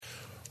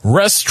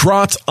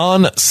Restaurant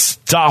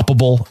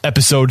Unstoppable,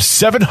 episode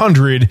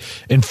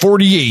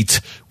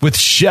 748 with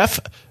Chef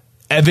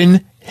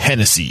Evan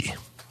Hennessy.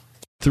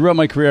 Throughout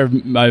my career,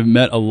 I've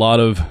met a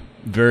lot of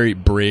very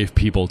brave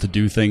people to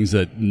do things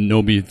that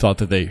nobody thought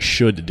that they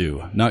should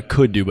do. Not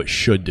could do, but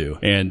should do.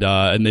 And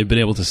they've been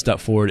able to step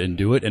forward and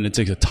do it. And it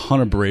takes a ton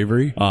of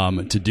bravery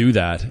to do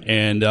that.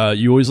 And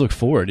you always look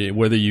forward.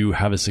 Whether you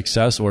have a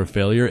success or a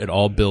failure, it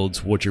all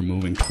builds what you're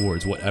moving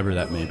towards, whatever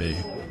that may be.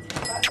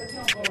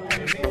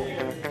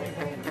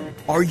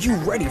 Are you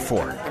ready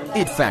for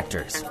it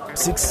factors,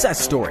 success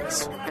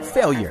stories,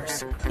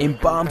 failures, and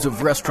bombs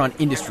of restaurant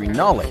industry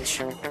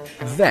knowledge?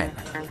 Then,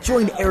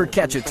 join Eric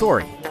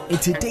Cacciatore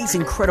and today's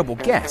incredible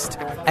guest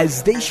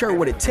as they share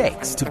what it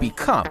takes to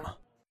become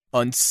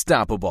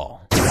unstoppable.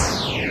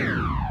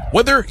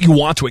 Whether you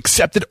want to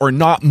accept it or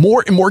not,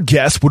 more and more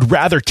guests would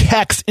rather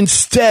text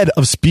instead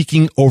of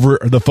speaking over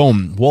the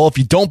phone. Well, if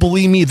you don't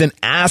believe me, then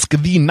ask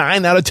the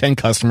 9 out of 10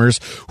 customers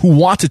who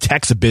want to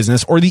text a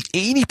business or the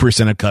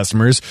 80% of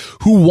customers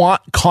who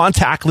want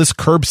contactless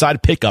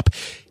curbside pickup.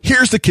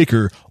 Here's the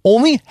kicker.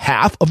 Only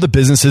half of the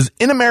businesses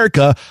in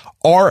America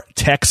are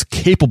text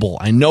capable.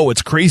 I know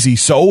it's crazy.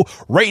 So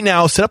right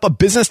now, set up a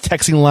business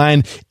texting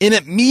line and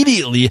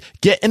immediately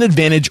get an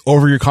advantage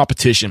over your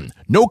competition.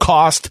 No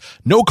cost,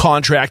 no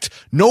contract,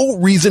 no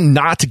reason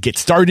not to get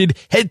started.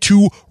 Head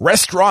to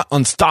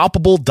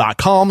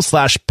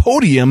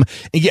restaurantunstoppable.com/podium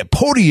and get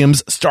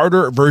Podium's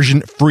starter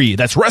version free.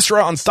 That's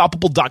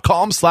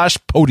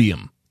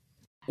restaurantunstoppable.com/podium.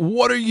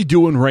 What are you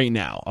doing right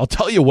now? I'll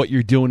tell you what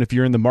you're doing if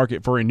you're in the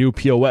market for a new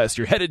POS.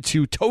 You're headed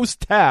to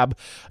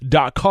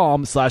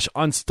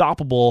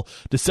toasttab.com/unstoppable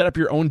to set up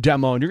your own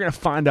demo, and you're going to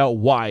find out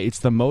why it's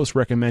the most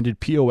recommended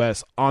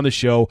POS on the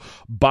show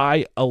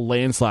by a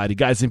landslide.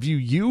 Guys, if you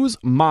use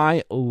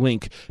my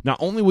link, not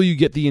only will you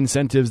get the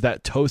incentives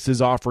that Toast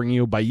is offering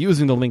you by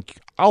using the link,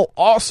 I'll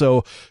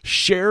also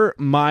share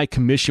my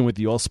commission with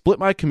you. I'll split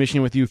my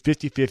commission with you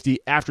 50-50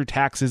 after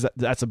taxes.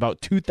 That's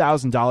about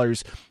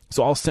 $2,000.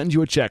 So I'll send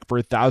you a check for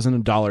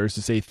 $1,000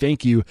 to say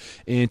thank you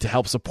and to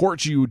help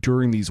support you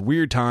during these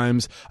weird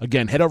times.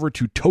 Again, head over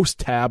to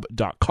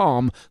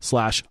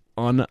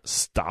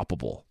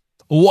toasttab.com/unstoppable.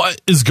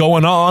 What is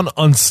going on,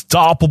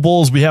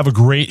 Unstoppables? We have a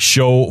great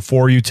show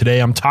for you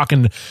today. I'm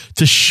talking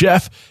to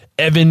Chef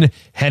Evan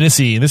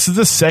Hennessy. This is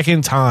the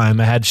second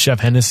time I had Chef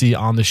Hennessy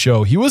on the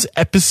show. He was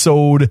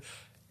episode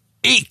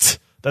 8.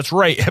 That's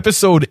right,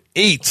 episode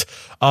 8.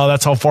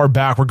 That's how far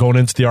back we're going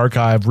into the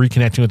archive,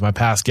 reconnecting with my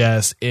past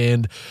guests.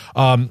 And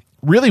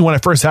really, when I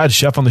first had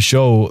Chef on the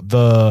show,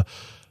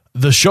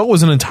 the show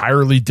was an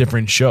entirely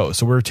different show.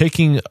 So we're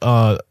taking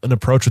an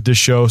approach with this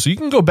show. So you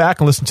can go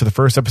back and listen to the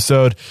first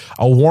episode.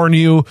 I'll warn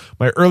you,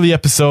 my early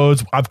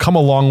episodes, I've come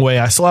a long way.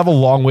 I still have a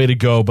long way to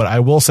go, but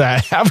I will say I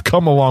have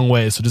come a long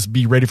way. So just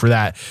be ready for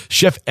that.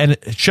 Chef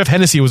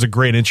Hennessy was a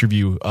great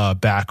interview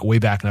way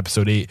back in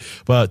episode 8.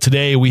 But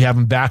today we have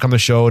him back on the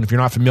show. And if you're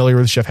not familiar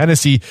with Chef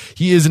Hennessy,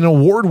 he is an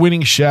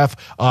award-winning chef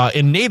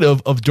and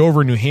native of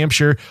Dover, New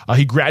Hampshire.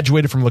 He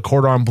graduated from Le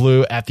Cordon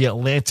Bleu at the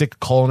Atlantic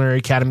Culinary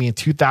Academy in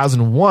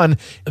 2001.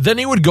 Then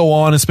he would go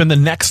on and spend the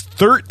next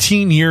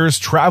 13 years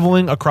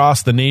traveling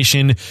across the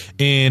nation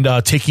and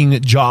taking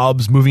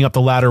jobs, moving up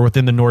the ladder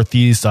within the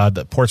Northeast,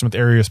 the Portsmouth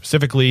area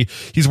specifically.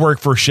 He's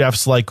worked for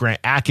chefs like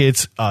Grant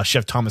Achatz,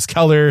 Chef Thomas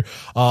Keller.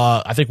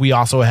 I think we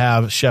also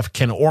have Chef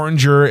Ken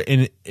Oranger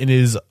in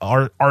his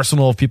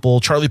arsenal of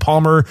people. Charlie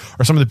Palmer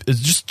or some of the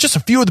just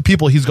a few of the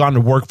people he's gone to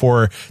work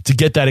for to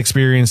get that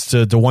experience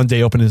to one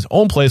day open his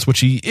own place, which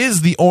he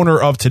is the owner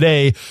of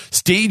today.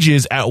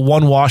 Stages at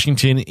One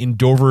Washington in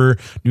Dover,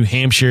 New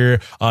Hampshire,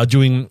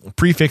 doing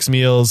prefix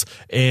meals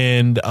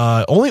and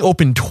only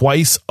open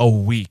twice a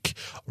week,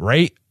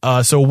 right?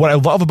 So what I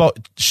love about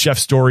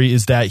Chef's story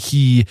is that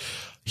he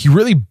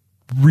really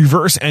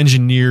reverse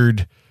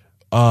engineered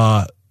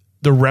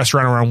the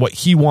restaurant around what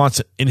he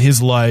wants in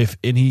his life,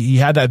 and he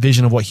had that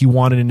vision of what he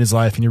wanted in his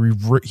life, and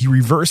he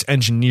reverse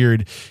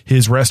engineered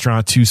his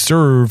restaurant to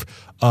serve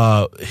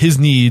his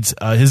needs,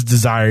 his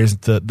desires,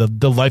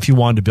 the life he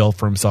wanted to build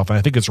for himself. And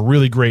I think it's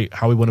really great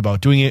how he went about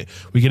doing it.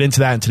 We get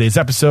into that in today's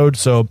episode.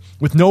 So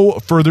with no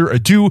further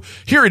ado,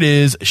 here it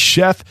is,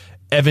 Chef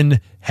Evan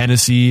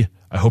Hennessy.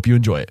 I hope you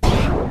enjoy it.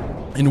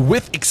 And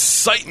with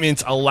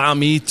excitement, allow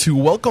me to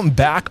welcome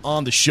back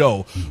on the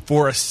show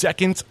for a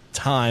second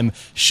time,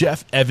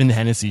 Chef Evan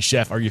Hennessy.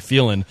 Chef, are you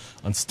feeling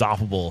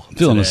unstoppable I'm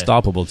feeling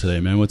unstoppable today,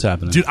 man. What's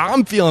happening? Dude,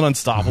 I'm feeling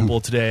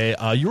unstoppable today.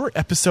 You were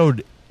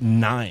episode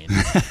 9.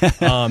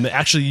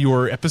 Actually, you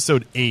were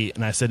episode 8,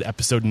 and I said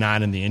episode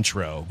 9 in the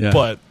intro. Yeah.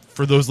 But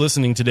for those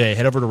listening today,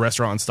 head over to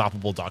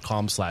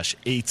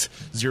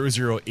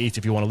restaurantunstoppable.com/8008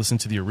 if you want to listen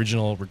to the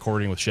original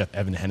recording with Chef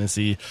Evan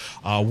Hennessy.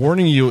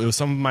 Warning you, it was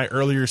some of my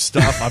earlier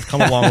stuff. I've come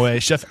a long way.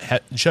 Chef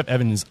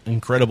Evan is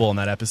incredible in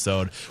that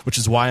episode, which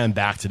is why I'm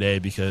back today,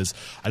 because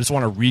I just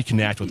want to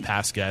reconnect with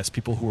past guests,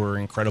 people who were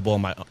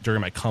incredible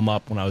during my come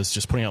up when I was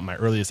just putting out my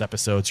earliest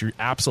episodes. You're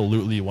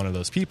absolutely one of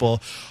those people.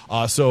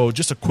 So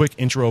just a quick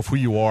intro of who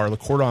you are. Le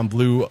Cordon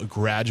Bleu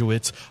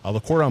graduate,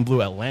 Le Cordon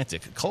Bleu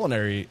Atlantic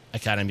Culinary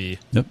Academy.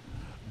 Yep.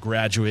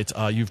 graduate.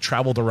 You've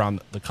traveled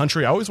around the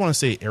country. I always want to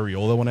say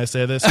areola when I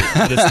say this.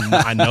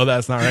 I know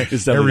that's not right.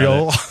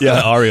 Areola.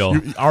 Yeah, Ariel.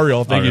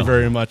 Ariel, thank you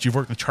very much. You've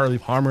worked with Charlie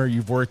Palmer.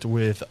 You've worked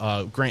with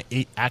Grant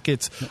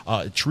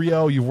Achatz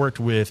Trio. You've worked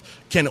with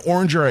Ken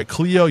Oranger at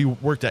Clio. You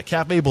worked at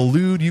Cafe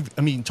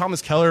Boulud.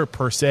 Thomas Keller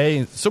per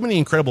se. So many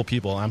incredible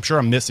people. I'm sure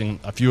I'm missing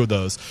a few of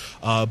those.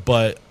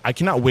 But I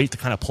cannot wait to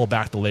kind of pull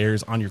back the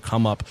layers on your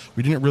come up.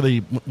 We didn't really,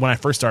 when I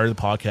first started the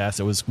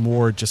podcast, it was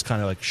more just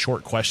kind of like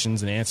short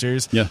questions and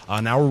answers. Yeah.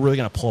 Now we're really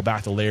going to pull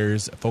back the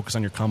layers, focus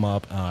on your come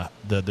up,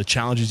 the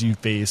challenges you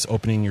face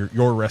opening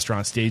your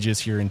restaurant stages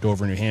here in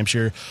Dover, New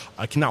Hampshire.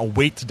 I cannot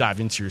wait to dive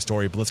into your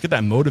story, but let's get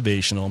that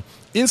motivational,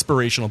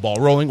 inspirational ball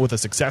rolling with a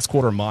success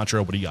quarter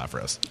mantra. What do you got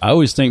for us? I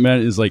always think,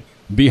 man, is like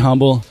be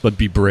humble, but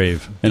be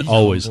brave and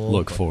always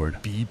look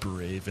forward. Be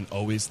brave and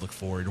always look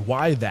forward.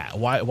 Why that?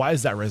 Why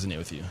does that resonate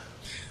with you?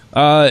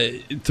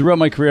 Throughout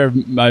my career,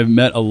 I've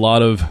met a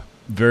lot of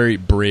very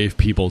brave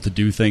people to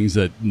do things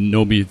that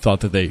nobody thought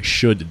that they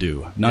should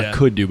do, not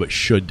could do, but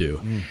should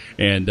do.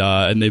 And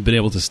they've been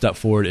able to step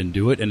forward and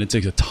do it. And it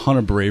takes a ton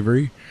of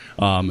bravery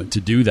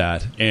to do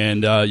that.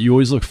 And you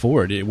always look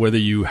forward. Whether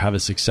you have a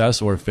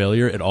success or a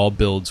failure, it all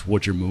builds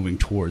what you're moving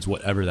towards,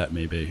 whatever that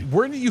may be.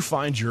 Where do you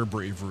find your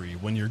bravery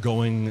when you're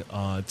going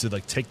to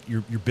like take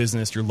your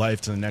business, your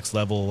life to the next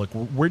level?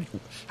 Like,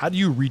 how do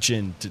you reach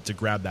in to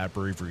grab that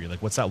bravery?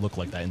 Like, what's that look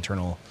like, that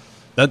internal?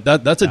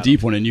 That's a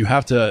deep one, and you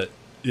have to.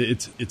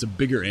 It's a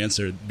bigger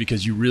answer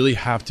because you really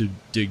have to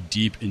dig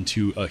deep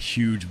into a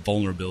huge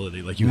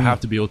vulnerability. Like you have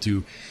to be able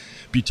to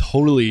be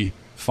totally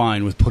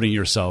fine with putting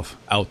yourself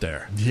out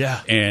there.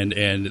 Yeah.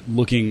 And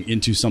looking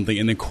into something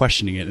and then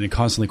questioning it and then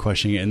constantly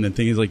questioning it and then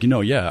thinking like,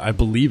 I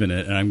believe in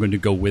it and I'm going to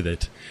go with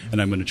it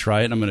and I'm going to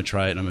try it and I'm going to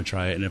try it and I'm going to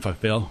try it. And if I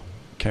fail,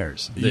 who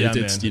cares? Yeah,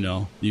 it's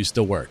you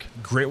still work.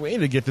 Great way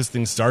to get this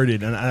thing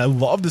started. And I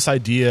love this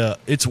idea.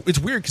 It's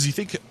weird because you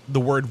think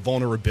the word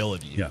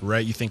vulnerability,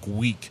 right? You think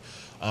weak.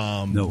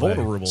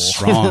 Vulnerable,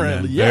 strong,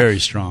 man. Very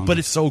strong. But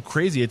it's so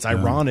crazy. It's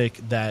ironic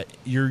that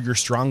you're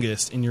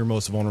strongest in your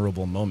most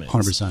vulnerable moments.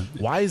 100%.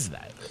 Why is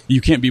that?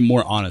 You can't be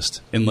more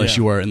honest unless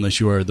you are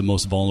the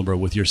most vulnerable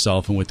with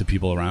yourself and with the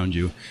people around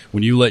you.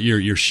 When you let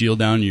your shield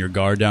down and your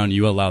guard down, and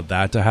you allow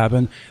that to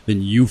happen,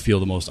 then you feel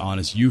the most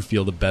honest. You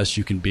feel the best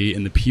you can be,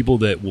 and the people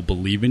that will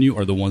believe in you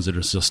are the ones that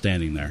are still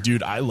standing there.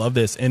 Dude, I love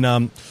this.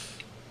 And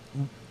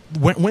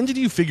when did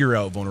you figure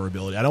out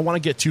vulnerability? I don't want to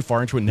get too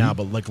far into it now,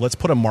 but like let's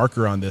put a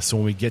marker on this so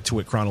when we get to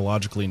it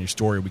chronologically in your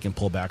story, we can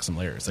pull back some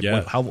layers.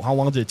 Like how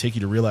long did it take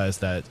you to realize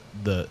that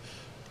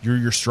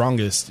you're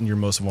strongest in your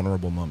most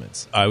vulnerable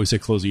moments? I would say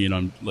closing in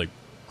on like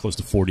close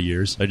to 40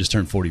 years. I just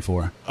turned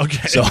 44.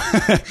 Okay. So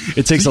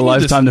it takes a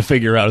lifetime to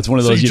figure out. It's one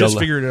of those, you just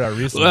figured it out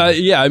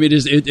recently. Yeah. I mean,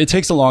 it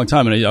takes a long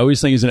time. And I always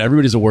think is that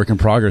everybody's a work in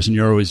progress and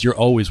you're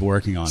always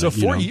working on it. So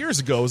 40 years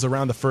ago was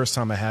around the first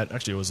time I had,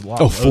 actually it was a lot.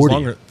 40. It was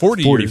longer.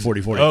 40 years.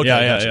 40. Okay,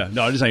 yeah.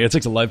 No, I'm just saying it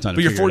takes a lifetime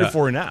but to figure it out. But you're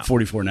 44 now.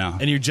 44 now.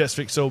 And you just,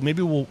 so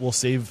maybe we'll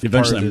save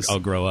eventually part of this. I'll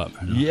grow up.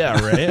 Yeah,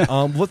 right.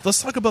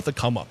 Let's talk about the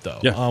come up though.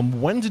 Yeah.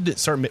 When did it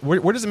start?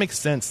 Where does it make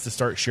sense to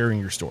start sharing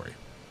your story?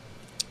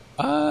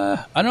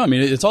 I don't know. I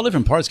mean, it's all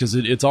different parts because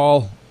it's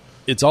all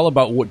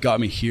about what got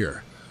me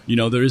here.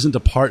 There isn't a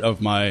part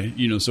of my,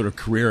 sort of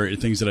career or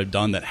things that I've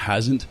done that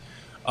hasn't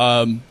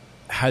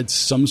had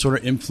some sort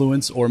of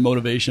influence or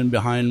motivation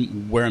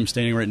behind where I'm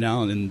standing right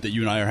now and that you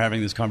and I are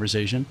having this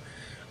conversation.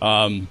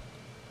 I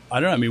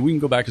don't know. I mean, we can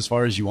go back as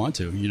far as you want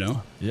to,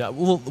 Yeah.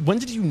 Well, when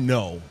did you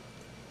know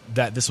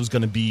that this was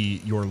going to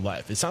be your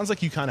life? It sounds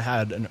like you kind of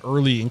had an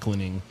early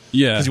inkling.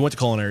 Yeah. Because you went to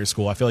culinary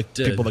school. I feel like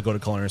people that go to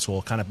culinary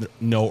school kind of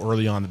know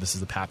early on that this is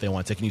the path they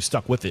want to take, and you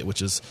stuck with it,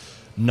 which is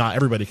not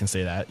everybody can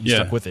say that. You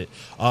stuck with it.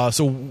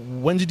 So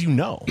when did you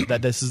know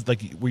that this is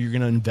like where you're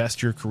going to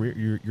invest your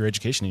career, your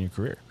education in your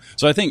career?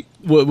 So I think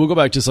we'll go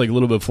back just like a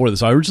little bit before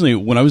this. I originally,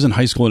 when I was in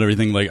high school and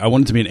everything, like I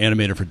wanted to be an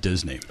animator for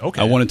Disney.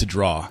 Okay. I wanted to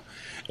draw.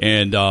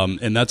 And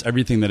that's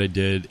everything that I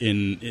did.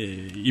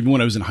 Even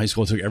when I was in high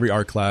school, I took every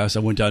art class. I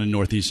went down to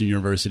Northeastern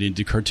University and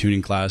did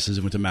cartooning classes.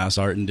 I went to Mass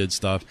Art and did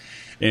stuff.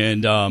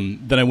 And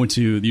then I went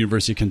to the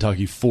University of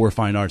Kentucky for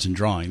fine arts and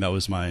drawing. That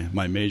was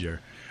my major.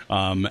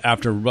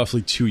 After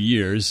roughly 2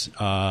 years,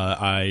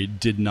 I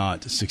did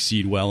not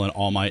succeed well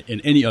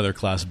in any other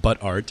class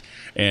but art,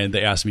 and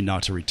they asked me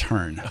not to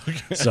return.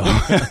 Okay. So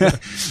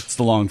it's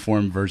the long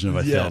form version of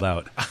I failed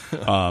out.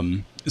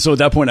 So at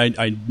that point,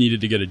 I needed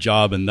to get a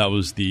job, and that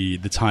was the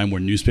time where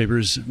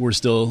newspapers were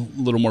still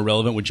a little more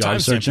relevant with job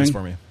searching.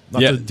 For me. Not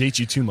to date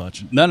you too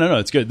much. No,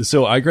 it's good.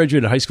 So I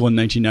graduated high school in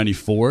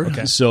 1994.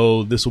 Okay.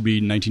 So this will be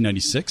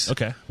 1996.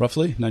 Okay.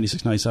 Roughly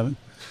 96, 97.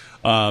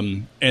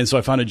 And so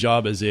I found a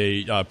job as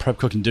a prep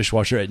cook and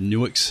dishwasher at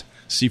Newick's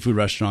seafood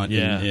restaurant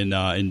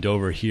in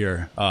Dover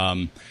here.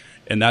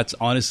 And that's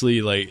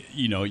honestly like,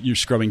 you know, you're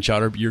scrubbing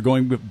chowder. You're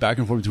going back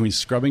and forth between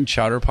scrubbing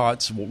chowder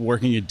pots,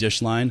 working a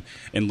dish line,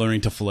 and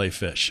learning to fillet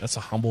fish. That's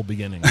a humble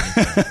beginning.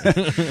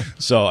 Right?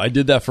 So I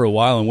did that for a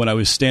while. And when I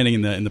was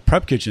standing in the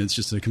prep kitchen, it's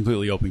just a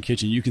completely open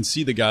kitchen. You can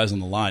see the guys on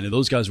the line, and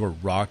those guys were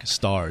rock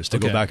stars. To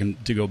go back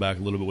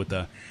a little bit with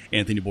the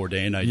Anthony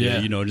Bourdain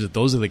idea, you know, just,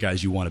 those are the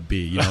guys you want to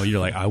be. You know,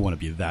 you're like, I want to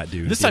be that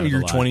dude. This time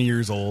you're 20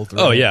 years old.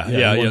 Right? Oh yeah.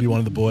 You want to be one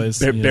of the boys.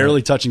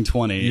 Barely touching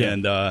 20,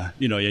 and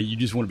you know, you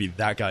just want to be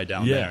that guy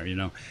down there. You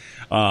know.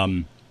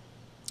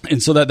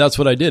 And so that's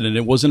what I did. And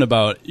it wasn't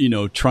about, you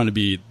know, trying to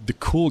be the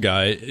cool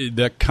guy.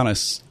 That kind of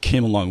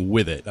came along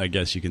with it, I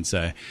guess you can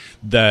say.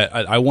 That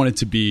I wanted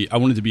to be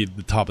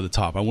the top of the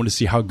top. I wanted to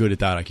see how good at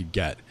that I could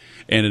get.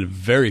 And in a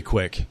very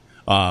quick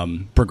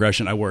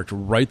progression, I worked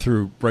right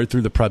through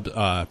the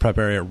prep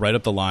area, right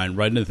up the line,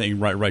 right into the thing,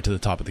 right to the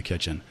top of the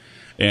kitchen.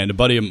 And a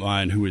buddy of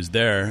mine who was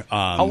there.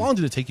 How long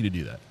did it take you to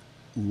do that?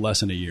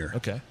 Less than a year.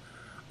 Okay.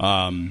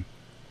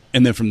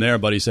 And then from there, a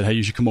buddy said, hey,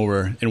 you should come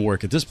over and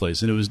work at this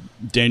place. And it was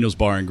Daniel's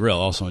Bar and Grill,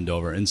 also in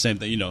Dover. And same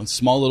thing, you know,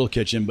 small little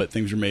kitchen, but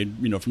things were made,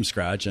 you know, from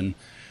scratch and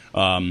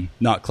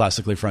not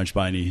classically French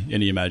by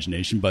any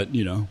imagination, but,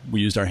 you know, we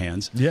used our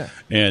hands. Yeah.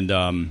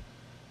 And,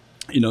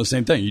 you know,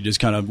 same thing. You just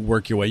kind of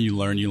work your way. You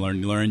learn.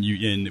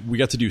 And we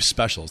got to do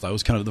specials. That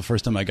was kind of the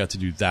first time I got to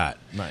do that.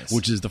 Nice.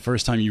 Which is the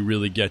first time you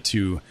really get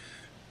to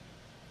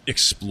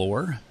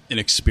explore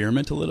and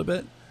experiment a little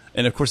bit.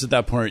 And of course, at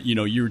that point, you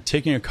know, you're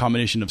taking a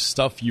combination of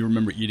stuff you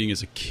remember eating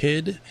as a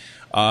kid,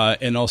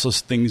 and also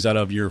things out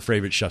of your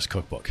favorite chef's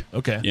cookbook.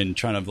 Okay. And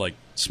trying to like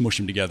smush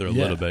them together a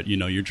little bit. You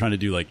know, you're trying to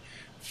do like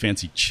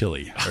fancy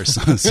chili or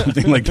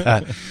something like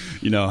that.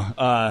 You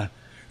know.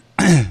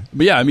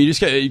 But yeah, I mean,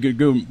 you could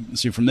go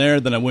see from there.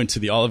 Then I went to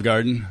the Olive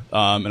Garden,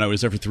 and I was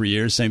there for 3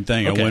 years. Same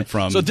thing. Okay. I went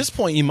from. So at this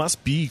point, you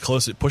must be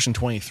close to pushing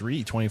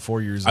 23,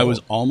 24 years old. I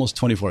was almost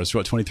 24. I was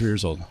about 23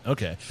 years old.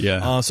 Okay.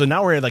 Yeah. So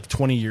now we're at like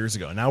 20 years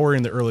ago. Now we're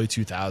in the early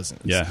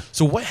 2000s. Yeah.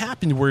 So what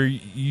happened where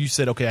you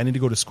said, okay, I need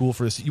to go to school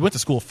for this? You went to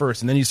school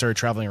first, and then you started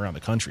traveling around the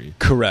country.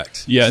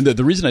 Correct. Yeah. And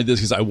the reason I did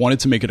this is because I wanted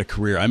to make it a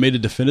career. I made a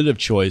definitive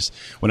choice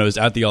when I was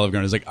at the Olive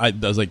Garden. I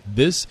was like,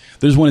 this.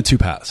 There's one of two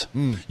paths.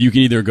 You can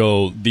either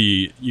go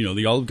the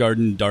Olive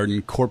Garden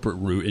Darden corporate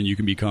route, and you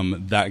can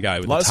become that guy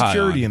with a lot a tie of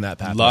security on. in that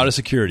path. A lot of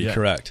security, yeah.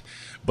 Correct.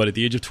 But at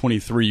the age of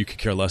 23, you could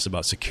care less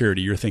about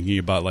security. You're thinking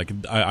about like,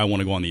 I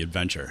want to go on the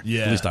adventure.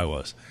 Yeah. At least I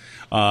was.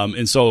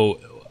 And so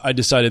I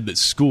decided that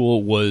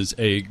school was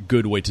a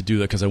good way to do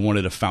that because I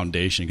wanted a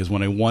foundation. Because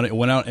when I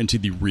went out into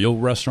the real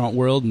restaurant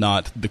world,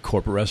 not the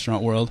corporate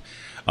restaurant world,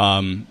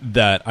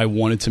 that I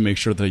wanted to make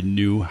sure that I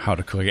knew how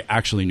to cook. I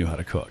actually knew how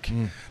to cook,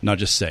 not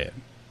just say it.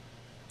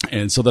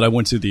 And so that I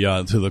went to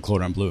the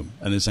Cordon Bleu,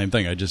 and the same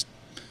thing. I just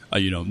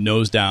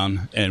nose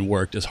down and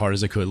worked as hard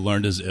as I could,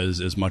 learned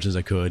as much as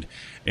I could,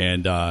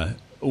 and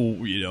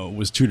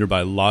was tutored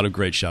by a lot of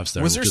great chefs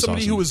there. Was there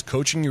somebody who was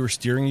coaching you or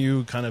steering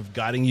you, kind of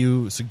guiding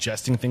you,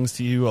 suggesting things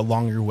to you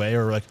along your way,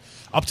 or like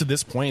up to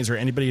this point? Is there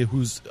anybody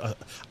who's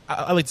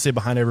I like to say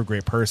behind every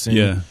great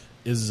person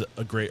is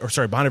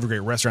behind every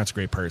great restaurant's a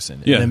great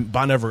person, yeah. and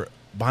then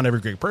behind every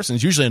great person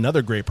is usually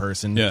another great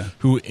person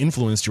who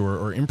influenced you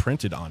or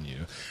imprinted on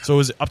you. So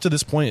is it up to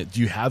this point,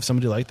 do you have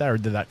somebody like that, or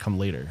did that come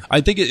later?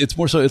 I think it's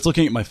more so it's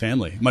looking at my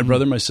family, my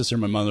brother, my sister,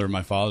 my mother,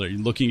 my father,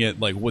 looking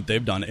at like what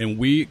they've done. And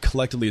we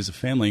collectively as a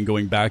family, and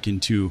going back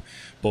into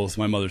both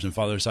my mother's and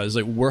father's side, is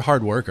like we're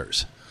hard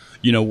workers.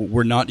 You know,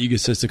 we're not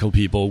egotistical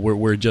people.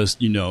 We're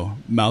just,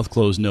 mouth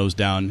closed, nose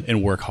down,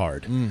 and work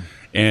hard.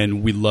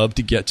 And we love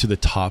to get to the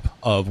top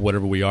of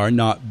whatever we are,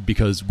 not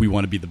because we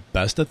want to be the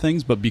best at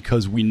things, but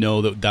because we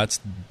know that that's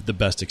the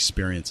best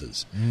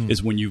experiences,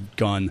 is when you've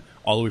gone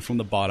all the way from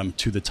the bottom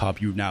to the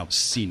top. You've now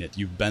seen it.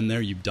 You've been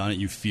there. You've done it.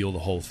 You feel the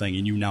whole thing,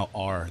 and you now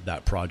are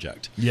that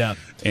project. Yeah.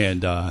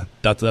 And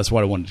that's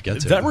what I wanted to get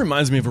to. That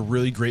reminds me of a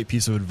really great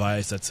piece of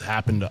advice that's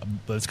happened,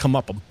 that's come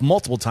up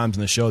multiple times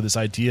in the show, this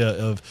idea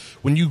of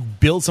when you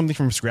build something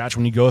from scratch,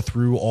 when you go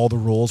through all the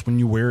roles, when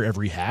you wear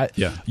every hat,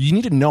 you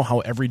need to know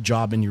how every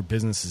job in your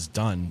business is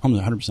done.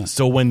 100%.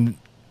 So when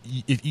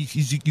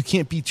you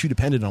can't be too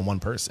dependent on one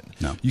person.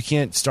 No. You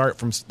can't start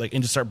from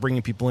and just start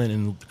bringing people in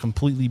and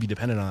completely be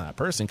dependent on that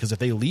person, because if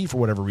they leave for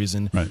whatever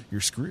reason,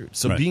 you're screwed.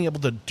 So being able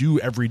to do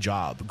every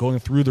job, going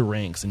through the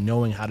ranks and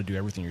knowing how to do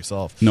everything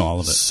yourself, all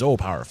of it, so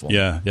powerful.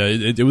 Yeah.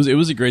 It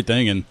was a great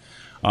thing, and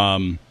I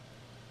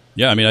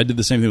mean, I did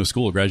the same thing with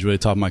school. Graduated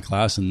top of my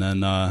class, and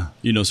then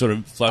sort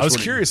of flash. I was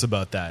curious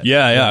about that.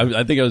 Yeah.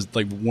 I think I was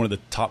like one of the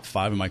top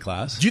 5 in my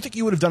class. Do you think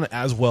you would have done it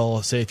as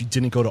well, say, if you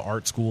didn't go to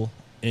art school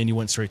and you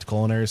went straight to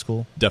culinary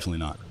school? Definitely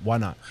not. Why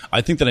not?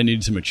 I think that I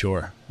needed to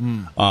mature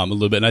a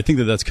little bit, and I think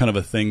that that's kind of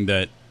a thing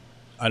that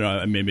I don't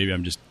know. Maybe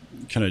I'm just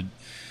kind of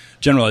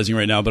generalizing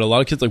right now, but a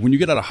lot of kids, like when you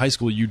get out of high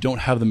school, you don't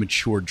have the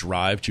mature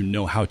drive to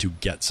know how to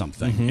get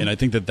something, and I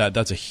think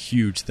that's a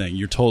huge thing.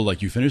 You're told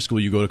like you finish school,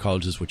 you go to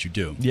college, this is what you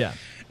do. Yeah.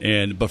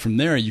 But from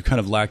there, you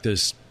kind of lack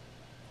this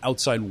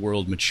outside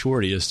world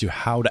maturity as to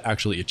how to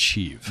actually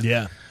achieve.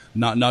 Yeah.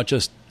 not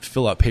just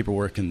fill out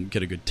paperwork and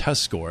get a good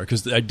test score.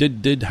 Because I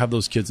did have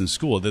those kids in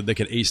school that they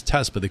could ace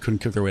tests, but they couldn't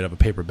cook their way out of a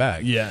paper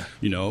bag. Yeah.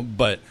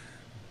 But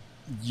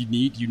you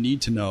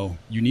need to know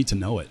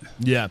it.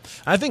 Yeah.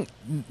 I think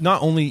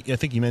not only, I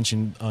think you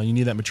mentioned you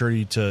need that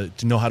maturity to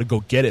know how to go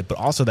get it, but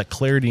also that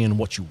clarity in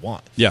what you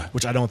want. Yeah.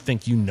 Which I don't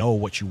think you know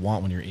what you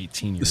want when you're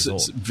 18 years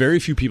old. Very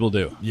few people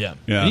do. Yeah.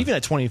 Yeah. And even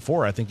at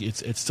 24, I think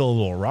it's still a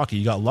little rocky.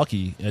 You got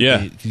lucky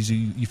because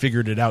you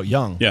figured it out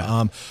young.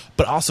 Yeah.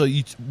 But also,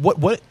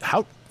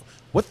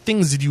 what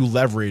things did you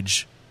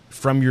leverage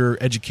from your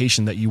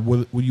education that you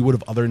would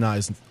have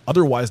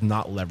otherwise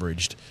not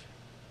leveraged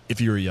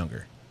if you were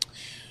younger?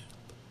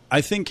 I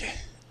think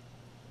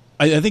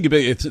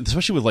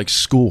especially with like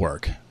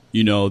schoolwork,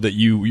 that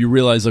you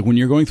realize like when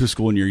you're going through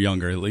school and you're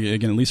younger, like,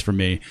 again, at least for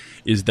me,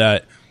 is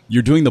that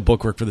you're doing the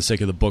bookwork for the sake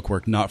of the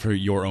bookwork, not for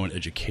your own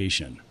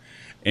education.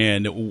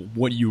 And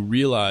what you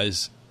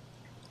realize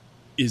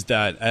is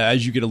that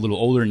as you get a little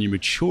older and you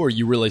mature,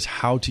 you realize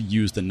how to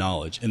use the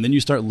knowledge. And then you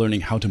start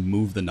learning how to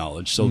move the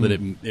knowledge so that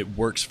it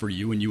works for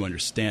you and you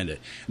understand it.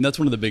 And that's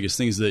one of the biggest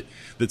things, that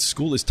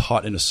school is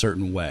taught in a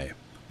certain way,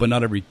 but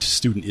not every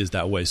student is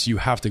that way. So you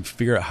have to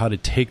figure out how to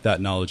take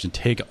that knowledge and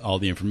take all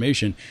the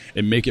information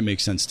and make it make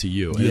sense to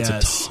you. And it's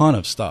a ton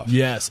of stuff.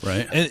 Yes.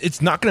 Right. And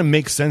it's not going to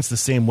make sense the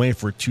same way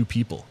for two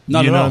people.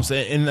 Not you at know all. what I'm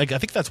saying? And like, I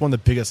think that's one of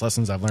the biggest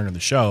lessons I've learned in the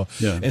show.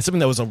 Yeah. And something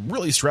that was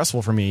really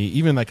stressful for me.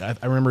 Even like, I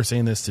remember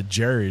saying this to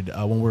Jared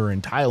when we were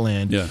in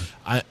Thailand.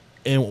 Yeah.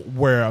 And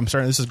where I'm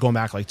starting, this is going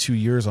back like 2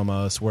 years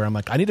almost, where I'm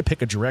like, I need to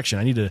pick a direction.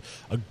 I need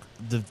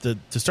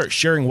to start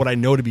sharing what I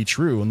know to be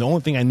true. And the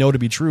only thing I know to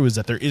be true is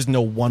that there is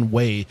no one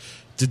way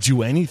to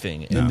do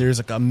anything. And there's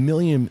like a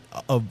million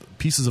of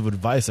pieces of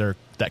advice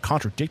that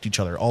contradict each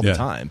other all the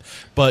time.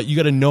 But you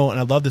got to know, and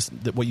I love this,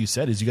 that what you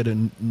said is you got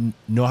to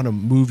know how to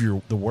move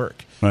the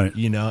work, right?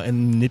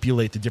 And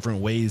manipulate the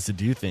different ways to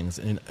do things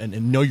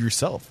and know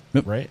yourself,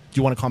 right? Do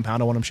you want to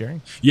compound on what I'm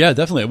sharing? Yeah,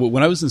 definitely.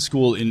 When I was in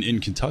school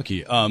in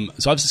Kentucky,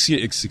 so I've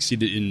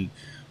succeeded in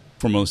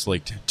foremost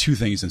like two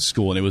things in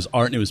school, and it was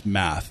art and it was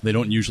math. They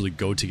don't usually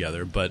go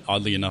together, but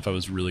oddly enough, I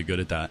was really good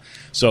at that.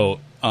 So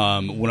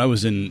when I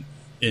was in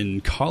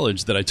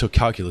college, that I took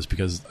calculus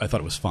because I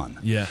thought it was fun.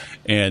 Yeah.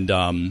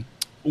 And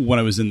when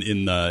I was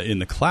in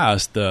the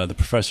class, the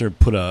professor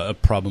put a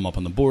problem up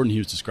on the board, and he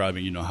was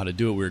describing how to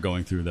do it. We were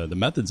going through the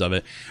methods of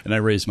it, and I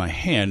raised my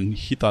hand, and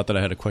he thought that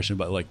I had a question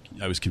about, like,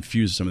 I was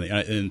confused or something.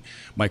 And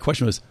my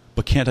question was,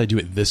 but can't I do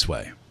it this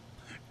way?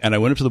 And I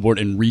went up to the board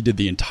and redid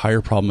the entire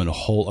problem in a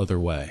whole other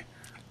way.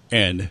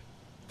 And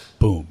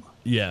boom.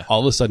 Yeah. All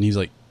of a sudden he's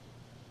like,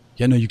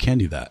 yeah, no, you can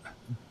do that.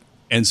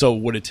 And so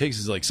what it takes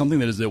is like something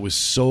that was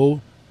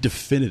so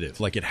definitive,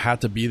 like it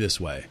had to be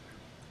this way.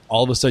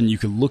 All of a sudden you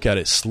could look at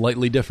it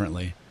slightly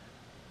differently,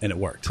 and it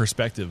worked.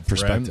 Perspective.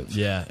 Right?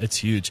 Yeah, it's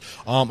huge.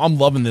 I'm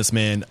loving this,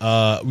 man.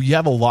 We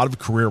have a lot of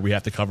career we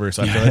have to cover,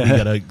 so I feel like we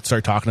got to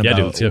start talking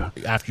about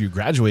after you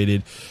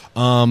graduated.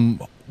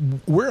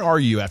 Where are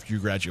you after you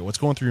graduate? What's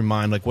going through your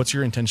mind? Like, what's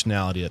your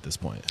intentionality at this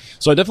point?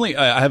 So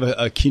I have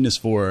a keenness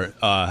for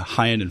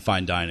high-end and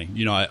fine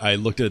dining. I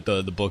looked at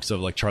the books of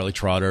like Charlie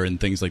Trotter and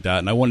things like that,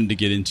 and I wanted to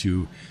get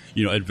into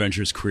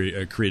adventurous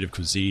creative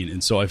cuisine.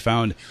 And so I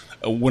found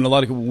when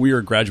we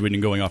were graduating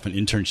and going off on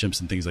internships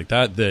and things like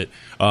that, that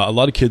a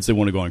lot of kids, they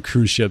want to go on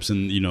cruise ships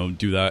and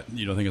do that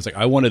thing. It's like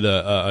I wanted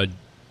a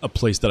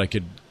place that I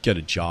could get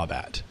a job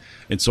at.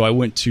 And so I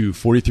went to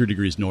 43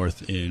 Degrees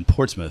North in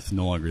Portsmouth,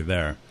 no longer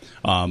there,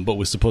 but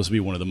was supposed to be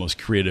one of the most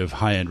creative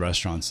high-end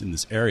restaurants in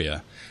this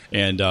area.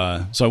 And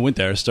so I went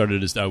there,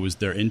 I was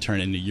their intern,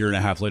 and a year and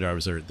a half later I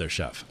was their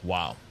chef.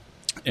 Wow.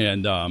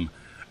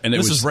 And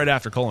this is right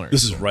after culinary.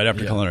 This is right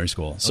after culinary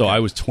school. So I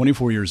was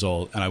 24 years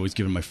old, and I was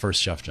given my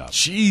first chef job.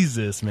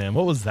 Jesus, man.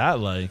 What was that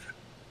like?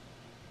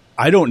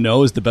 I don't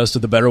know is the best or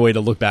the better way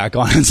to look back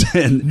on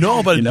it.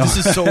 No, but this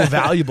is so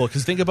valuable,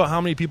 because think about how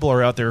many people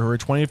are out there who are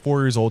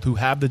 24 years old, who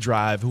have the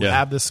drive, who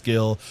have the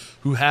skill,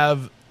 who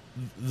have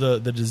the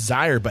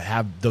desire, but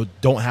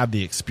don't have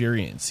the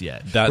experience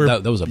yet.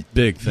 That was a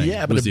big thing.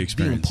 Yeah, but was the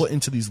experience. Being put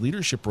into these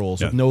leadership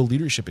roles with no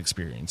leadership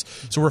experience.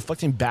 So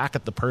reflecting back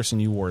at the person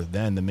you were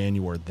then, the man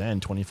you were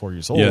then, 24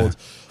 years old,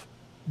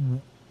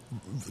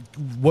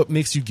 what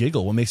makes you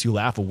giggle? What makes you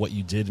laugh at what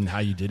you did and how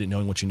you did it,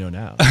 knowing what you know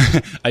now?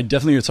 I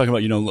definitely was talking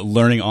about,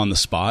 learning on the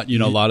spot, a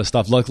lot of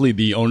stuff. Luckily,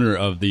 the owner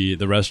of the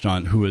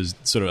restaurant, who was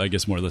sort of, I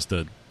guess, more or less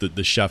the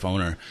chef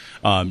owner,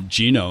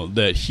 Gino,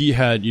 that he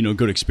had,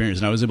 good experience.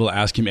 And I was able to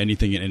ask him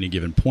anything at any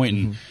given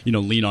point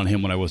and, lean on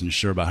him when I wasn't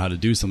sure about how to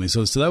do something.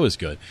 So that was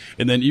good.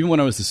 And then even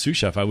when I was the sous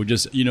chef, I would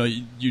just,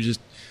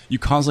 you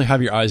constantly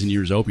have your eyes and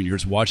ears open. You're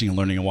just watching and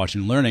learning and watching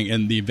and learning.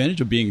 And the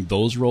advantage of being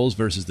those roles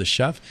versus the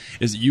chef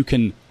is that you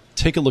can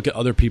take a look at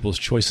other people's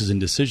choices and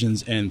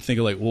decisions and think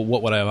of like, well,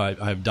 what would I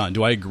have done?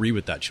 Do I agree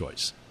with that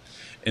choice?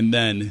 And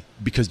then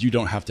because you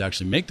don't have to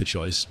actually make the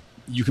choice,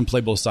 you can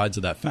play both sides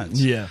of that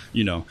fence. Yeah.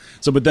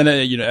 So, but then,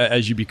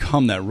 as you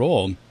become that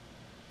role,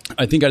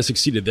 I think I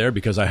succeeded there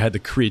because I had the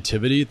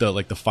creativity,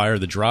 the fire,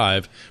 the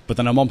drive, but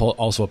then I'm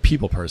also a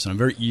people person. I'm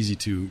very easy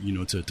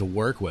to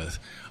work with.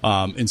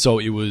 And so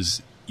it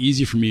was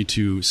easy for me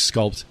to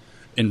sculpt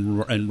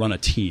and run a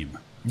team.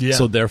 Yeah.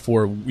 So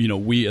therefore,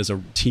 we as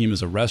a team,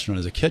 as a restaurant,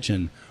 as a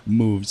kitchen,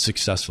 moved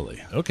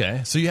successfully.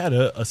 Okay, so you had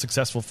a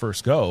successful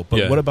first go, but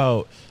Yeah. what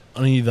about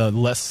any of the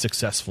less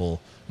successful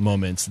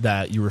moments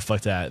that you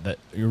reflect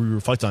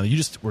on? You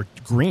just were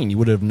green. You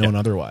would have known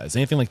otherwise.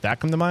 Anything like that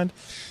come to mind?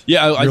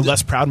 Yeah, Your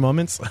less proud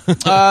moments.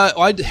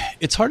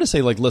 it's hard to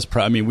say like less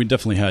proud. I mean, we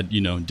definitely had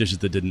dishes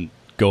that didn't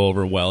go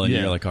over well, and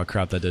Yeah. you're like, oh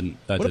crap, that didn't.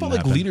 What about like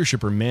happen.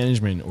 leadership or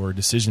management or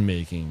decision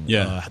making?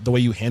 Yeah. The way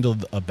you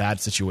handled a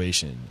bad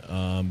situation.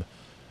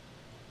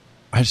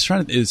 I was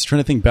trying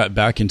to think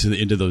back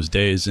into those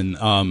days,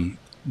 and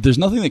there's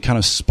nothing that kind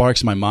of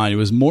sparks my mind. It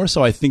was more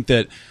so I think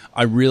that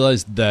I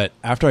realized that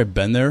after I'd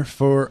been there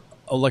for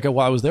I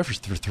was there for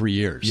 3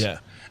 years. Yeah.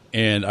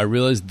 And I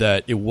realized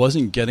that it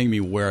wasn't getting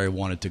me where I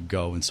wanted to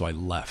go, and so I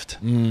left.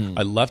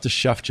 I left a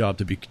chef job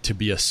to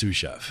be a sous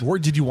chef. Where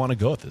did you want to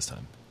go at this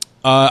time?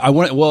 I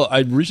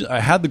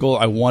had the goal.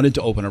 I wanted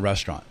to open a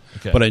restaurant,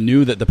 Okay. but I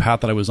knew that the path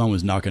that I was on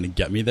was not going to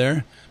get me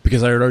there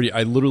because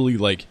I literally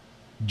like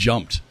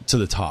jumped to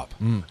the top,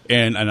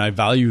 and I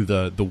value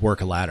the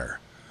work ladder,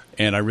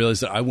 and I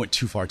realized that I went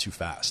too far too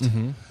fast,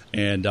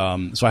 and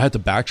so I had to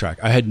backtrack.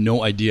 I had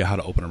no idea how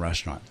to open a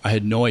restaurant. I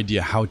had no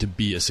idea how to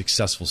be a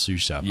successful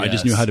sous chef. I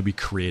just knew Yes. how to be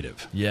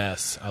creative.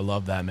 Yes, I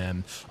love that,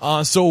 man.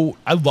 So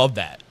I love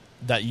that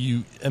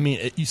you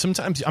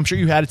sometimes I'm sure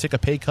you had to take a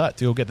pay cut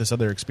to go get this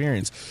other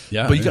experience.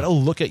 Yeah, but you yeah. got to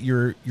look at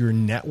your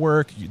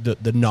network,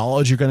 the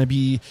knowledge you're going to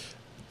be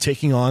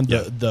taking on,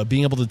 the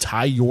being able to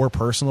tie your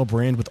personal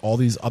brand with all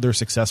these other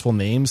successful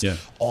names. Yeah.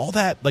 All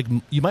that, like,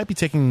 you might be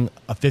taking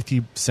a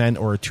 50-cent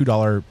or a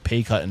 $2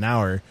 pay cut an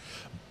hour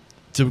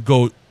to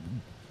go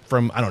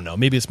from, I don't know,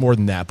 maybe it's more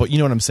than that, but you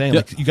know what I'm saying? Yeah.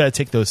 Like, you got to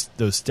take those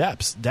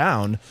steps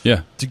down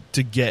Yeah.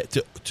 to get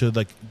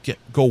to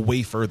go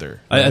way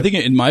further. I think,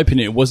 in my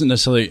opinion, it wasn't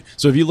necessarily.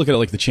 So if you look at it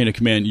like the chain of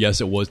command,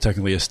 yes, it was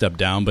technically a step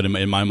down, but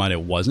in my mind,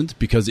 it wasn't,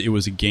 because it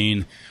was a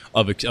gain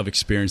of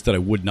experience that I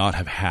would not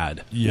have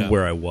had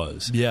where I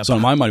was. Yeah, So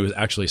in my mind, it was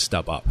actually a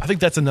step up. I think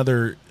that's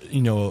another,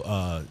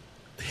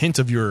 hint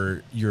of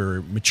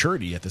your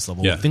maturity at this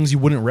level. Yeah. Things you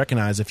wouldn't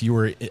recognize if you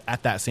were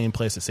at that same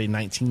place at, say,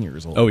 19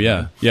 years old. Oh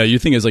yeah, yeah. Your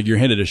thing is like you're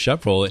handed a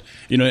chef role,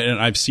 and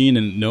I've seen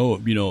and know,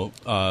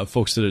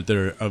 folks that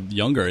are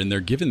younger, and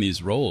they're given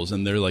these roles,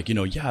 and they're like,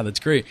 yeah,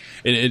 that's great,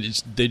 and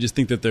they just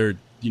think that they're,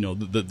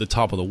 the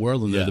top of the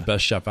world, and they're the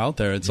best chef out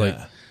there. It's like,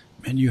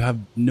 man, you have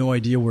no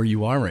idea where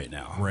you are right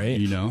now, right?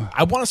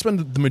 I want to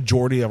spend the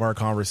majority of our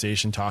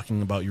conversation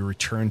talking about your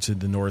return to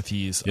the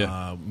Northeast,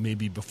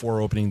 maybe before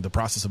opening, the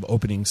process of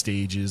opening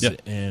stages,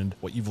 and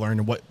what you've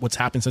learned and what's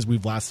happened since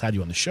we've last had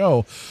you on the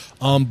show.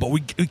 But we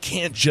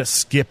can't just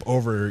skip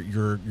over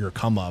your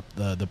come up,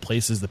 the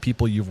places, the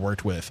people you've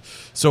worked with.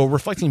 So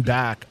reflecting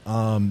back,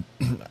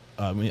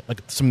 like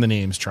some of the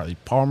names: Charlie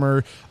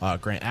Palmer,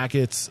 Grant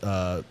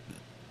Achatz,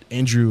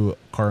 Andrew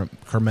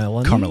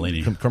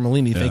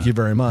Carmelini, thank you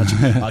very much.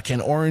 Ken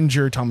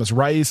Oranger, Thomas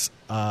Rice,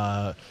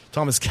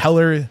 Thomas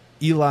Keller,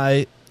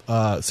 Eli,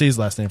 say his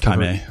last name.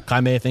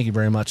 Kaime, thank you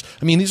very much.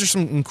 I mean, these are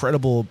some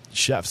incredible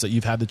chefs that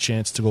you've had the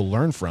chance to go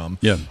learn from.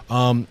 Yeah.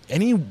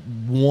 Any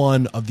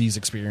one of these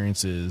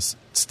experiences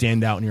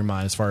stand out in your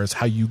mind as far as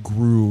how you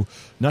grew,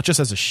 not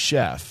just as a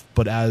chef,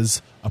 but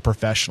as a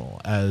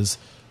professional, as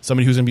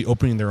somebody who's going to be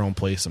opening their own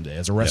place someday,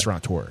 as a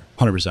restaurateur?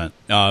 100%.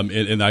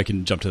 And I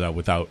can jump to that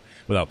without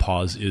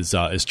pause, is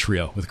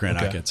Trio with Grant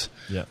Achatz.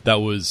 Yeah. That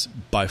was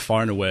by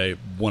far and away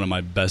one of my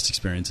best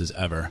experiences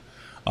ever.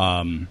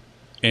 And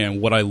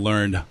what I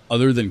learned,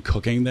 other than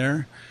cooking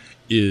there,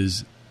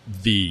 is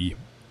the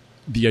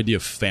idea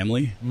of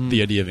family,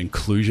 the idea of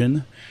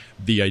inclusion,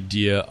 the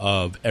idea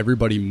of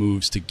everybody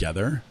moves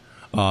together,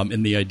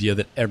 and the idea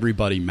that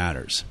everybody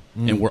matters,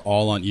 and we're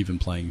all on even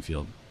playing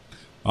field.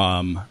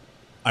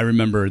 I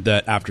remember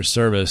that after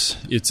service,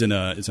 it's in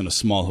a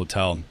small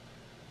hotel.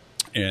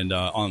 And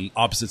on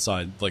opposite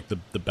side, like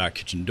the back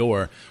kitchen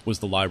door, was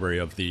the library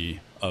of the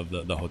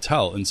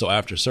hotel. And so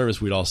after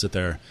service, we'd all sit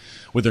there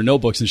with their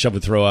notebooks, and Chef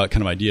would throw out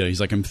kind of idea.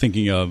 He's like, I'm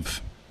thinking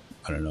of,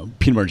 I don't know,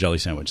 peanut butter jelly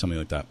sandwich, something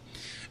like that.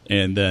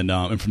 And then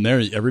and from there,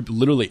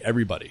 literally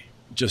everybody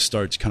just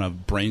starts kind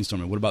of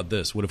brainstorming. What about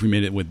this? What if we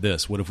made it with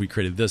this? What if we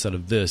created this out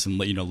of this and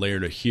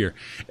layered it here?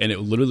 And it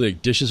literally,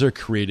 like, dishes are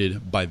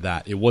created by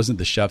that. It wasn't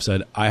the chef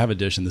said, I have a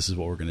dish and this is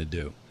what we're going to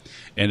do.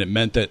 And it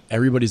meant that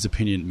everybody's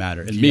opinion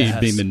mattered. And me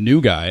being the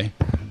new guy,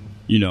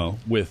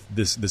 with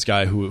this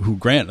guy who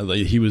Grant,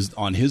 he was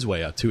on his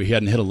way up too. He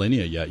hadn't hit a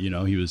linea yet.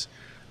 He was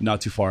not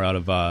too far out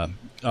of the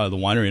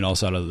winery and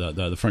also out of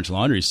the French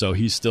Laundry. So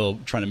he's still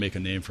trying to make a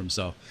name for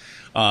himself.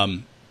 That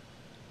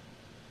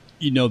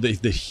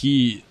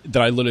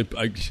I literally,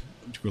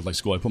 like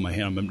school, I put my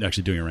hand. I'm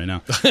actually doing it right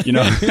now.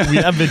 We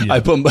have video. I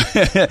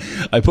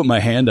put my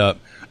hand up.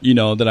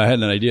 That I had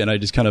an idea, and I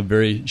just kind of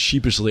very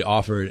sheepishly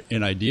offered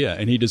an idea,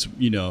 and he just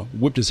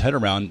whipped his head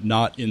around,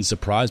 not in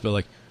surprise, but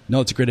like,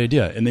 no, it's a great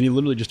idea. And then he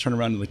literally just turned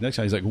around and like next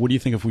time he's like, what do you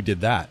think if we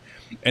did that?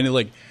 And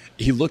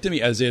he looked at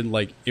me as in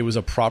like it was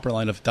a proper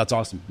line of that's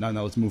awesome. Now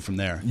let's move from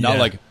there. Not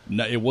like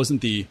it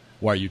wasn't the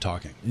why are you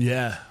talking?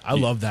 Yeah, I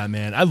love that,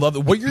 man. I love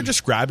it. What you're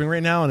describing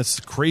right now, and it's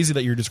crazy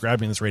that you're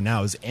describing this right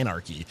now, is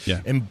anarchy. Yeah.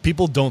 And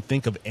people don't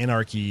think of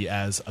anarchy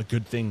as a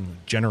good thing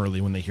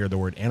generally when they hear the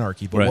word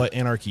anarchy. But what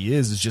anarchy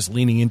is just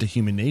leaning into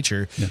human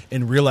nature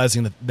and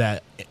realizing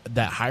that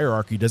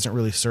hierarchy doesn't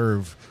really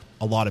serve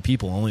a lot of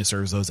people, only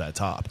serves those at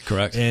top.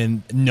 Correct.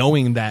 And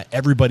knowing that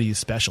everybody is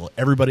special,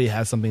 everybody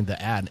has something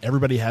to add,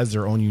 everybody has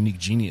their own unique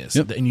genius,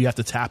 and you have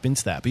to tap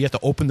into that. But you have to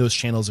open those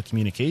channels of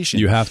communication.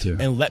 You have to,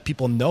 and let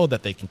people know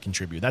that they can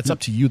contribute. That's up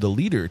to you, the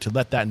leader, to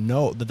let that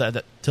know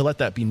to let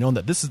that be known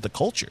that this is the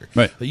culture.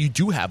 Right. That you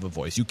do have a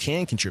voice, you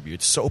can contribute.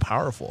 It's so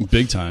powerful,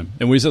 big time.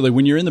 And we said like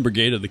when you're in the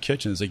brigade of the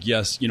kitchen, it's like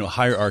yes,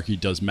 hierarchy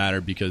does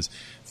matter because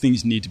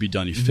things need to be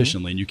done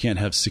efficiently, and you can't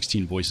have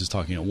 16 voices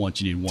talking at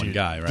once. You need one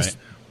guy, right?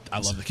 I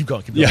love it. Keep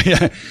going.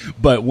 Yeah.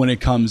 But when it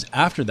comes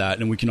after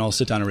that, and we can all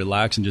sit down and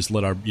relax and just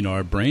let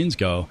our brains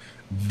go,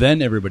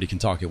 then everybody can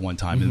talk at one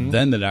time, and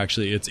then that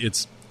actually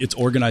it's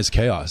organized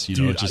chaos. Dude,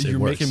 you're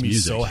making me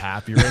so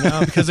happy right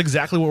now because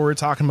exactly what we were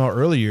talking about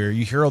earlier.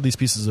 You hear all these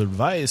pieces of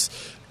advice,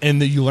 and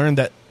then you learn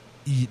that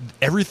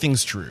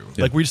everything's true.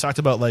 Yeah. Like we just talked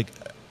about, like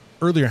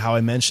earlier, how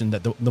I mentioned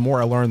that the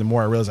more I learn, the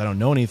more I realize I don't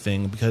know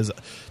anything because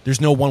there's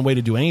no one way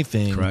to do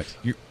anything. Correct.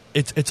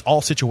 It's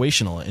all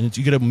situational, and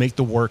you got to make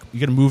the work. You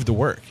got to move the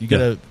work. You got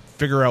to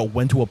figure out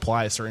when to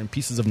apply certain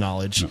pieces of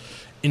knowledge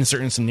in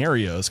certain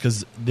scenarios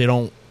because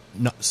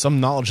some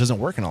knowledge doesn't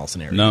work in all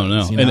scenarios.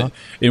 No.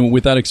 And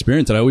with that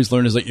experience, that I always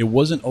learned is like it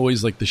wasn't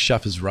always like the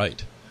chef is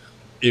right.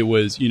 It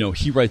was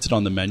he writes it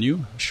on the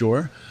menu,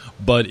 sure,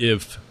 but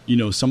if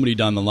somebody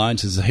down the line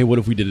says, "Hey, what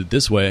if we did it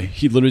this way?"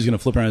 He literally is going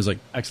to flip around and is like,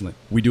 "Excellent,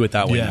 we do it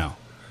that way now."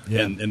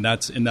 Yeah. And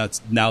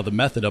that's now the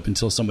method up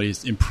until somebody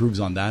improves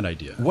on that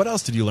idea. What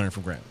else did you learn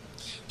from Grant?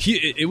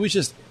 It was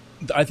just,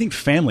 I think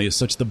family is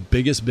such the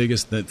biggest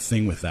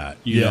thing with that.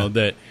 You know,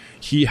 that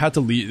he had to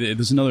leave.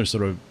 There's another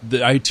sort of,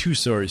 I had two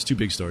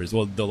big stories.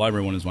 Well, the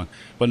library one is one,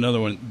 but another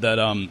one that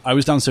I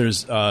was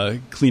downstairs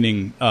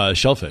cleaning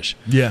shellfish.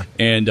 Yeah.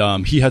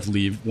 And he had to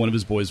leave. One of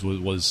his boys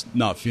was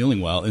not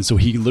feeling well. And so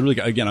he literally,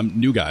 again, I'm a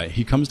new guy.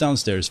 He comes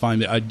downstairs,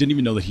 I didn't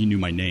even know that he knew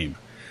my name.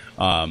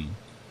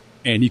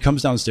 And he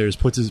comes downstairs,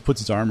 puts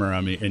his arm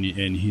around me,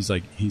 and he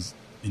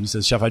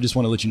says, "Chef, I just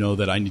want to let you know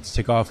that I need to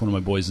take off. One of my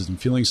boys isn't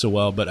feeling so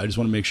well, but I just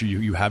want to make sure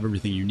you have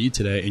everything you need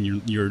today,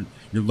 and you're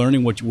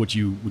learning what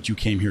you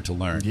came here to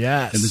learn.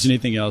 Yes. And if there's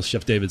anything else,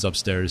 Chef David's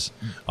upstairs.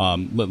 Let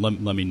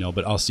me know,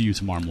 but I'll see you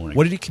tomorrow morning."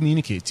 What did he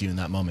communicate to you in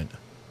that moment?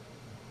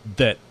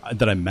 That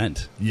I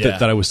meant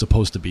that I was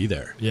supposed to be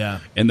there. Yeah.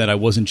 And that I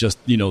wasn't just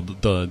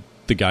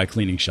the guy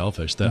cleaning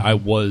shellfish. That I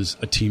was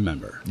a team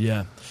member.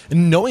 Yeah.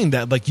 And knowing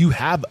that, like,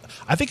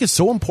 I think it's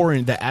so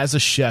important that as a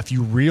chef,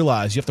 you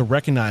realize, you have to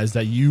recognize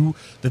that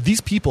these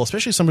people,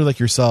 especially somebody like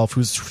yourself,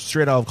 who's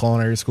straight out of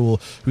culinary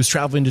school, who's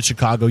traveling to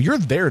Chicago, you're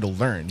there to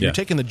learn. You're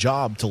taking the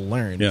job to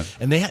learn. Yeah.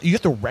 And you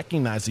have to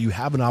recognize that you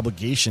have an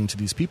obligation to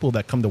these people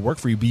that come to work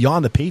for you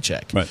beyond the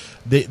paycheck. Right.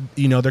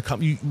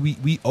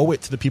 We owe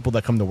it to the people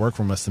that come to work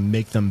for us to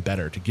make them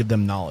better, to give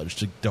them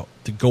knowledge,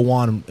 to go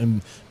on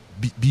and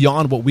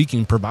beyond what we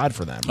can provide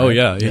for them. Right? Oh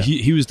yeah.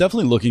 He was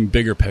definitely looking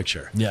bigger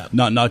picture. Yeah.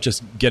 Not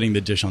just getting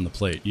the dish on the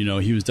plate.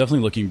 He was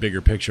definitely looking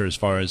bigger picture as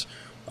far as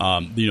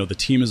the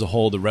team as a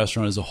whole, the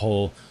restaurant as a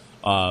whole,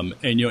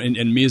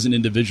 and me as an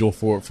individual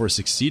for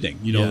succeeding.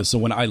 So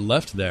when I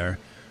left there,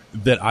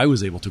 that I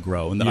was able to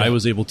grow and that I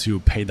was able to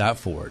pay that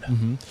forward.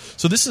 Mm-hmm.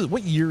 So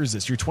what year is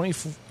this? You're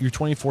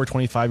 24,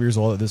 25 years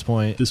old at this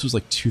point. This was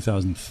like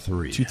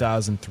 2003.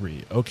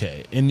 2003.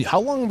 Okay. And how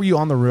long were you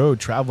on the road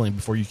traveling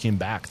before you came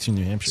back to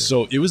New Hampshire?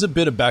 So it was a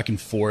bit of back and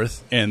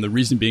forth. And the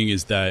reason being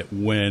is that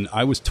when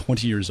I was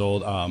 20 years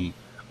old,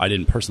 I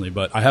didn't personally,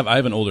 but I have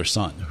an older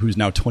son who's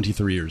now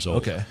 23 years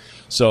old. Okay.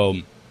 So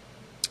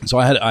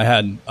I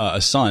had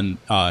a son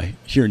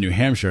here in New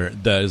Hampshire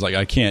that is like,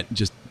 I can't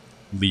just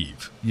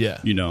leave. Yeah.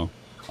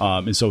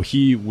 And so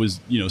he was,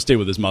 stayed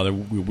with his mother.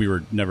 We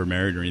were never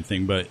married or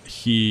anything, but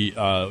he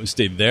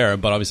stayed there.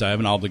 But obviously I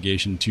have an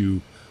obligation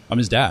I'm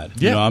his dad.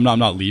 Yeah. I'm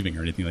not leaving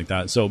or anything like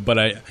that. So, but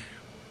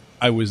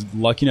I was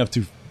lucky enough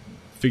to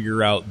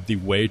figure out the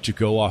way to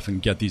go off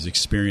and get these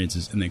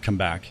experiences and then come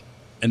back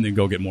and then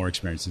go get more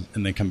experiences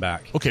and then come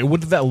back. Okay,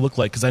 what did that look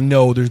like? Because I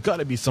know there's got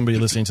to be somebody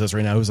listening to this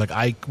right now who's like,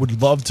 I would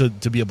love to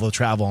be able to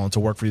travel and to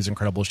work for these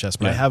incredible chefs,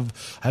 but I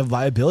have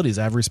liabilities,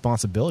 I have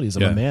responsibilities.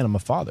 I'm a man, I'm a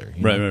father.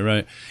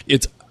 Right.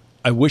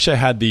 I wish I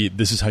had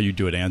this is how you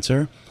do it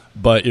answer,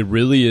 but it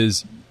really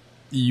is,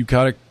 you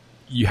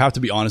have to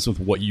be honest with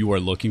what you are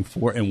looking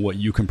for and what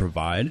you can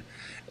provide,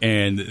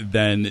 and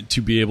then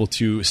to be able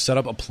to set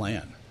up a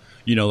plan.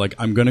 Like,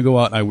 I'm going to go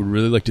out. I would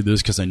really like to do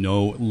this because I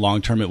know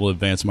long term it will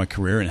advance my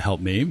career and help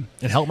me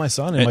and help my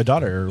son and my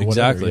daughter. Or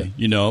exactly.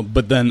 Whatever,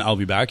 But then I'll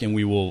be back and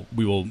we will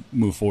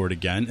move forward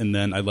again. And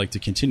then I'd like to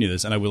continue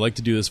this, and I would like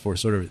to do this for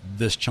sort of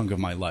this chunk of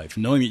my life,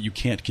 knowing that you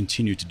can't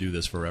continue to do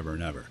this forever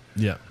and ever.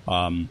 Yeah.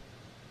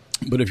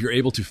 But if you're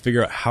able to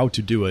figure out how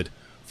to do it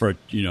for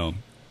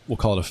we'll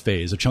call it a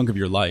phase, a chunk of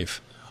your life,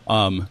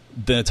 then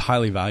it's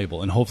highly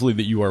valuable. And hopefully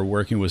that you are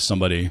working with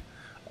somebody,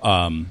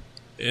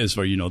 as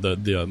for,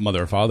 the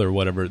mother or father or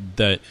whatever,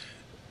 that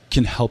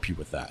can help you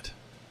with that.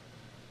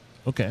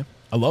 Okay.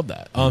 I love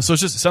that. So it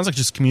sounds like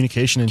just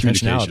communication and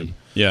intentionality.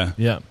 Yeah.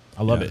 Yeah.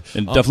 I love it.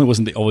 And definitely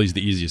wasn't always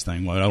the easiest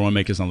thing. I don't want to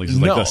make it sound like it's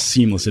like a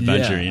seamless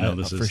adventure.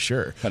 This is for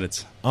sure. But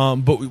it's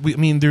but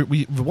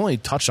we've only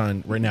touched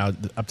on right now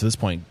up to this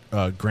point.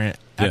 Grant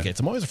Achatz.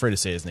 I'm always afraid to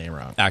say his name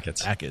wrong.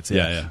 Achatz.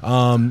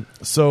 Yeah.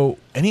 So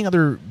any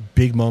other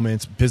big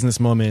moments, business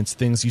moments,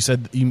 things you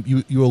said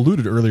you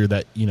alluded earlier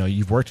that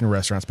you've worked in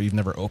restaurants but you've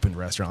never opened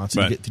restaurants.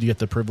 Right. Did you get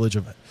the privilege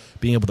of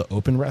being able to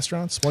open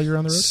restaurants while you're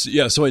on the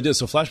road? So I did.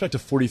 So flashback to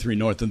 43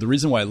 North, and the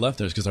reason why I left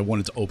there is because I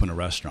wanted to open a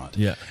restaurant.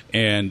 Yeah.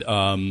 And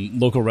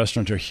local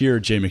restaurateur here,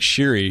 Jay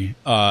McSherry,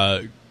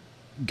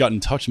 got in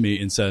touch with me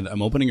and said,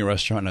 "I'm opening a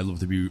restaurant, and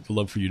I'd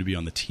love for you to be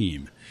on the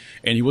team."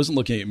 And he wasn't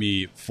looking at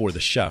me for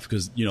the chef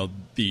because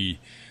the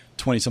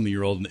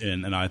 20-something-year-old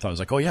and I thought, I was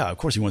like, "Oh yeah, of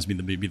course he wants me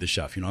to be the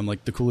chef." I'm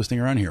like the coolest thing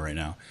around here right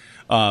now.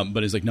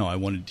 But he's like, "No,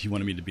 he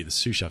wanted me to be the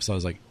sous chef." So I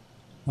was like,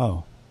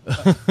 "Oh."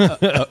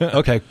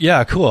 Okay,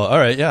 yeah, cool, all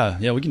right,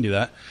 yeah, we can do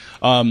that.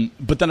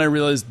 But then I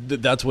realized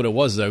that's what it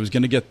was. I was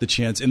going to get the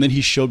chance, and then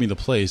he showed me the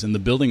place, and the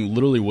building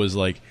literally was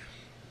like,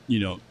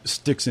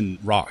 sticks and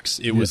rocks.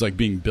 It was like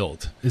being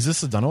built. Is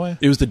this the Dunaway?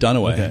 It was the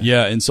Dunaway, okay.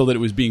 Yeah, and so that it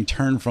was being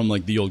turned from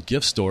like the old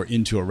gift store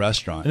into a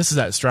restaurant. And this is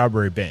at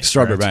Strawberry Bank.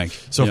 Strawberry correct?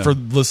 Bank. So for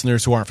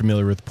listeners who aren't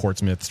familiar with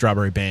Portsmouth,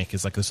 Strawberry Bank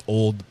is like this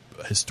old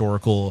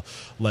historical,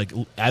 like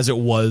as it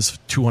was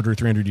 200,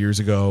 300 years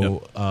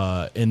ago.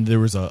 Yep. And there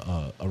was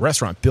a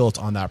restaurant built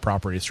on that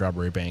property,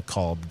 Strawberry Bank,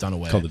 called the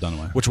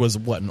Dunaway. Which was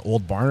what, an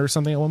old barn or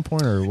something at one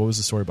point, or what was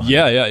the story behind it?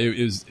 Yeah.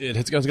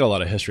 It's got a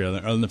lot of history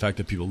other than the fact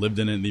that people lived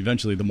in it. And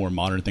eventually the more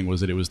modern thing was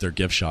that it was their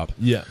gift shop.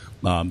 Yeah.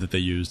 That they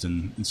used.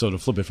 And so to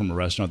flip it from a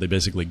restaurant, they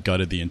basically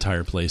gutted the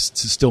entire place,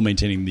 still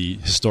maintaining the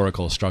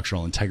historical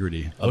structural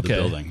integrity of the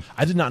building.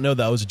 I did not know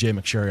that was a Jay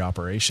McSherry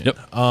operation.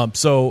 Yep.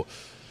 So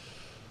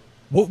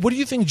what do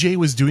you think Jay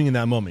was doing in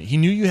that moment? He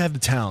knew you had the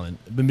talent,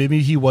 but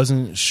maybe he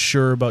wasn't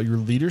sure about your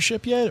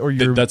leadership yet, or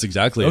your. That's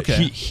exactly it.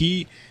 Okay.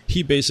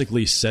 He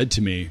basically said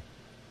to me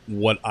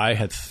what I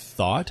had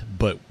thought,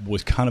 but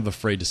was kind of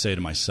afraid to say to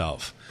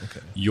myself.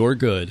 Okay. You're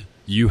good.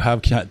 You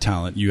have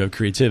talent. You have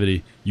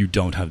creativity. You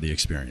don't have the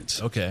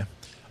experience. Okay.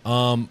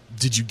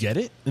 Did you get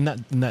it in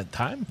that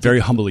time? Very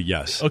humbly,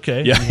 yes.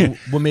 Okay. Yeah.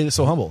 What made it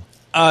so humble?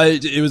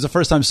 It was the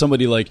first time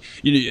somebody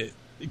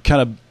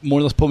kind of more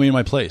or less put me in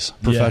my place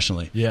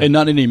professionally. Yeah. And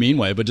not in any mean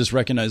way, but just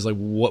recognize like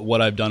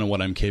what I've done and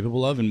what I'm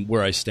capable of and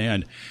where I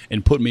stand,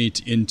 and put me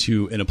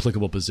into an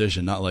applicable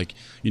position. Not like,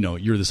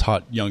 you're this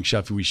hot young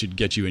chef, we should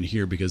get you in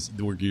here because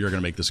you're going to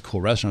make this cool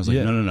restaurant. I was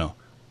like, no.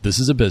 This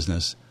is a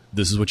business.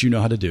 This is what you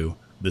know how to do.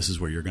 This is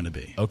where you're going to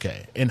be.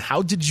 Okay. And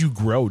how did you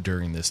grow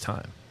during this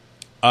time?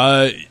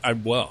 I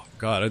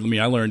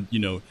learned,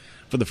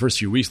 for the first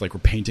few weeks, like we're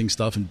painting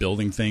stuff and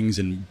building things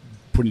and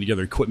putting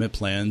together equipment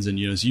plans, and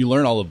so you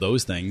learn all of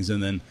those things,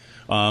 and then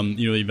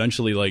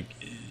eventually like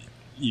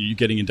you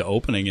getting into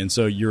opening, and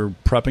so you're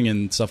prepping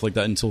and stuff like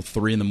that until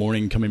 3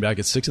 a.m, coming back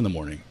at 6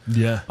 a.m.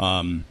 Yeah.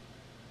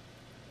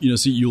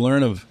 So you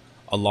learn of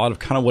a lot of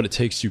kind of what it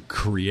takes to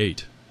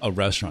create a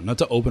restaurant, not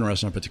to open a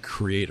restaurant, but to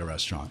create a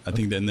restaurant. I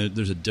think that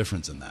there's a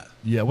difference in that.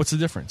 Yeah. What's the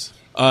difference?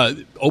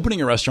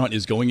 Opening a restaurant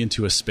is going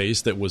into a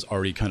space that was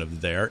already kind of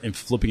there and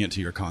flipping it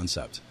to your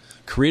concept.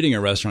 Creating a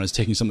restaurant is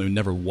taking something that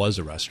never was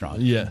a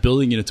restaurant,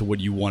 building it into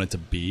what you want it to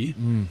be,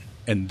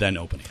 and then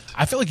opening it.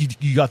 I feel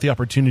like you got the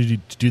opportunity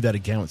to do that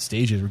again with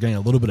Stages. We're getting a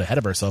little bit ahead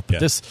of ourselves, but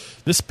this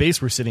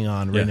space we're sitting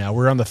on right now,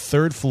 we're on the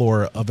 3rd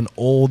floor of an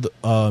old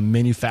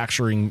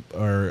manufacturing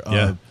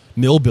or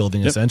mill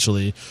building,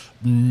 essentially.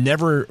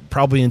 Never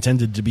probably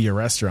intended to be a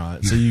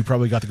restaurant, so you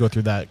probably got to go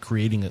through that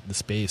creating the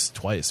space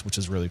twice, which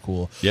is really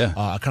cool. Yeah,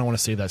 I kind of want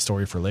to save that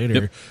story for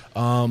later.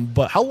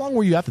 But how long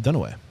were you at the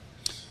Dunaway?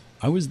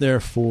 I was there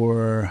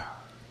for,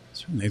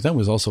 that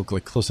was also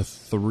like close to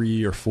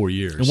 3 or 4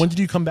 years. And when did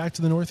you come back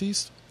to the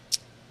Northeast?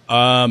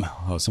 Some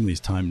of these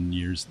time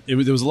years. There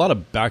was a lot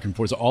of back and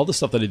forth. So all the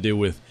stuff that I did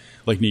with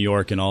like New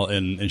York and all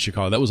in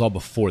Chicago, that was all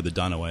before the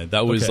Dunaway.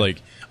 That was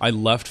like, I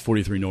left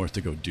 43 North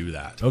to go do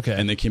that. Okay.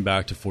 And they came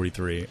back to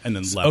 43 and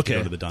then left to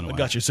go to the Dunaway.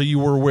 Gotcha. So you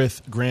were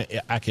with Grant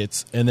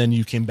Achatz, and then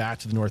you came back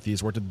to the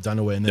Northeast, worked at the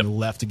Dunaway, and then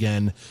left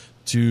again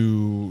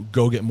to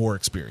go get more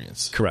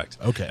experience. Correct.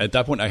 Okay. At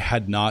that point, I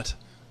had not.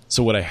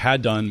 So what I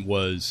had done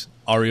was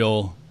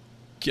Ariel.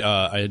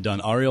 I had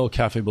done Ariel,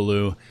 Cafe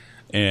Baloo,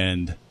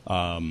 and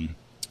and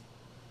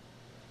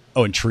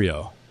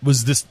Trio.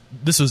 Was this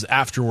was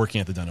after working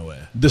at the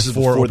Dunaway? This is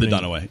before the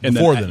Dunaway. And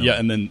before then, the Dunaway. Yeah,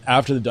 and then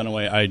after the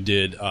Dunaway, I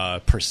did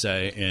Per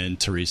Se and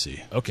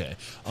Teresi. Okay.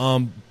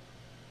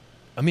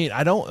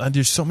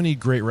 There's so many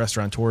great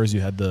restaurateurs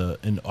you had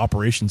and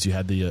operations you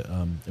had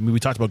we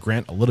talked about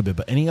Grant a little bit,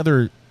 but any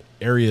other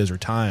areas or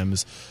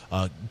times,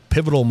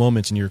 pivotal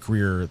moments in your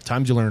career,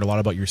 times you learned a lot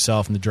about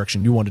yourself and the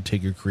direction you wanted to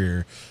take your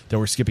career that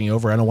we're skipping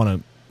over? I don't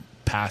want to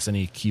pass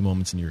any key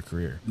moments in your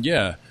career.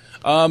 Yeah.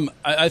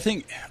 I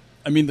think,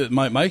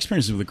 my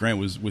experience with Grant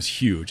was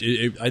huge.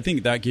 I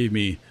think that gave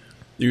me,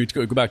 you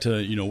go back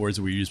to words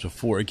that we used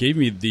before. It gave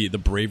me the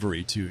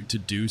bravery to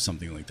do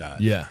something like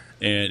that. Yeah,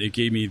 and it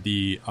gave me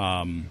the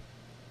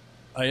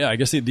I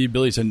guess the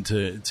ability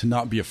to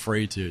not be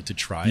afraid to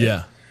try it.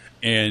 Yeah,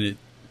 and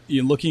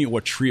looking at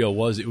what Trio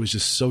was, it was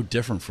just so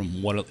different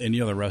from what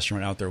any other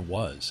restaurant out there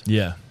was.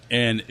 Yeah,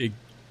 and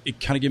it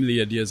kind of gave me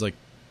the idea is like,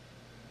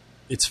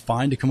 it's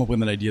fine to come up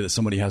with an idea that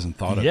somebody hasn't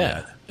thought of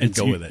yet and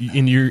go with it.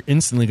 And you're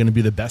instantly going to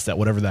be the best at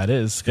whatever that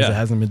is because it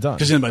hasn't been done.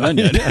 Because it hasn't been done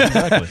yet.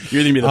 Exactly.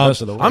 You're going to be the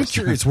best of the worst. I'm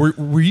curious,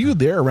 were you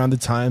there around the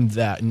time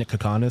that Nick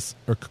Kokonis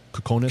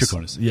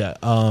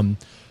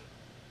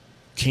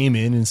came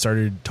in and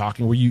started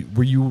talking? Were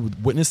you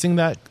witnessing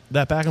that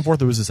back and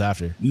forth, or was this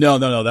after? No.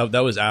 That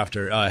was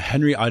after.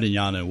 Henry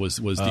Adeniana was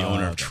the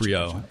owner of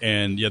Trio, gotcha.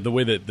 And the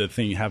way that the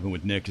thing happened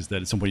with Nick is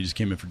that somebody just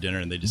came in for dinner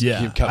and they just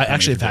kept I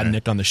actually have had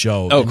Nick on the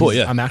show. Oh, cool!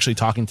 Yeah, I'm actually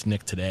talking to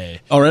Nick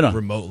today. Oh, right on.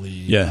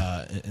 Remotely.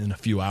 In a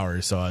few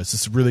hours. So it's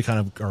just really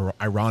kind of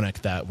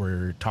ironic that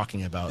we're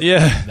talking about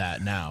that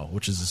now,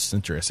 which is just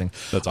interesting.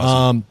 That's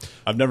awesome.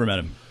 I've never met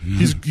him.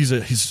 He's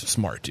a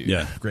smart dude.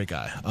 Yeah, great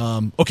guy.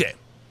 Okay.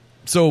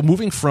 So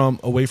moving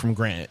away from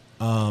Grant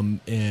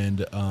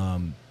and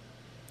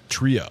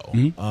Trio,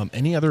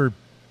 any other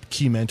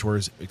key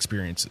mentors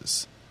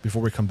experiences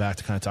before we come back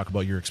to kind of talk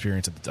about your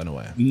experience at the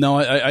Dunaway? No,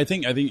 I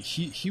think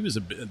he was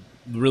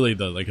really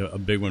a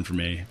big one for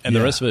me, and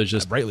the rest of it is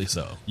just rightly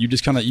so. You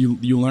just kind of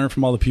you learn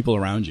from all the people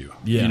around you.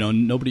 Yeah.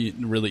 Nobody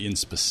really in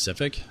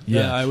specific.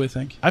 Yeah, I would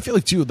think. I feel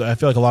like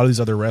a lot of these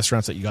other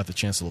restaurants that you got the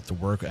chance to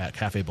work at,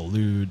 Cafe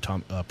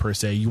Balud, Per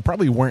Se, you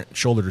probably weren't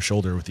shoulder to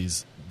shoulder with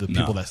the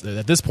people that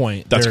at this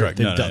point that's correct.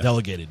 They've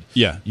delegated.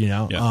 Yeah,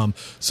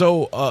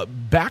 So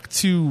back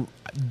to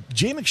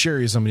Jay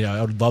McSherry is somebody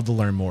I would love to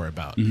learn more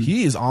about. Mm-hmm.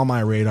 He is on my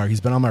radar. He's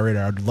been on my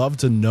radar. I'd love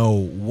to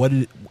know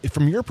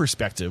from your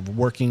perspective,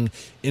 working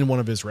in one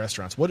of his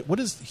restaurants. What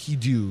does he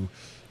do?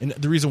 And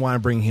the reason why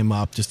I'm bringing him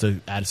up, just to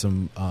add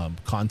some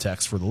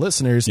context for the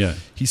listeners,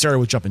 he started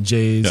with Jumpin'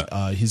 Jays.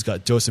 Yeah. He's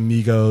got Dos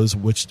Amigos,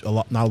 which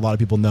not a lot of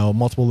people know.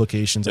 Multiple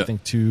locations, I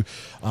think, too.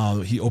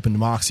 He opened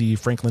Moxie,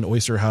 Franklin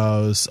Oyster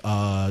House,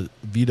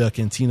 Vida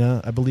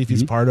Cantina, I believe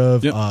he's part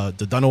of, the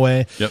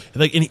Dunaway. Yep.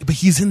 But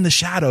he's in the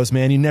shadows,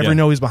 man. You never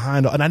know he's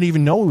behind. And I didn't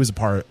even know he was a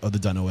part of the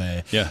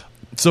Dunaway. Yeah.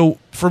 So,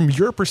 from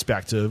your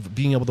perspective,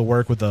 being able to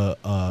work with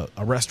a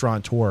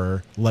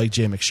restaurateur like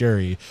Jay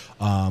McSherry,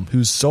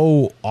 who's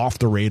so off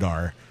the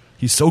radar,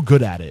 he's so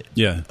good at it.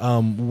 Yeah.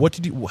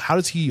 How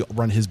does he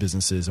run his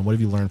businesses, and what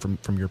have you learned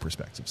from your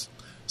perspectives?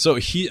 So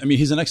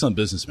he's an excellent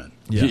businessman.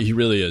 Yeah. He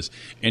really is,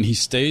 and he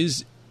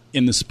stays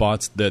in the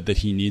spots that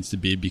he needs to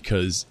be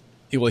because.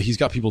 Well, he's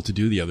got people to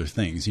do the other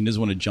things. He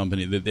doesn't want to jump in.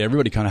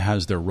 Everybody kind of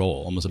has their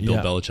role, almost a Bill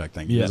Belichick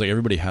thing. It's like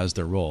everybody has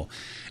their role,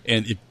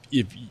 and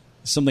if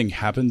something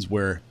happens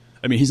where,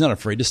 he's not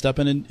afraid to step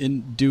in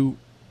and do,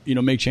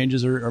 make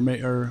changes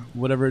or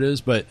whatever it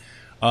is, but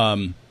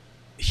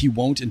he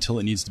won't until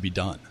it needs to be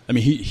done.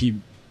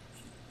 He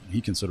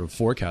can sort of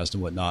forecast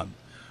and whatnot,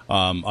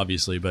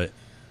 obviously, but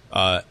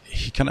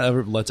he kind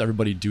of lets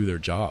everybody do their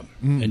job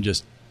and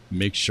just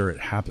make sure it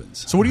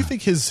happens. So, what do you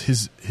think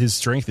his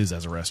strength is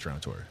as a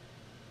restaurateur?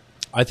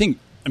 I think,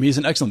 he's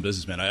an excellent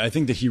businessman. I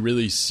think that he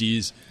really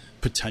sees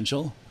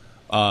potential,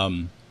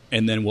 and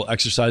then will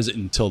exercise it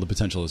until the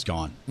potential is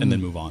gone, and then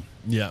move on.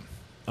 Yeah.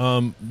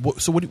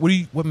 So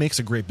what makes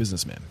a great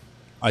businessman?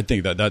 I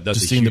think that's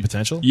just seeing the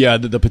potential. Yeah,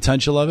 the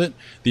potential of it,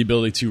 the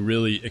ability to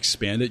really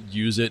expand it,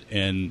 use it,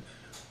 and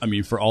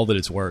for all that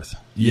it's worth.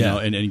 You know,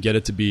 and get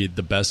it to be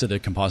the best that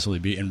it can possibly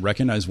be, and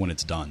recognize when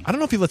it's done. I don't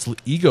know if he lets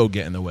ego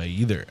get in the way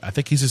either. I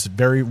think he's just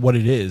very what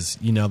it is.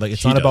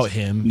 It's not about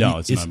him. No,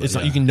 it's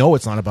not. You can know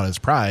it's not about his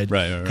pride,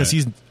 right? Because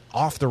he's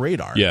off the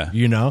radar. Yeah.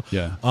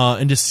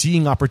 And just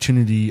seeing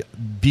opportunity,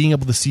 being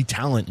able to see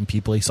talent in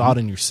people. He saw it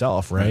in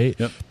yourself, right?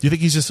 Yep. Do you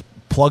think he's just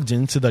plugged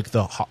into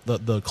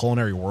the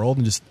culinary world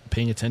and just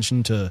paying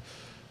attention to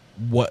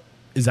what?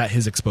 Is that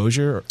his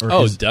exposure?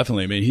 Or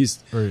definitely.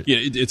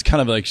 It's kind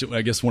of like,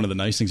 I guess one of the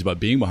nice things about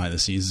being behind the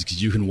scenes is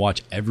because you can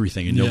watch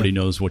everything and nobody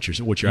knows what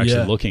you're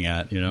actually looking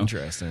at.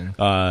 Interesting.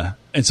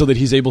 And so that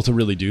he's able to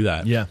really do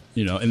that. Yeah.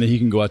 And then he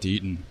can go out to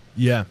eat and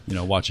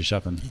watch a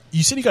chef.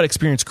 You said you got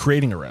experience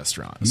creating a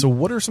restaurant. Mm-hmm. So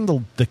what are some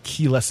of the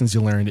key lessons you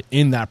learned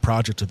in that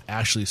project of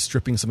actually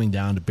stripping something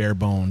down to bare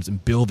bones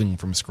and building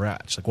from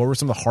scratch? Like, what were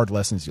some of the hard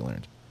lessons you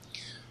learned?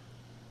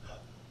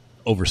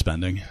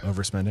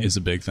 Overspending is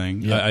a big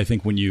thing. Yeah. I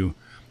think when you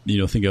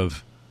think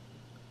of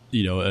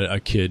a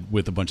kid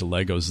with a bunch of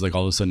Legos, it's like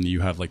all of a sudden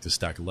you have like this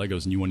stack of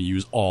Legos and you want to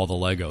use all the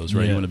Legos,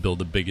 right? You want to build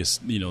the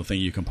biggest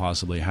thing you can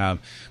possibly have,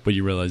 but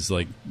you realize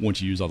like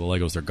once you use all the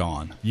Legos, they're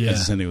gone. It's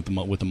the same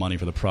thing with the money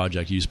for the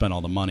project. You spend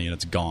all the money and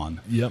it's gone.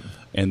 Yep.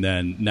 And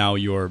then now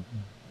your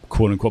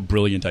quote unquote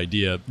brilliant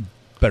idea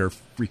better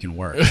freaking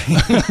work.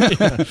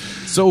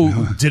 So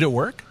did it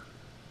work?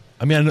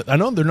 I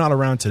know they're not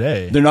around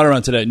today. They're not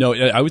around today. No,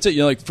 I would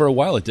say, for a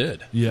while it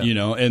did. Yeah.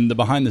 And the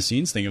behind the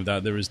scenes thing of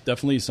that, there was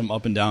definitely some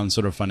up and down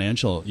sort of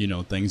financial,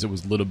 things. It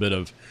was a little bit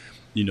of,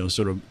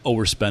 sort of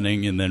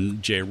overspending, and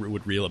then Jay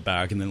would reel it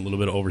back, and then a little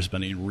bit of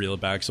overspending and reel it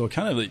back. So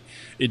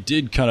it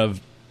did kind of,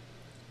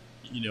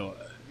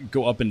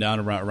 go up and down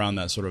around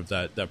that sort of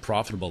that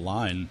profitable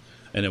line.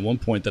 And at one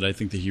point that I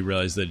think that he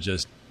realized that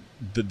just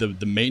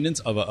the maintenance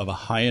of a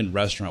high-end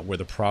restaurant where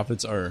the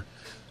profits are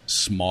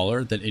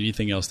smaller than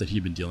anything else that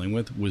he'd been dealing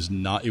with was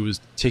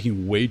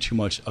taking way too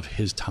much of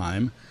his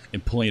time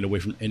and pulling it away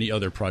from any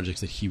other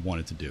projects that he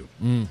wanted to do.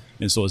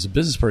 And so as a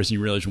business person,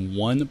 you realize when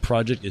one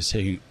project is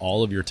taking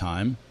all of your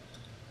time,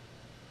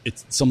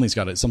 something's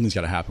got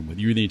to happen with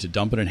you. You either need to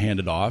dump it and hand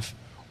it off,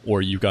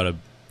 or you've got to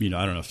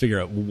figure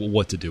out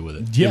what to do with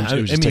it. Yeah,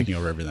 it was just taking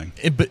over everything.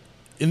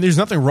 And there's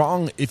nothing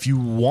wrong if you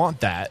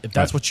want that, if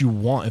that's what you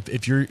want.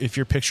 If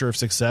your picture of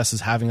success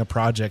is having a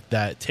project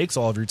that takes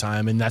all of your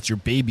time and that's your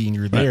baby and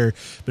you're there.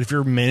 But if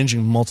you're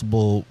managing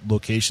multiple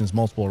locations,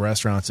 multiple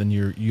restaurants, and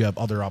you have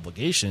other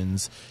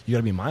obligations, you got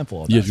to be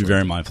mindful of that. You have to be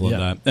very mindful of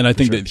that. And I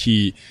think that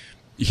he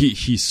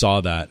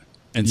saw that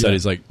and said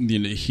he's like,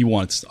 he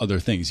wants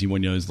other things. He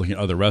was looking at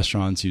other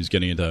restaurants. He was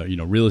getting into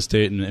real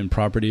estate and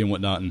property and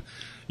whatnot. And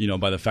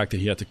by the fact that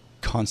he had to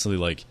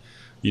constantly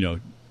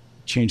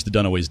change the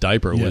Dunaway's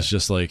diaper was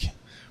just like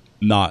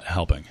not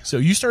helping. So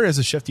you started as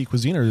a chef de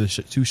cuisine or the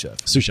sous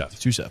chef? Sous chef.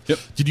 Sous chef. Yep.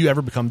 Did you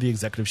ever become the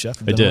executive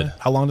chef? I did.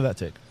 How long did that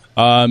take?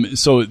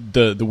 So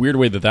the weird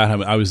way that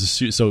happened, I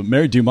was so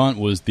Mary Dumont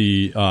was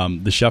the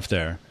chef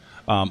there.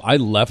 I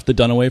left the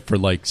Dunaway for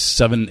like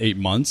 7-8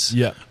 months.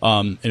 Yeah.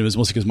 And it was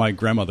mostly because my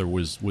grandmother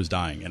was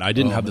dying, and I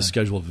didn't have the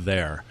schedule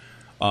there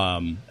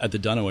at the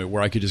Dunaway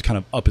where I could just kind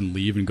of up and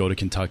leave and go to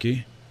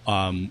Kentucky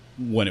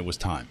when it was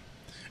time.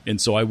 And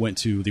so I went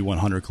to the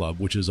 100 Club,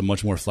 which is a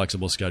much more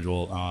flexible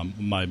schedule.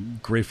 My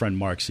great friend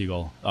Mark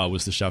Siegel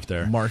was the chef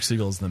there. Mark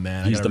Siegel's the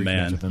man. He's the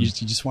man. You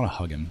just want to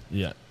hug him.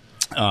 Yeah.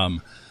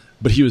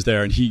 But he was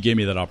there, and he gave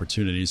me that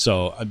opportunity.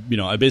 So,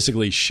 I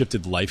basically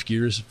shifted life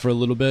gears for a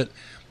little bit.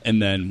 And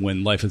then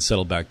when life had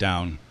settled back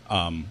down,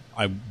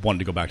 I wanted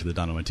to go back to the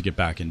Dunaway to get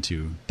back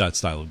into that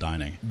style of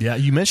dining. Yeah,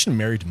 you mentioned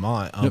Mary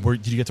Dumont.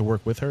 Did you get to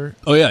work with her?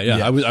 Oh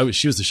yeah.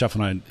 She was the chef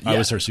when I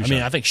was her sous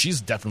chef. I think she's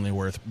definitely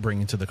worth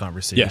bringing to the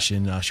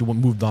conversation. Yeah. She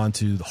moved on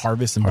to the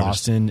Harvest in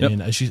Boston,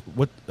 and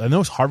I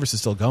know Harvest is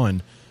still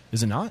going.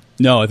 Is it not?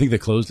 No, I think they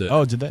closed it.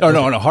 Oh, did they? Oh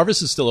no,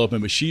 Harvest is still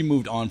open, but she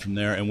moved on from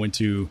there and went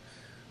to.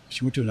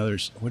 She went to another. I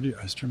was trying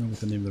to remember what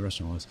the name of the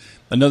restaurant was.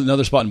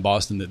 Another spot in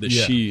Boston that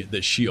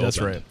she opened. That's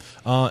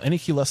right. Any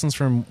key lessons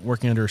from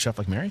working under a chef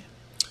like Mary?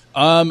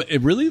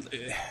 It really,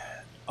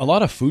 a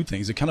lot of food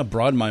things. It kind of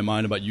broadened my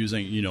mind about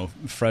using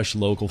fresh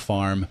local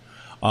farm,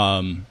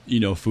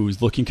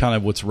 foods, looking kind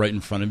of what's right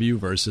in front of you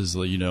versus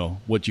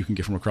what you can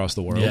get from across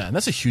the world. Yeah, and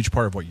that's a huge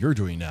part of what you're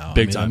doing now.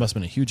 Big time. That must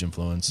have been a huge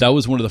influence. That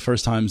was one of the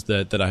first times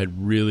that I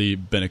had really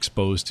been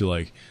exposed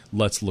to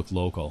let's look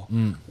local.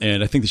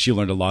 And I think that she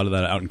learned a lot of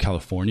that out in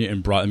California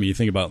and brought. You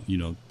think about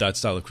that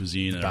style of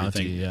cuisine and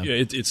Bounty,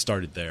 everything. It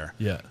started there.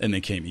 Yeah, and then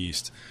came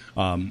east.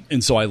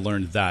 And so I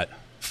learned that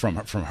from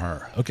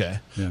her. Okay.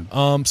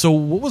 Yeah. So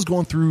what was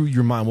going through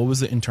your mind? What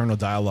was the internal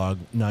dialogue?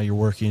 Now you're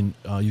working,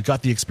 you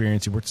got the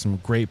experience, you worked in some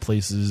great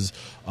places,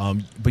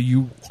 but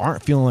you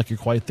aren't feeling like you're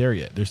quite there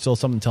yet. There's still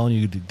something telling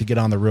you to get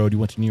on the road. You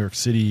went to New York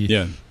City.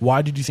 Yeah.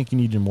 Why did you think you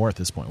needed more at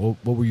this point?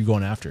 What were you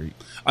going after?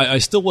 I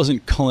still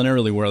wasn't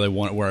culinarily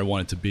where I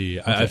wanted to be.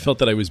 Okay. I felt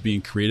that I was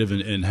being creative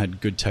and had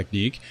good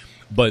technique,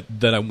 but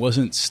that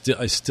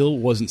I still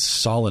wasn't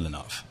solid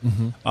enough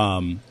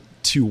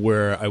to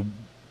where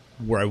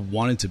I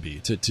wanted to be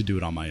to do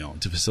it on my own,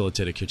 to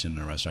facilitate a kitchen in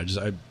a restaurant.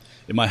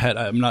 In my head,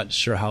 I'm not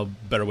sure how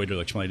better way to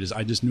explain it is.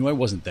 I just knew I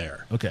wasn't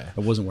there. Okay,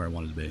 I wasn't where I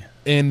wanted to be.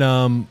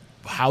 And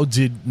how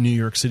did New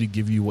York City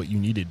give you what you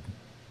needed?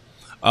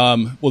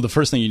 Well, the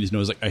first thing you need to know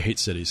is I hate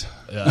cities.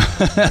 Yeah,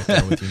 I'm right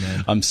there with you,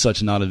 man. I'm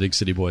such not a big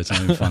city boy. It's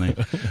not even funny.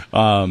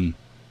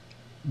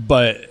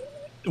 But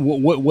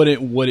what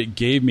it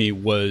gave me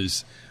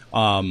was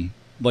going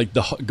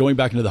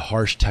back into the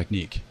harsh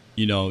technique.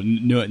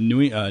 New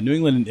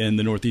England and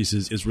the Northeast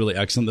is really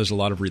excellent. There's a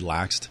lot of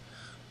relaxed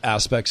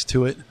aspects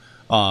to it.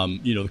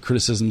 The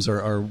criticisms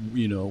are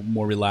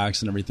more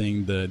relaxed and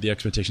everything. The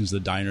expectations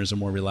of the diners are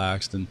more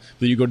relaxed. And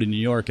then you go to New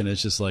York and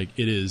it's just it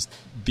is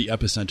the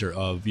epicenter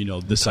of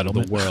this side of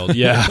the world.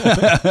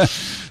 Yeah.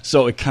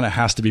 So it kind of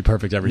has to be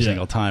perfect every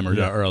single time,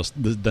 or else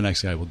the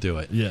next guy will do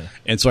it. Yeah.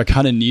 And so I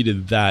kind of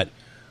needed that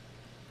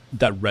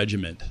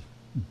regiment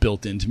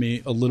built into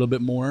me a little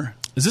bit more.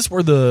 Is this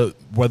where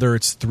whether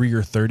it's 3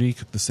 or 30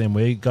 cooked the same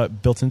way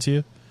got built into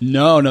you?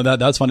 No,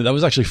 that's funny. That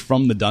was actually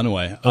from the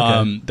Dunaway.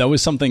 Okay. That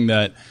was something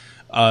that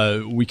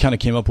we kind of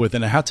came up with,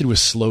 and it had to do with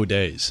slow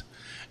days.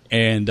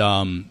 And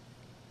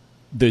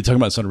they're talking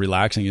about sort of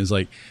relaxing is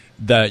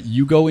that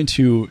you go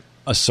into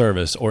a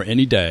service or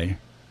any day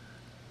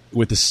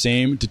with the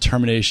same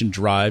determination,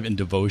 drive, and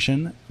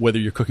devotion, whether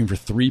you're cooking for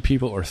 3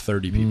 people or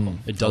 30 people.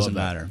 It doesn't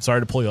matter. Sorry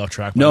to pull you off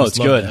track. No, it's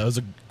good. That was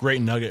a great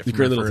nugget from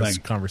great our little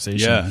first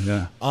conversation.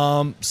 Yeah.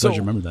 So glad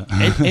you remember that.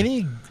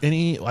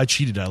 I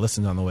cheated. I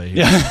listened on the way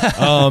here.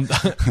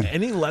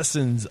 Any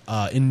lessons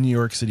in New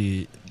York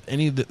City?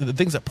 Any of the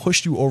things that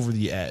pushed you over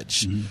the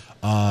edge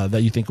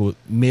that you think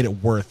made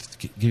it worth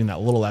getting that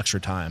little extra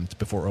time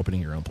before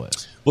opening your own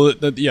place? Well,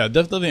 yeah,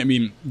 definitely. I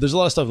mean, there's a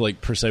lot of stuff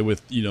like per se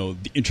with, you know,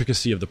 the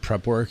intricacy of the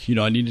prep work. You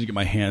know, I needed to get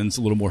my hands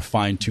a little more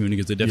fine tuned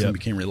because they definitely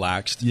became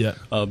relaxed. Yeah.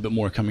 A bit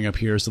more coming up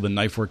here. So the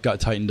knife work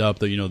got tightened up.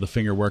 The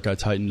finger work got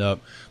tightened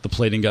up. The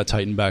plating got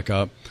tightened back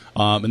up.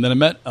 And then I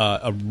met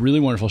a really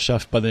wonderful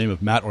chef by the name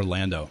of Matt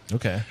Orlando.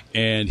 Okay.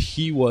 And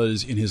he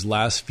was in his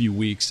last few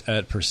weeks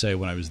at per se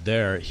when I was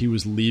there. He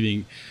was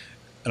leaving.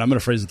 And I'm going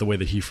to phrase it the way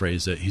that he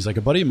phrased it. He's like,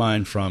 a buddy of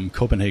mine from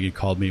Copenhagen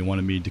called me and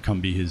wanted me to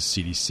come be his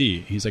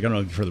CDC. He's like, I don't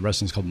know if you've heard the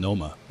restaurant, it's called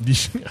Noma.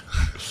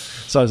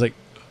 So I was like,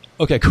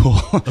 okay, cool.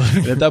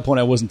 And at that point,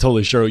 I wasn't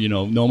totally sure, you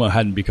know, Noma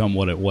hadn't become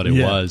what it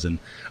was. And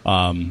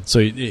so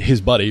his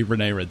buddy,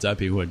 Rene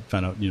Redzepi, who I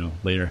found out, you know,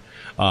 later.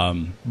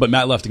 But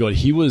Matt left to go.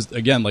 He was,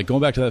 again, like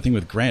going back to that thing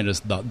with Grant,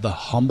 just the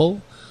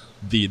humble,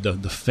 the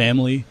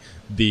family,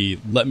 the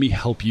let me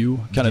help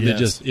you kind of,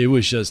 it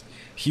was just,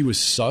 he was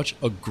such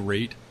a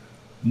great,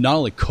 not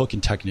only cook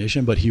and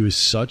technician, but he was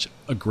such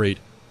a great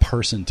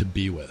person to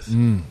be with.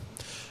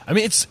 I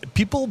mean, it's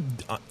people.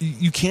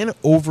 You can't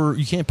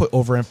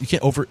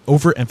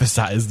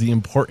overemphasize the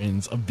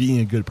importance of being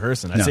a good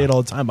person. I say it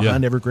all the time.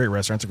 Behind every great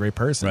restaurant's a great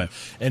person, right.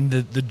 And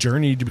the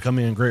journey to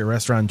becoming a great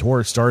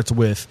restaurateur starts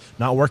with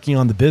not working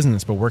on the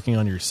business, but working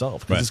on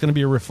yourself, because it's going to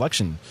be a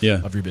reflection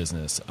of your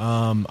business.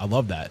 I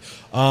love that.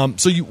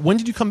 So when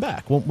did you come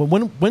back?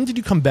 When did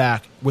you come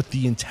back with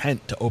the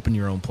intent to open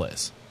your own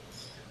place?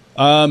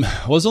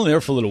 I was only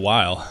there for a little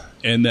while,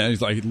 and then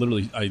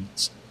I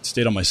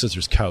stayed on my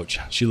sister's couch.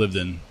 She lived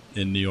in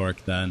New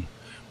York then,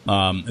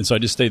 and so I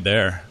just stayed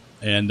there.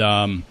 And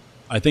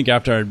I think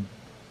after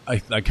I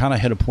kind of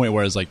hit a point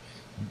where I was like,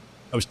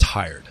 I was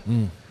tired,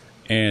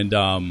 and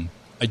I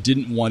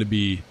didn't want to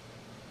be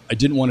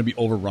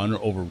overrun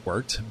or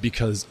overworked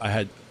because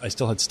I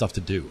still had stuff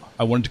to do.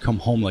 I wanted to come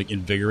home like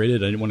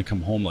invigorated. I didn't want to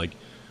come home like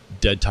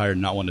dead tired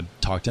and not want to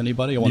talk to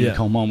anybody. I wanted to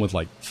come home with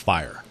like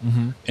fire.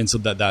 And so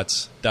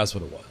that's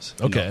what it was.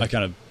 Okay. You know, I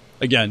kind of,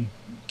 again,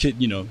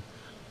 kid, you know,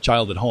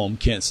 child at home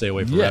can't stay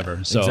away forever.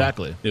 So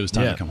exactly. It was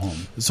time to come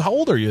home. So how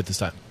old are you at this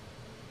time?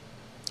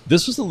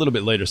 This was a little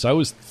bit later. So I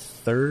was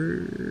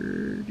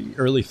 30,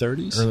 early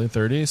 30s. Early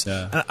 30s.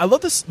 Yeah. And I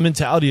love this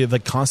mentality of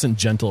like constant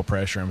gentle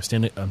pressure. I'm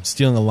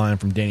stealing a line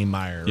from Danny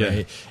Meyer,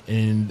 right?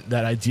 And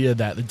that idea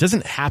that it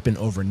doesn't happen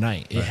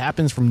overnight. It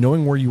happens from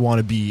knowing where you want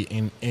to be,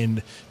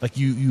 and like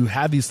you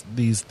have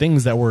these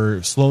things that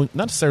were not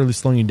necessarily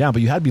slowing you down,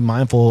 but you had to be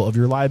mindful of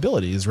your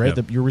liabilities, right?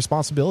 Your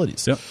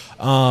responsibilities.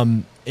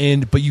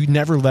 But you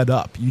never let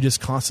up. You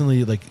just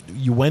constantly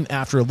you went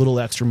after a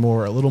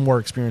little more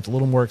experience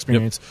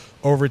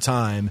over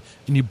time,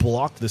 and you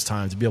blocked this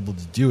time to be able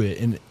to do it.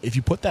 And if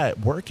you put that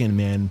work in,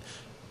 man,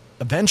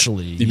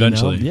 eventually, and I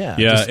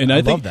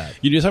think love that.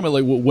 You're talking about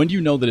like when do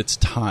you know that it's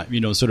time? You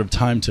know, sort of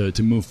time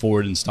to move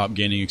forward and stop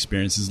gaining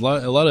experiences. A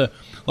lot of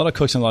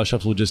cooks and a lot of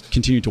chefs will just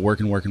continue to work,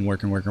 and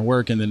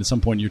then at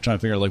some point you're trying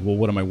to figure out like, well,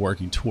 what am I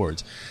working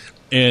towards?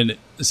 And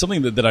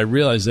something that I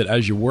realized that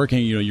as you're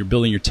working, you know, you're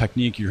building your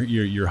technique,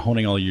 you're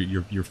honing all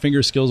your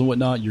finger skills and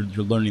whatnot. You're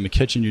learning the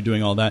kitchen, you're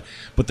doing all that.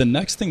 But the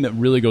next thing that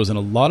really goes in,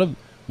 a lot of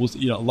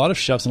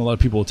chefs and a lot of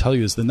people will tell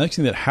you this. The next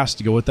thing that has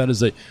to go with that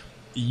is that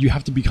you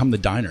have to become the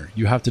diner.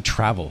 You have to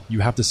travel. You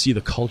have to see the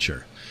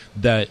culture.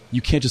 That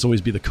you can't just always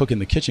be the cook in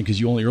the kitchen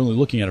because you're only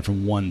looking at it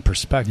from one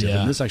perspective.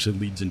 And this actually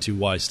leads into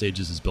why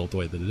Stages is built the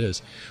way that it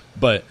is.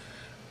 But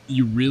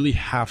you really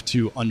have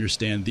to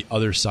understand the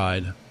other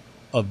side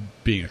of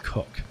being a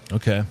cook.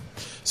 Okay.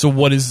 So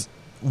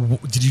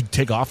did you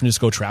take off and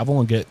just go travel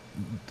and get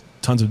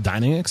tons of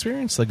dining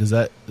experience? Like, is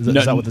that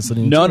what this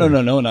leading to?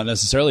 No, not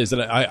necessarily. Is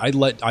that I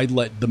let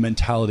the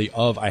mentality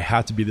of I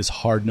have to be this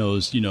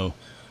hard-nosed, you know,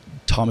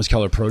 Thomas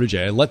Keller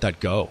protege. I let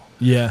that go.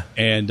 Yeah.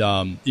 And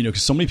you know,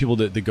 because so many people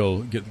that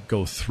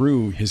go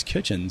through his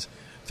kitchens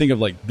think of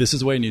like, this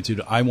is the way I need to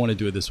do. I want to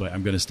do it this way.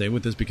 I'm going to stay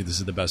with this because this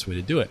is the best way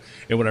to do it.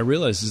 And what I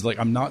realized is like,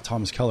 I'm not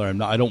Thomas Keller.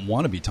 I don't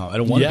want to be Tom. I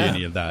don't want to be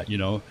any of that. You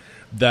know,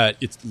 that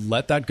it's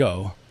let that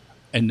go.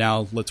 And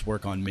now let's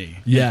work on me,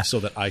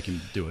 so that I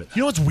can do it. You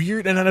know what's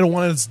weird, and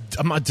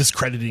I'm not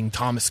discrediting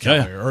Thomas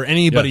Keller or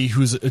anybody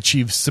who's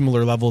achieved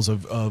similar levels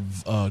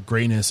of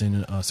greatness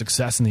and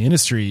success in the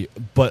industry,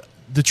 but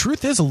the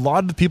truth is, a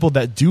lot of the people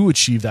that do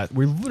achieve that,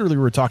 we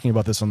were talking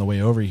about this on the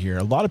way over here.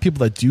 A lot of people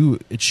that do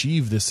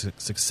achieve this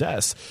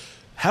success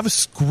have a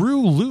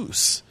screw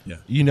loose. Yeah.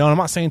 You know, and I'm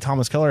not saying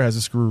Thomas Keller has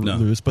a screw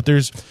loose, but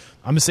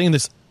I'm just saying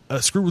this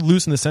a screw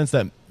loose in the sense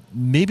that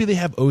maybe they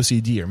have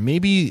OCD, or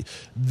maybe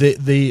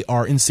they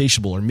are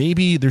insatiable, or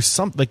maybe there's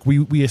some, like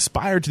we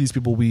aspire to these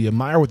people, we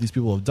admire what these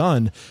people have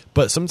done,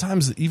 but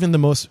sometimes even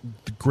the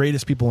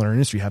greatest people in our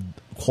industry have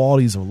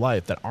qualities of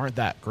life that aren't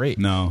that great.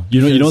 No.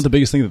 You know what the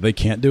biggest thing that they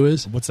can't do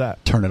is? What's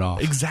that? Turn it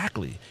off.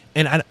 Exactly.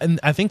 And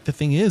I think the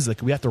thing is,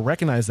 like, we have to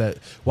recognize that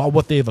while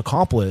what they've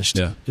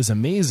accomplished is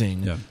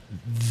amazing,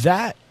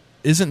 that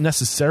isn't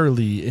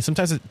necessarily,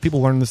 sometimes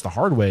people learn this the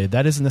hard way,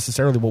 that isn't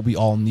necessarily what we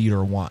all need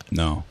or want.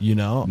 No. You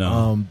know?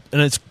 No.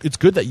 And it's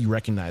good that you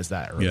recognize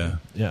that early.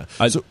 Yeah.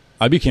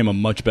 I became a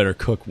much better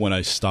cook when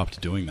I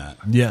stopped doing that.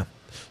 Yeah.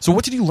 So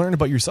what did you learn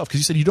about yourself? Because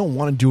you said you don't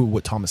want to do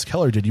what Thomas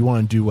Keller did. You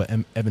want to do what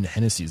Evan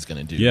Hennessy is going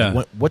to do.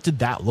 Yeah. What did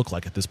that look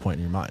like at this point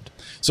in your mind?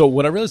 So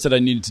what I realized that I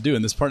needed to do,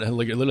 and this part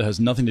like it literally has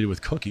nothing to do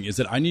with cooking, is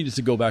that I needed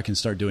to go back and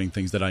start doing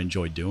things that I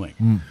enjoy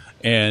doing.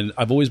 And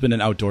I've always been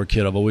an outdoor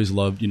kid. I've always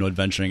loved,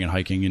 adventuring and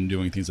hiking and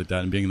doing things like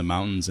that and being in the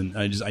mountains. And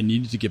I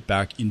needed to get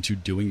back into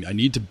doing. I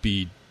need to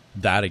be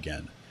that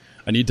again.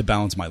 I need to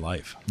balance my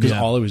life because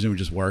all I was doing was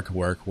just work.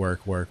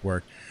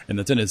 And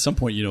that's it. At some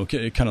point,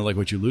 kind of like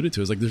what you alluded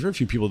to is like there's very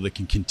few people that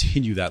can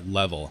continue that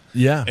level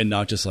and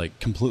not just like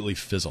completely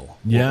fizzle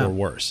or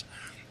worse.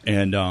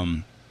 And,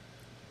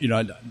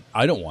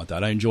 I don't want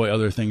that. I enjoy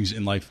other things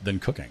in life than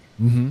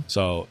cooking.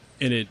 So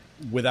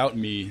without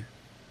me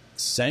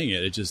saying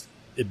it,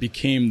 it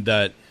became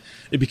the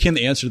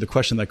answer to the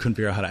question that I couldn't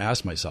figure out how to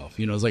ask myself.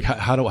 It's like,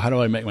 how do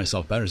I make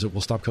myself better? So we'll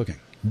stop cooking.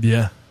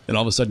 Yeah. And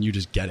all of a sudden you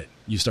just get it.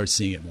 You start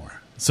seeing it more.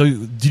 So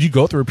did you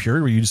go through a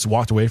period where you just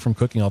walked away from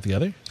cooking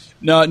altogether?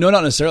 No,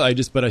 not necessarily.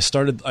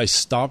 I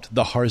stopped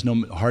the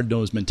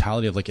hard-nosed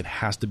mentality of like, it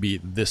has to be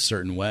this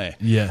certain way.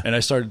 Yeah. And I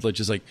started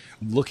just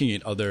looking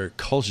at other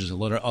cultures, a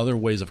lot of other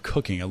ways of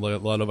cooking, a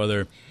lot of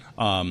other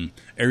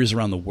areas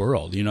around the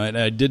world, and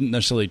I didn't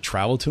necessarily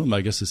travel to them.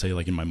 I guess to say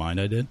like in my mind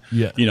I did,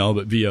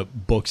 but via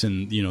books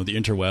and, the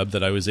interweb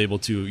that I was able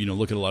to,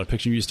 look at a lot of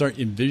pictures. You start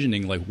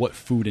envisioning like what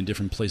food in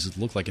different places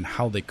looked like and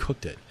how they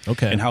cooked it.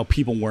 Okay. And how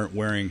people weren't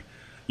wearing,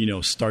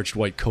 starched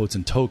white coats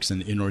and toques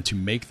in order to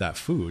make that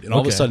food. And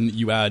all of a sudden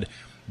you add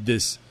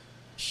this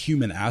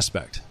human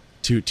aspect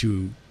to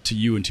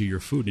you and to your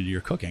food and to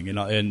your cooking.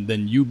 And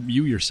then you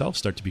yourself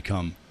start to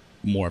become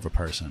more of a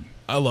person.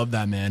 I love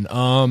that,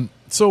 man.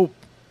 So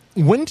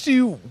when did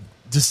you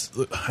just?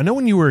 I know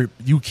when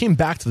you came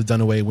back to the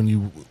Dunaway when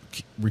you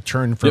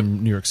returned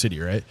from New York City,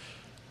 right?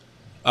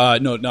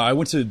 No. I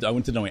went to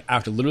Dunaway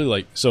after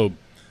literally so.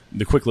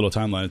 The quick little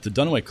timeline: the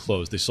Dunaway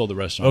closed. They sold the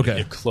restaurant.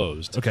 Okay. It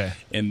closed. Okay.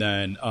 And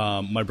then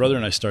my brother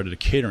and I started a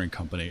catering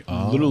company.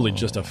 Literally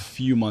just a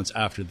few months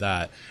after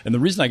that. And the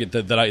reason I got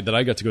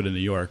to go to New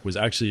York was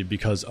actually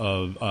because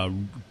of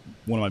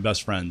one of my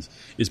best friends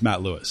is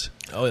Matt Lewis.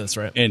 Oh, that's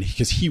right. And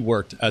because he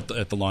worked at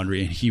the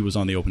laundry and he was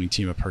on the opening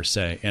team at Per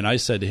Se. And I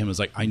said to him, I was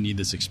like, I need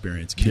this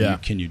experience.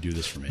 Can you do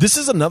this for me? This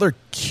is another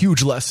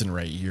huge lesson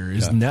right here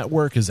is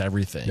network is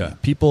everything. Yeah.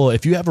 People,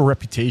 if you have a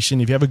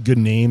reputation, if you have a good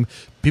name,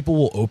 people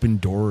will open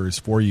doors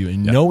for you.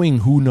 And knowing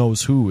who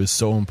knows who is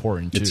so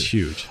important too. It's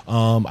huge.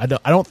 I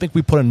don't think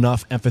we put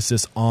enough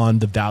emphasis on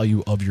the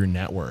value of your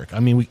network. I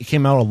mean, we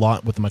came out a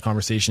lot with my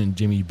conversation,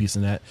 Jamie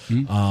Bissonette,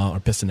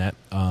 or Bissonette.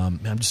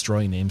 I'm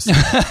destroying names.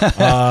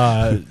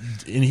 And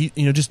he,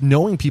 just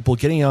knowing people,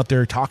 getting out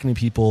there, talking to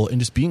people, and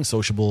just being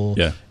sociable,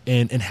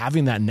 and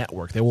having that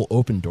network that will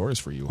open doors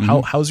for you.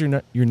 How's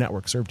your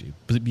network served you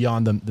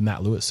beyond the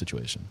Matt Lewis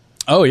situation?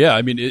 Oh yeah,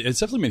 I mean it's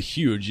definitely been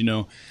huge.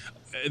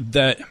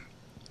 That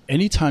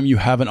anytime you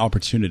have an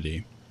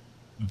opportunity,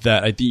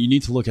 that I think you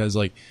need to look at as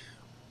like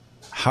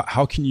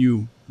how can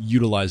you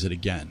utilize it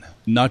again,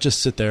 not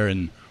just sit there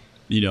and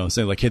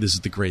say like, hey, this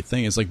is the great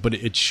thing. It's like, but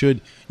it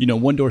should,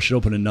 one door should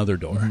open another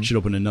door. It should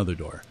open another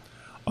door.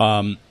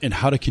 And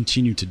how to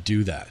continue to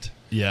do that.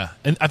 Yeah.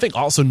 And I think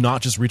also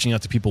not just reaching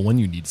out to people when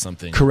you need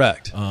something.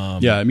 Correct.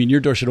 I mean, your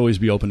door should always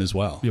be open as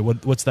well. Yeah.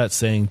 What's that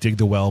saying? Dig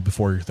the well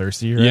before you're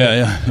thirsty, right?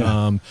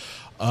 Yeah.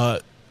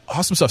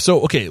 Awesome stuff.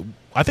 So, okay,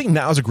 I think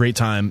now is a great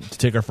time to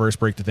take our first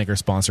break to thank our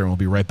sponsor, and we'll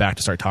be right back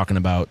to start talking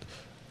about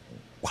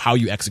how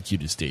you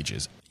executed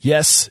stages.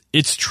 Yes,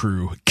 it's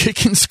true.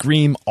 Kick and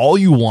scream all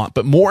you want,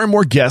 but more and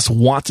more guests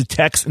want to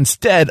text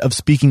instead of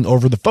speaking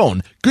over the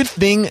phone. Good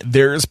thing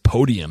there's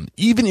Podium.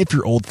 Even if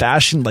you're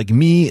old-fashioned like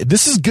me,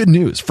 this is good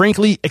news.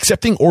 Frankly,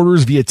 accepting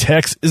orders via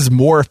text is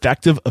more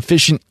effective,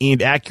 efficient,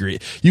 and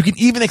accurate. You can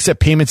even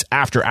accept payments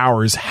after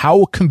hours.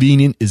 How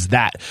convenient is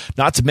that?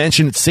 Not to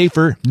mention it's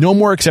safer. No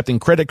more accepting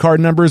credit card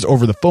numbers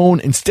over the phone.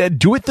 Instead,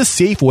 do it the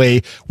safe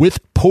way with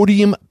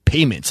Podium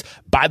Payments.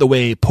 By the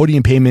way,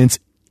 Podium Payments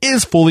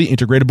is fully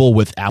integratable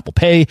with Apple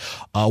Pay.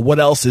 What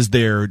else is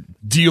there?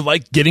 Do you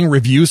like getting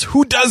reviews?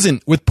 Who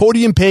doesn't? With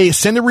Podium Pay,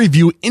 send a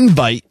review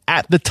invite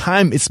at the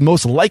time it's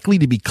most likely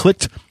to be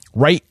clicked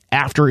right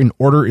after an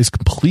order is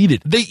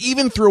completed. They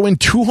even throw in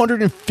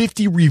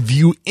 250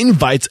 review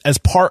invites as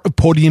part of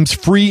Podium's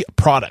free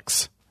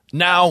products.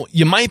 Now,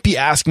 you might be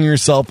asking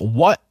yourself,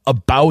 what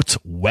about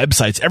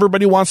websites?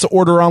 Everybody wants to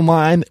order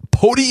online.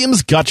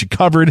 Podium's got you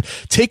covered.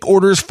 Take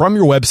orders from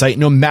your website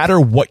no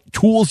matter what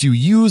tools you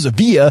use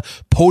via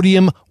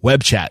Podium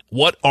Web Chat.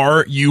 What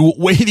are you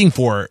waiting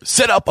for?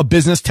 Set up a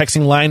business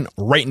texting line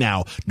right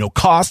now. No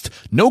cost,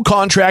 no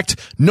contract,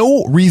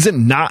 no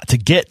reason not to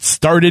get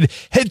started.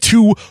 Head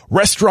to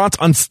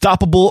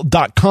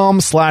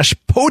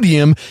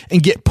restaurantunstoppable.com/podium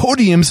and get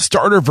Podium's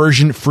starter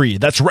version free.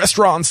 That's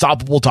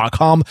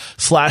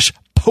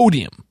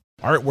restaurantunstoppable.com/podium.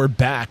 All right, we're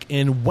back.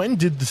 And when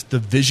did the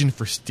vision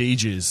for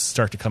stages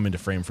start to come into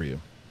frame for you?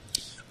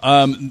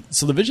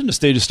 So the vision of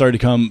Stages started to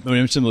come. I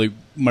mean, simply,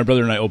 my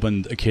brother and I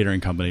opened a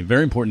catering company.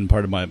 Very important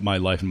part of my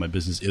life and my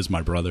business is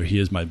my brother. He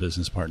is my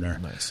business partner.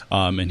 Nice.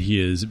 And he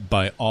is,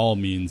 by all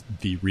means,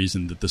 the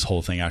reason that this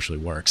whole thing actually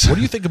works. What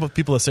do you think about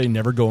people that say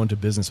never go into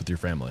business with your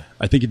family?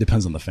 I think it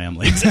depends on the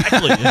family.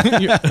 Exactly.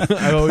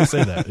 I always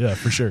say that. Yeah,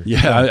 for sure.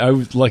 Yeah, I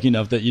was lucky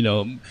enough that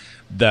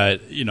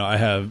I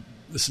have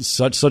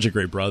such a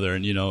great brother,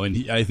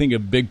 and I think a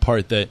big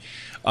part that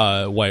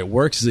why it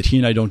works is that he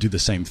and I don't do the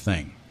same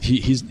thing.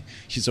 He's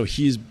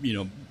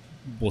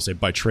we'll say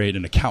by trade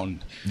an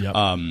accountant, Yep.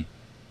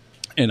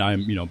 And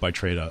I'm by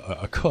trade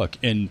a cook,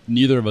 and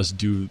neither of us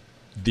do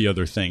the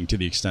other thing to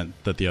the extent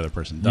that the other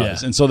person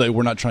does, Yeah. and so that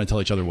we're not trying to tell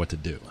each other what to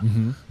do.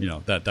 Mm-hmm.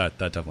 That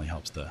definitely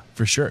helps.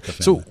 For sure. the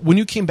So family. when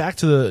you came back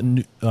to the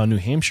New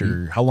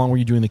Hampshire, how long were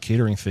you doing the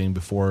catering thing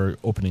before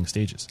opening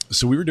Stages?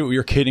 So we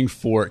were catering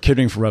for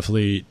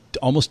roughly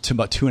almost to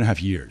about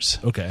 2.5 years.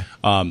 Okay.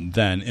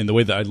 Then, and the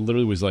way that I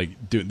literally was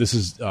like, dude, this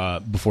is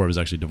before I was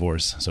actually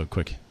divorced. So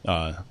quick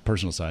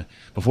personal side.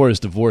 Before I was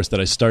divorced,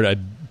 I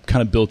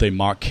kind of built a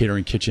mock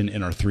catering kitchen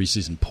in our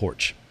 3-season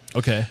porch.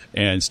 Okay.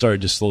 And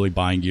started just slowly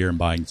buying gear and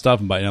buying stuff,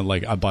 and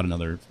I bought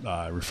another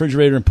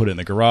refrigerator and put it in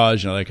the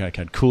garage, and I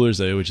had coolers.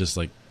 It was just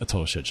like a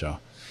total shit show.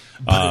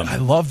 But I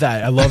love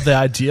that. I love the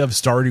idea of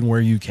starting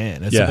where you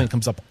can. That's something that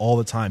comes up all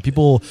the time.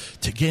 People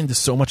to get into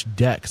so much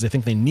debt because they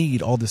think they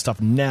need all this stuff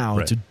now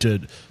Right.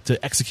 to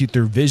execute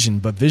their vision,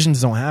 but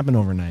visions don't happen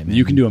overnight. Man.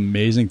 You can do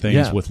amazing things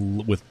Yeah.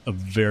 with a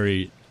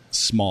very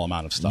small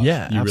amount of stuff.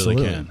 Yeah, you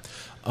absolutely. really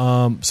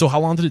can. So how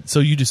long did it? So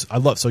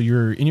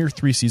you're in your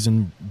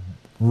 3-season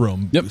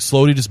room, Yep.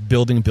 slowly just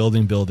building.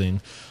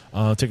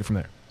 Take it from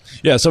there.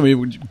 Yeah,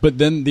 but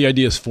then the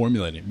idea is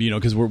formulating,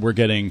 because we're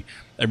getting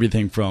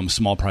everything from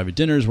small private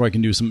dinners where I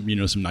can do some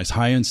nice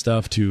high end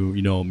stuff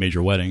to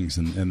major weddings,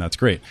 and that's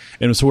great.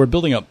 And so we're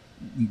building up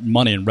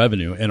money and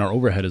revenue, and our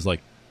overhead is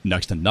like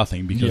next to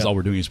nothing because Yeah. all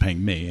we're doing is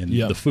paying me and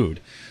Yeah. the food.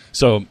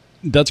 So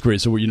that's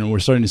great. So we're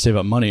starting to save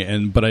up money,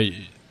 but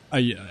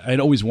I'd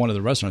always wanted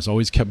the restaurant, so I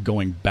always kept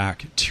going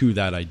back to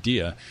that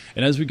idea.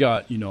 And as we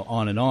got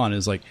on and on,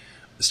 is like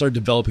started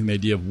developing the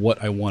idea of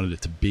what I wanted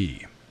it to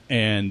be.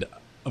 And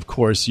of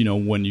course,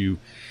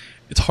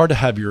 it's hard to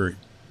have your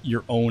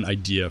own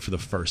idea for the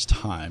first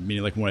time.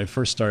 Meaning, like when I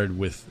first started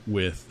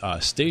with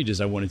Stages,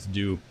 I wanted to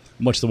do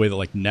much the way that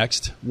like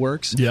Next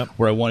works, Yep.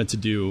 where I wanted to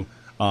do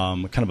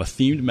kind of a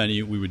themed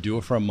menu. We would do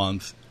it for a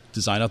month,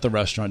 design out the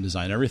restaurant,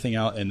 design everything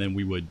out, and then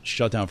we would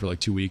shut down for like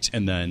 2 weeks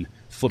and then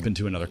flip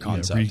into another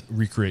concept. Yeah,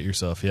 recreate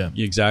yourself. Yeah.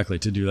 Exactly,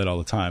 to do that all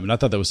the time. And I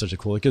thought that was such a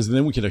cool, because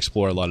then we could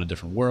explore a lot of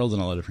different worlds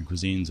and a lot of different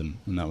cuisines, and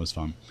that was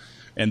fun.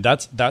 And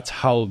that's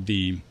how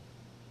the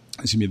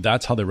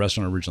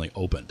restaurant originally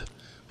opened.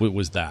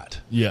 Was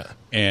that. Yeah.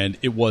 And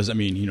it was,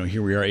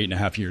 here we are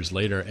 8.5 years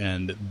later,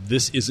 and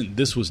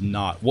this was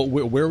not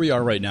where we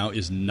are right now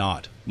is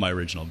not my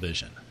original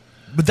vision.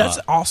 But that's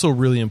also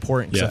really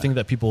important because yeah. I think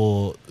that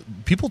people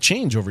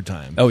change over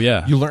time. Oh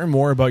yeah, you learn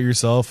more about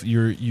yourself.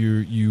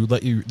 You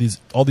let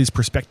all these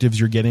perspectives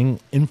you're getting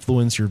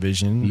influence your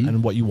vision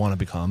and what you want to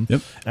become.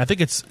 Yep. And I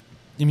think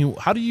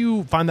how do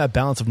you find that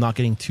balance of not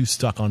getting too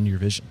stuck on your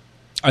vision?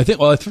 I think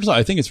first of all,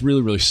 I think it's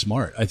really, really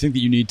smart. I think that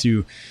you need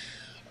to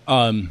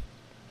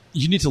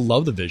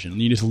love the vision,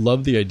 you need to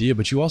love the idea,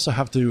 but you also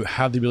have to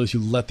have the ability to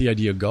let the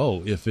idea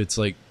go if it's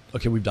like,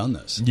 okay, we've done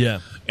this.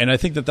 Yeah. And I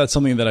think that that's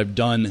something that I've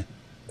done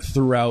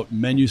throughout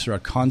menus,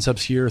 throughout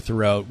concepts here,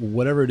 throughout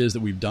whatever it is that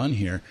we've done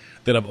here,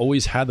 that I've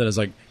always had that as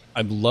like,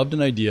 I've loved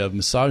an idea, I've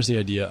massaged the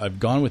idea, I've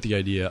gone with the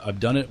idea,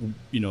 I've done it,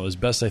 as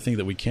best I think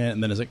that we can,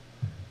 and then it's like,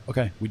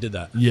 okay, we did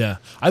that. Yeah.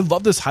 I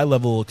love this high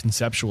level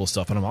conceptual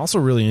stuff, and I'm also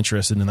really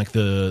interested in like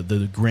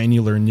the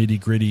granular nitty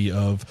gritty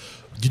of,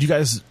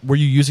 were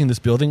you using this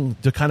building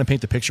to kind of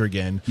paint the picture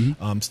again?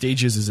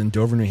 Stages is in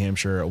Dover, New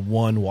Hampshire,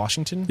 1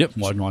 Washington. Yep,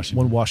 1 Washington.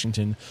 1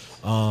 Washington,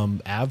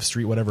 Ave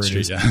Street, whatever it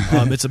is. Yeah.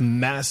 It's a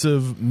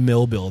massive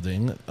mill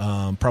building,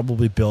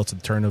 probably built at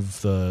the turn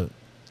of the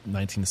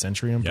 19th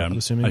century. I'm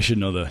assuming. I should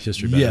know the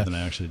history better than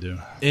I actually do.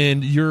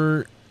 And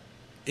you're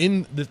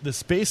in the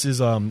space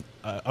is I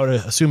would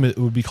assume it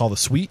would be called a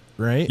suite,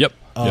 right?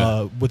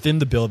 Yep. Within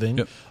the building.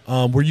 Yep.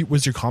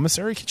 Was your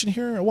commissary kitchen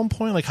here at one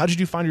point? Like, how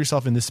did you find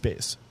yourself in this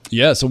space?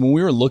 Yeah, so when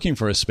we were looking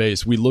for a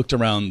space, we looked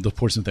around the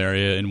Portsmouth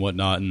area and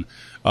whatnot, and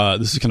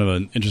this is kind of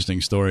an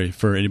interesting story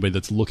for anybody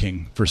that's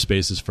looking for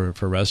spaces for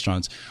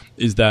restaurants,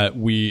 is that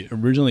we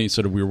originally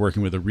we were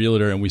working with a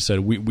realtor, and we said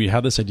we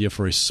have this idea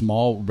for a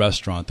small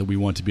restaurant that we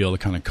want to be able to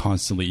kind of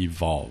constantly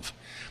evolve.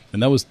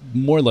 And that was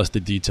more or less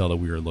the detail that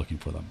we were looking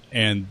for them.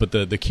 But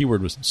the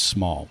keyword was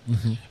small.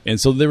 Mm-hmm.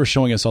 And so they were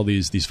showing us all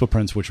these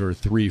footprints, which were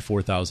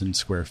 3,000-4,000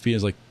 square feet.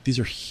 It's like, these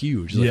are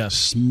huge. They're like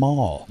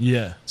small.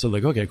 Yeah. So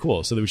like, okay,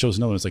 cool. So they chose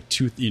another one. It's like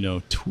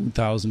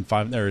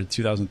 2,500 or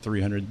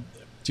 2,300,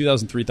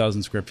 2,000,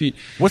 3,000 square feet.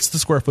 What's the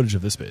square footage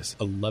of this space?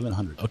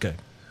 1,100. Okay.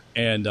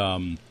 And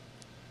I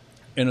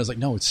was like,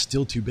 no, it's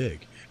still too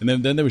big. And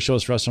then they would show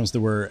us restaurants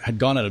that had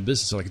gone out of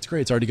business. They're like, it's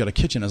great, it's already got a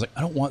kitchen. I was like,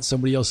 I don't want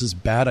somebody else's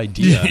bad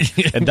idea.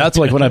 And that's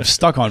like what I'm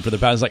stuck on for the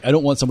past. Like, I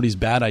don't want somebody's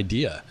bad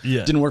idea.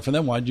 Yeah. It didn't work for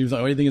them. Why do you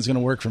think it's going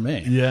to work for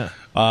me? Yeah.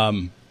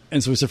 And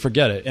so we said,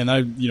 forget it. And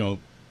I,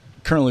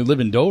 currently live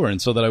in Dover, and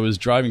so that I was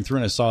driving through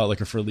and I saw like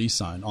a for lease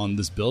sign on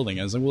this building.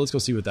 I was like, well, let's go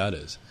see what that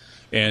is.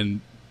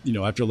 And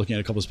after looking at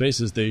a couple of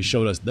spaces, they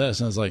showed us this,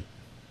 and I was like,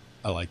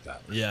 I like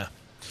that. Yeah.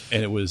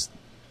 And it was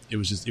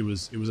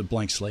a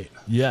blank slate.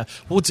 Yeah.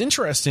 Well, it's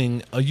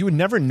interesting. You would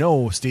never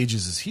know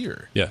Stages is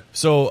here. Yeah.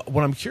 So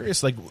when I'm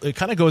curious, like it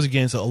kind of goes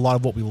against a lot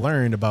of what we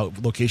learned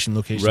about location,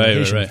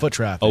 Right. foot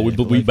traffic. Oh,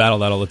 we battle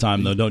that all the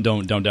time, though.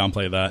 Don't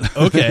downplay that.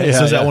 Okay. Yeah,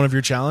 so is that one of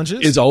your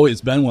challenges?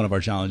 It's been one of our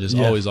challenges.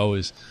 Yeah.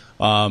 Always.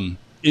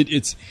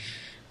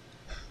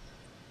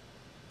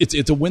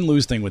 It's a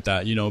win-lose thing with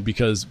that,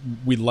 because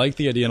we like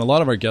the idea, and a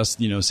lot of our guests,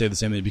 say the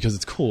same thing because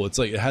it's cool. It's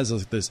like it has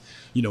like this,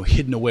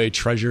 hidden away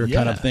treasure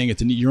kind of thing.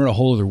 You're in a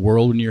whole other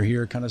world when you're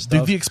here, kind of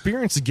stuff. The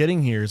experience of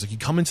getting here is like you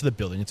come into the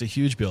building. It's a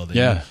huge building.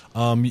 Yeah.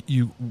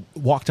 You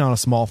walk down a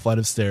small flight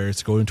of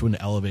stairs, go into an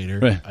elevator.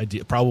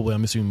 Right. Probably,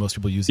 I'm assuming most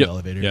people use the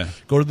elevator. Yeah.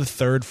 Go to the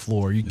third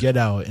floor. You get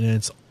out, and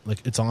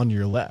it's on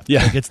your left.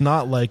 Yeah. Like it's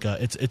not like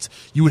it's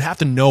you would have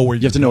to know where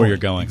where you're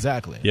going.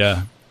 Exactly.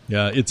 Yeah.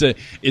 Yeah, it's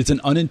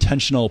an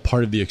unintentional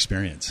part of the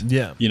experience.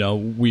 Yeah,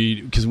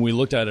 because when we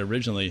looked at it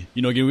originally,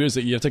 again,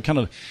 you have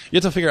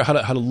to figure out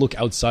how to look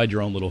outside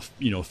your own little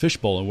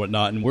fishbowl and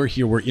whatnot. And we're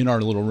in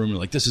our little room. We're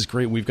like, this is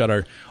great. We've got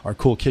our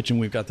cool kitchen.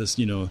 We've got this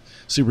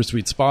super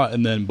sweet spot.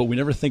 But we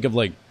never think of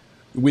like.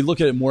 We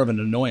look at it more of an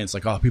annoyance,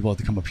 like, oh, people have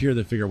to come up here,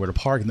 they figure out where to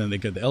park, and then they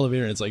get the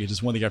elevator, and it's like, it's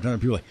just one thing after another.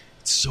 People are like,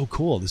 it's so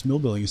cool. This mill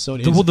building is so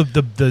neat. Well,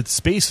 the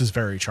space is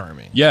very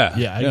charming. Yeah.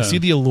 I can see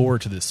the allure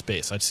to this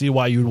space. I see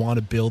why you'd want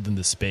to build in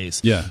this space.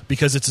 Yeah.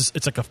 Because it's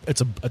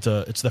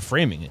the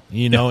framing,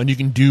 and you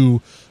can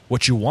do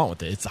what you want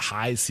with it. It's the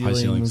high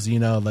ceilings. You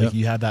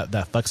have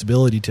that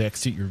flexibility to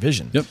execute your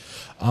vision. Yep.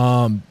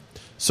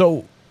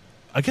 So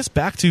I guess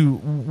back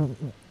to,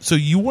 so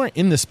you weren't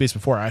in this space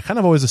before. I kind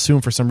of always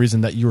assumed for some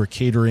reason that you were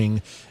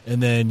catering,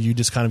 and then you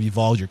just kind of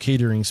evolved your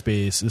catering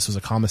space. This was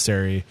a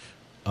commissary,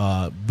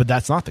 but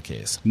that's not the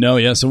case. No,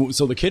 yeah. So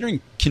the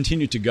catering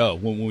continued to go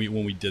when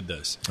we did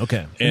this.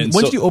 Okay. And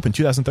when did you open?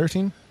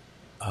 2013?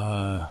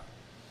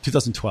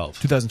 2012.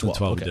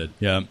 2012. We did.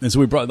 Yeah. And so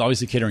we brought,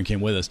 obviously catering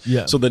came with us.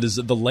 Yeah. So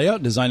the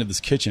layout design of this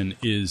kitchen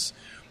is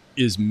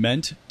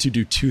meant to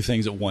do two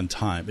things at one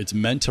time. It's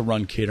meant to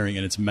run catering,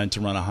 and it's meant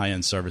to run a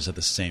high-end service at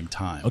the same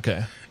time.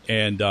 Okay.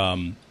 And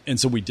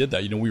so we did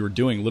that. We were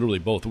doing literally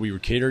both. We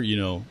would cater,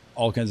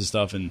 all kinds of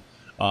stuff, and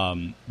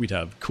we'd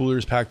have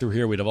coolers packed through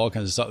here. We'd have all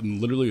kinds of stuff, and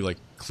literally like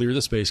clear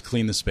the space,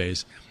 clean the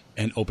space,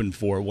 and open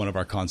for one of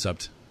our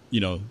concept,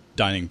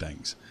 dining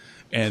things.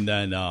 And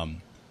then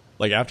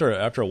like after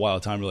a while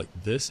of time, we're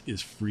like, this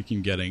is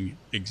freaking getting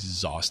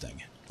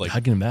exhausting. Like, I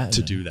can imagine.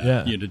 To do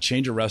that, to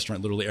change a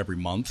restaurant literally every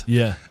month.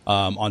 Yeah.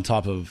 On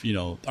top of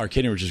our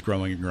catering was just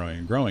growing and growing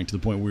and growing to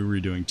the point where we were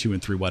doing 2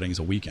 and 3 weddings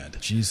a weekend.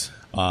 Jeez.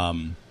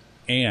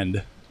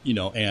 And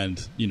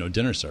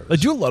dinner service. They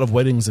do a lot of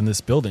weddings in this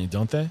building,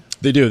 don't they?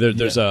 They do.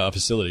 There's a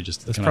facility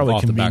just that's kind probably of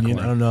off the back convenient.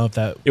 corner. I don't know if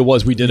that it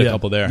was. We did a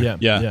couple there.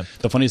 Yeah.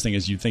 The funniest thing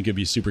is, you'd think it'd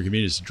be super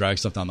convenient to drag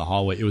stuff down the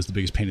hallway. It was the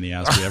biggest pain in the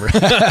ass we ever.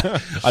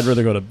 I'd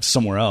rather go to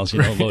somewhere else,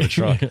 load a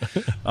truck.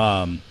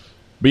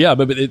 But yeah,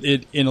 but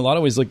it in a lot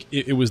of ways, like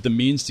it was the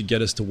means to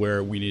get us to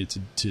where we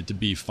needed to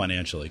be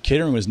financially.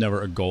 Catering was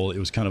never a goal; it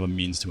was kind of a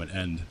means to an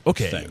end.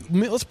 Okay, thing.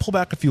 Let's pull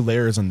back a few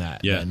layers on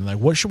that. Yeah, then. Like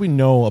what should we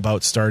know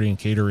about starting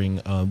catering?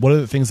 What are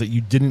the things that you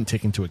didn't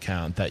take into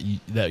account that you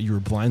were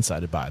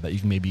blindsided by that you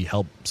can maybe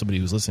help somebody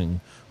who's listening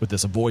with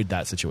this avoid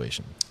that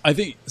situation? I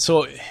think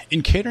so.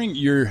 In catering,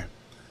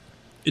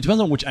 it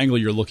depends on which angle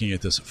you're looking at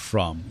this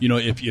from.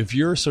 If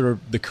you're sort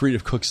of the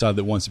creative cook side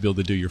that wants to be able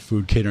to do your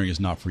food, catering is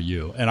not for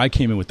you. And I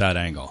came in with that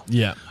angle.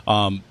 Yeah.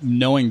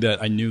 Knowing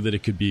that I knew that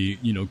it could be,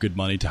 good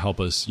money to help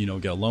us,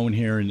 get a loan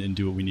here and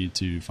do what we need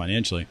to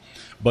financially.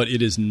 But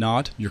it is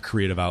not your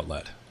creative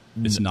outlet.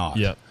 It's not.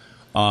 Yeah.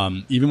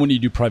 Even when you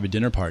do private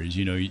dinner parties,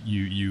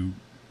 you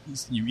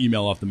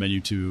email off the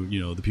menu to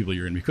the people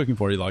you're going to be cooking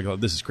for. You're like, oh,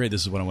 this is great.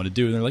 This is what I want to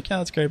do. And they're like, yeah,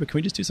 that's great. But can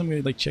we just do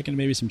something like chicken,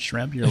 maybe some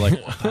shrimp? You're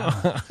like,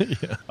 wow.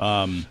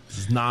 This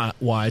is not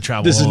why I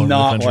travel. This is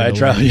not why I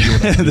travel.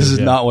 This is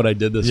not what I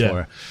did this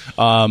for.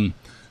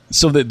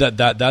 So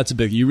that's a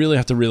big. You really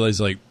have to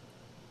realize, like,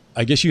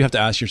 I guess you have to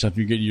ask yourself.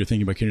 You're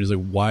thinking about catering,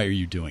 like, why are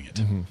you doing it?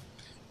 Mm-hmm.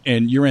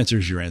 And your answer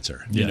is your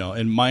answer.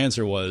 And my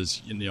answer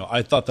was,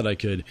 I thought that I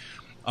could.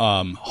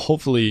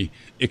 Hopefully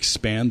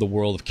expand the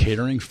world of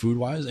catering food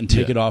wise and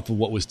take it off of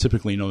what was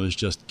typically known as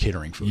just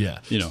catering food.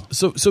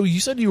 So you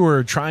said you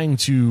were trying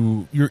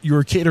to you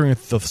were catering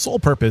with the sole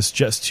purpose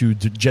just to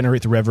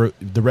generate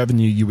the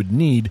revenue you would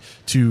need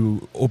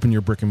to open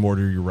your brick and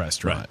mortar, your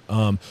restaurant.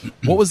 Right.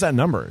 What was that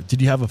number? Did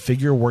you have a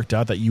figure worked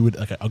out that you would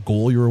like a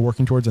goal you were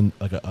working towards and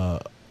like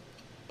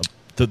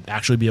to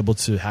actually be able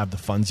to have the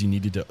funds you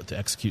needed to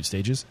execute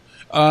stages?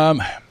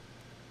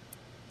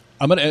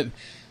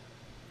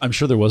 I'm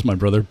sure there was. My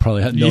brother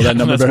probably had know that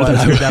number that's better why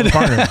than it's I a good would.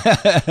 partner.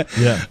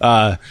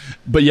 Yeah.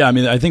 But yeah, I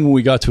mean, I think when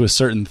we got to a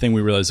certain thing,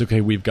 we realized,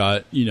 okay, we've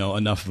got,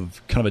 enough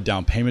of kind of a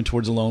down payment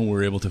towards a loan. We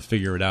were able to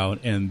figure it out.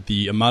 And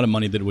the amount of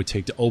money that it would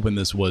take to open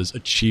this was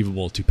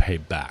achievable to pay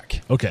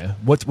back. Okay.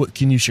 What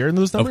can you share in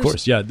those numbers? Of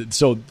course. Yeah.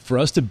 So for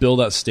us to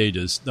build out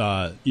stages,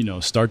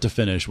 start to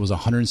finish was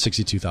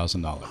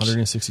 $162,000.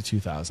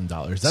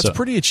 $162,000. That's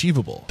pretty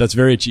achievable. That's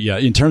very,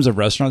 in terms of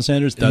restaurant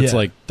standards, that's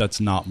that's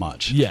not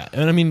much. Yeah.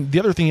 And I mean, the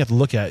other thing you have to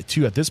look at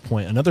too at this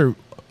point, another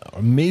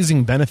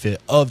amazing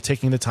benefit of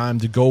taking the time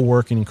to go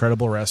work in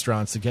incredible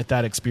restaurants to get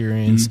that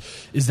experience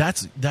is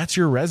that's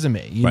your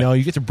resume. You know,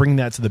 you get to bring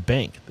that to the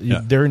bank.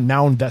 They're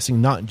now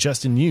investing not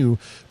just in you,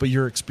 but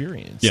your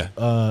experience. Yeah.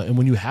 And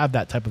when you have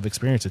that type of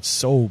experience,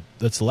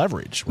 that's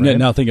leverage. Right?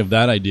 Now think of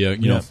that idea,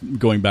 you know,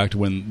 going back to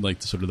when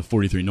like sort of the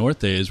 43 North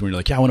days when you're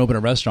like, I want to open a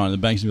restaurant, and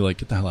the bank's gonna be like,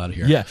 get the hell out of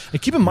here. Yeah.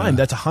 And keep in mind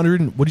that's what do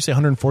you say,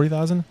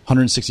 $140,000?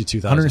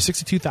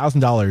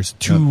 $162,000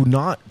 to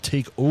not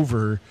take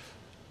over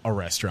a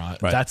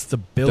restaurant. Right. That's That's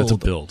a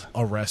build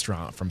a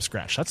restaurant from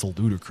scratch. That's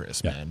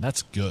ludicrous, man.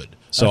 That's good.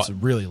 So that's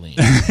really lean.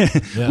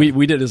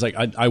 We did is like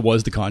I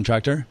was the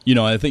contractor.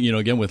 I think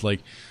again with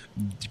like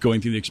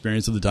going through the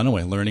experience of the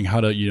Dunaway, learning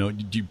how to you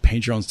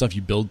paint your own stuff,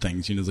 you build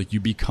things. It's like you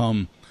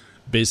become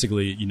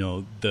basically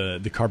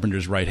the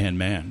carpenter's right hand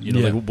man.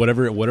 Like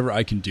whatever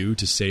I can do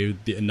to save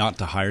and not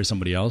to hire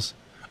somebody else,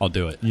 I'll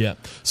do it. Yeah.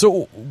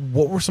 So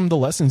what were some of the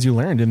lessons you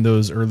learned in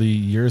those early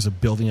years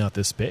of building out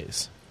this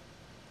space?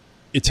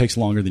 It takes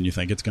longer than you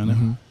think it's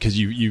gonna, because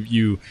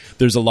you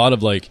there's a lot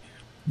of like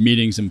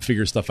meetings and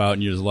figure stuff out,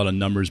 and there's a lot of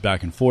numbers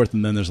back and forth,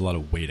 and then there's a lot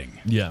of waiting.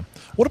 Yeah.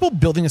 What about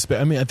building a space?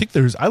 I mean,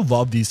 I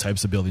love these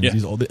types of buildings.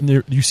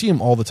 Yeah. You see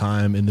them all the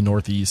time in the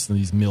Northeast, and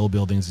these mill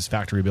buildings, these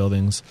factory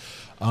buildings.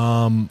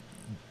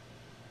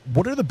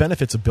 What are the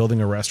benefits of building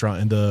a restaurant,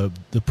 and the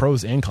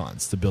pros and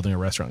cons to building a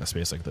restaurant in a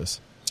space like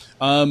this?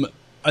 I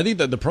think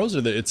that the pros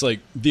are that it's like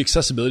the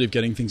accessibility of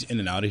getting things in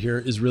and out of here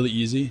is really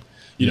easy.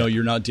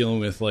 You're not dealing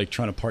with like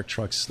trying to park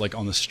trucks like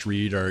on the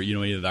street or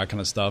any of that kind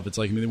of stuff. It's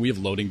like we have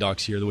loading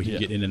docks here that we can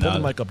get in and out.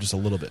 Pull the mic up just a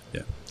little bit.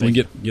 Yeah, we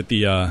can get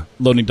the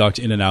loading docks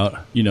in and out.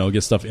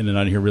 Get stuff in and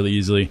out of here really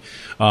easily.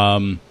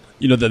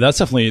 That's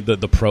definitely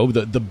the pro.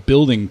 The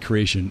building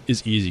creation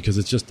is easy because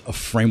it's just a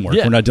framework.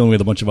 Yeah. We're not dealing with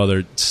a bunch of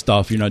other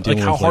stuff. You're not dealing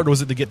with how hard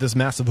was it to get this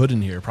massive hood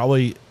in here?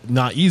 Probably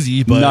not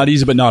easy, but not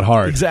easy, but not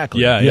hard.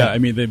 Exactly. Yeah. I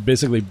mean, they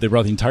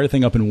brought the entire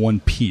thing up in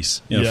one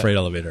piece in a freight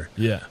elevator.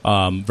 Yeah.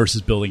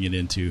 Versus building it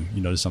into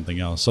to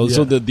something else. So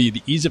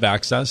the ease of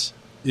access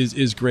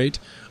is great.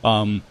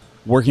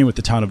 Working with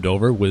the town of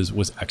Dover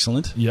was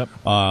excellent. Yep.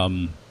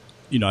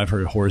 I've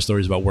heard horror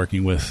stories about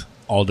working with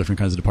all different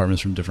kinds of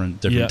departments from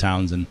different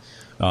towns, and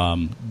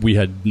we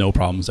had no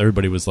problems.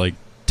 Everybody was like,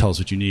 tell us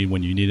what you need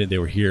when you need it. They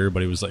were here,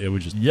 but it was such a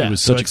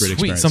great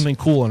experience. Something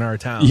cool in our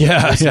town.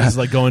 Yeah. It's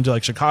like going to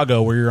like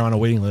Chicago where you're on a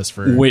waiting list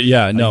for a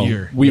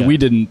year. We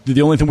didn't.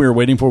 The only thing we were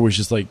waiting for was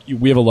just like,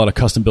 we have a lot of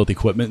custom built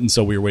equipment, and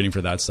so we were waiting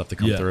for that stuff to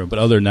come through. But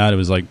other than that, it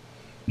was like,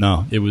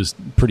 no, it was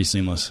pretty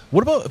seamless.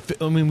 What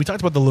about, we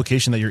talked about the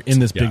location that you're in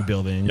this big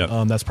building.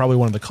 Yep. That's probably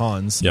one of the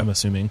cons, I'm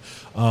assuming.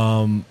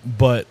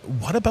 But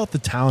what about the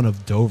town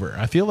of Dover?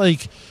 I feel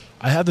like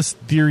I have this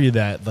theory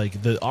that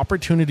like the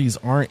opportunities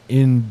aren't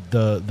in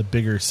the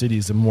bigger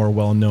cities, the more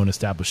well-known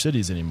established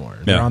cities anymore.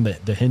 They're on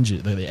the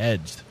hinges, they're the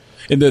edge.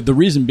 And the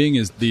reason being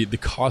is the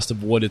cost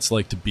of what it's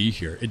like to be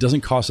here. It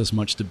doesn't cost us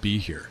much to be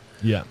here.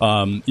 Yeah.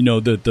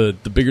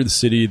 The bigger the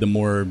city, the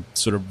more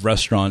sort of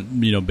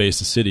restaurant, based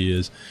the city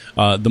is,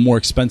 the more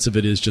expensive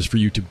it is just for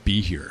you to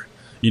be here.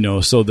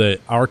 So that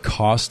our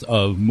cost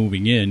of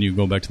moving in, you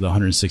go back to the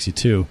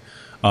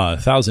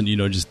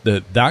 162,000, just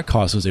that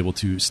cost was able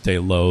to stay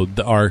low.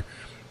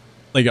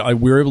 We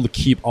were able to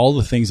keep all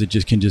the things that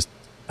can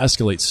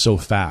escalate so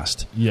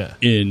fast. Yeah.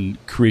 In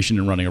creation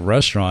and running a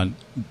restaurant,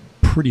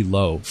 pretty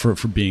low for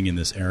being in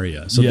this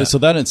area. So so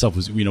that in itself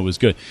was was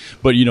good.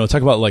 But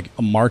talk about like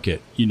a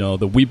market.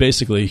 That we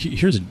basically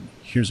here's a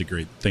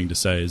great thing to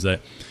say is that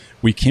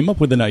we came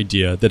up with an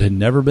idea that had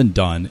never been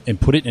done and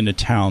put it in a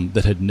town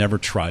that had never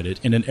tried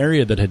it in an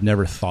area that had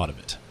never thought of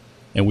it,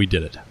 and we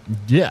did it.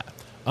 Yeah.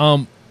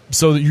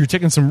 So you're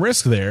taking some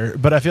risk there,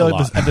 but I feel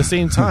like at the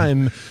same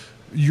time,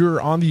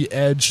 you're on the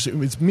edge.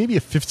 It's maybe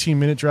a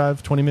 15-minute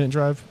drive, 20-minute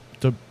drive.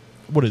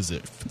 What is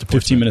it?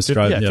 15 minutes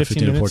drive. Yeah,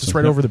 15 minutes. It's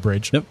right over the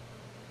bridge. Yep.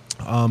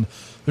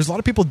 There's a lot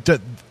of people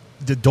that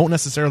don't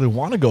necessarily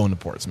want to go into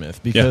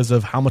Portsmouth because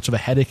of how much of a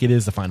headache it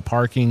is to find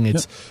parking.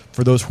 It's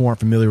for those who aren't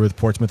familiar with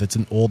Portsmouth, it's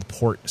an old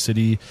port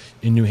city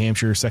in New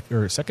Hampshire,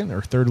 second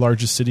or third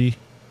largest city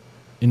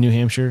in New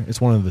Hampshire.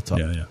 It's one of the top.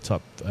 I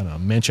don't know,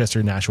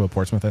 Manchester, Nashua,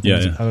 Portsmouth. I think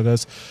is how it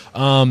goes.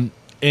 And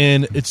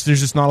there's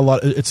just not a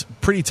lot. It's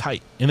pretty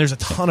tight, and there's a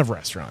ton of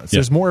restaurants.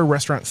 There's more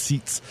restaurant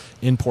seats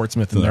in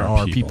Portsmouth than there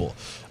are people.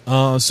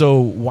 So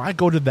why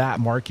go to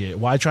that market?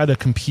 Why try to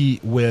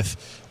compete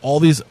with all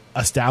these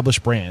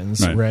established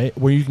brands, right?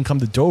 Where you can come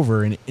to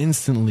Dover and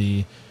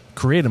instantly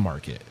create a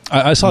market.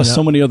 I saw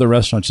so many other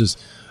restaurants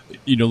just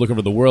look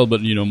over the world,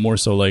 but more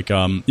so like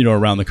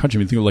around the country. I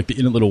mean, think of like the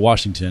Inn at Little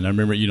Washington. I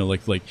remember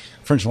like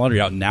French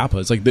Laundry out in Napa.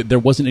 It's like there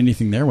wasn't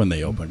anything there when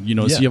they opened.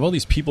 So you have all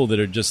these people that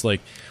are just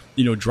like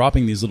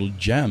dropping these little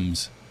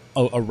gems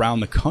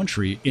around the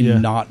country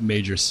in not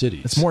major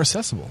cities. It's more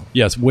accessible.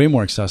 Yeah, it's way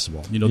more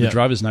accessible. The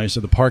drive is nicer,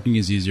 the parking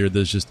is easier.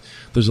 There's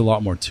a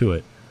lot more to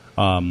it.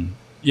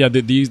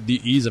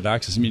 The ease of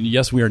access. I mean,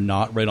 yes, we are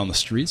not right on the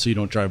street, so you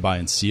don't drive by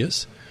and see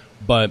us,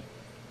 but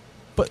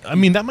I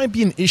mean, that might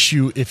be an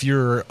issue if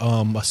you're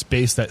a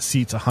space that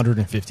seats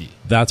 150.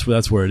 That's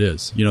where it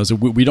is. So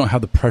we don't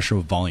have the pressure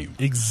of volume.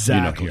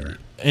 Exactly. Here.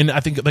 And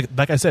I think,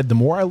 like I said, the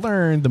more I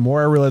learn, the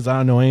more I realize I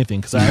don't know anything.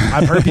 Because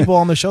I've heard people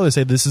on the show that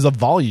say this is a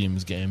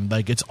volumes game.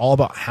 Like, it's all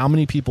about how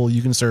many people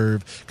you can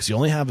serve because you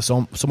only have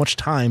so much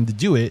time to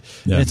do it.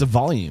 Yeah. And it's a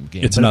volume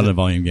game. It's not a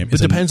volume game.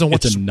 It's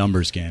a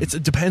numbers game.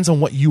 It depends on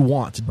what you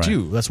want to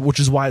do.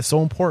 Which is why it's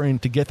so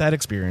important to get that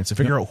experience, to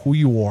figure out who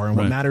you are and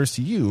what matters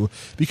to you.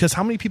 Because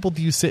how many people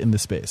do you sit in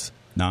this space?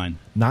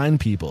 9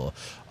 people.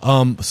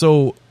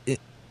 So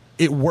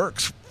it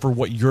works for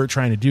what you're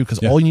trying to do because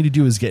all you need to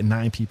do is get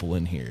 9 people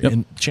in here. Yep.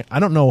 And I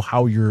don't know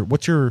how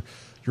what's your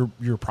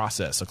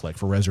process look like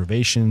for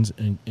reservations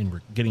and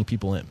getting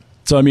people in.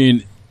 So I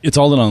mean, it's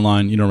all done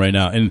online, right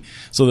now, and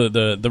so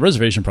the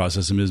reservation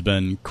process has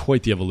been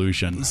quite the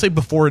evolution. Let's say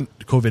before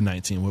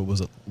COVID-19, what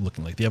was it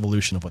looking like? The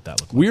evolution of what that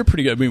looked like. We were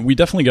pretty good. I mean, we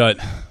definitely got.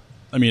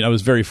 I mean, I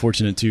was very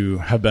fortunate to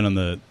have been on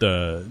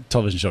the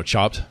television show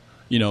Chopped,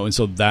 and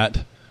so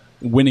that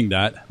winning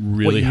that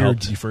really helped. What year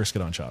did you first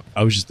get on Chopped?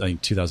 I was just, I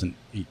think,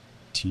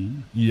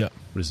 2018. Yeah.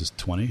 What is this,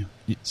 20?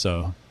 Yeah.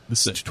 So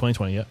this is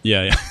 2020, yeah.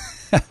 Yeah.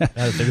 I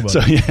had to think about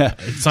it.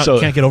 It's not, you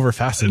can't get over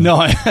fast enough.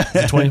 No. Is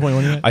it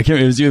 2021 yet? I can't.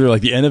 It was either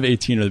like the end of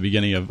 18 or the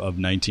beginning of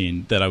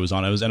 19 that I was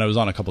on. I was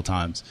on a couple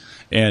times.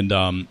 And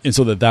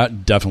so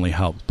that definitely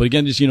helped. But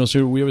again, just,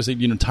 so we always say,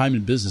 time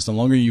in business, the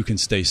longer you can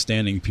stay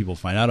standing, people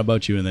find out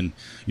about you, and then,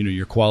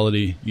 your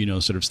quality,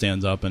 sort of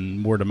stands up,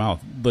 and word of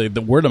mouth. The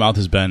word of mouth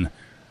has been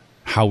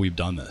how we've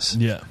done this.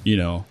 Yeah.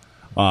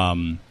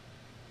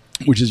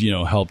 Which has,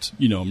 helped,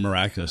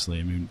 miraculously.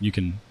 I mean, you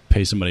can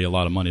pay somebody a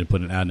lot of money to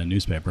put an ad in a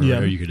newspaper,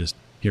 or you could just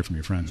hear from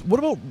your friends. What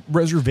about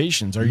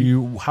reservations?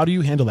 How do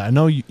you handle that? I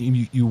know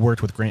you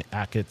worked with Grant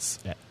Achatz.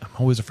 I'm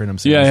always afraid I'm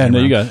saying no,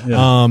 you got it.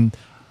 Yeah.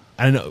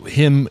 I know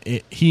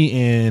he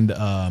and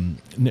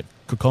Nick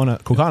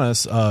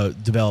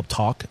Kokonas developed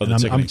Talk. And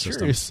I'm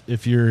curious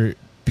if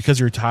because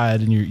you're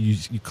tied and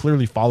you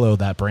clearly follow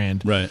that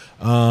brand. Right.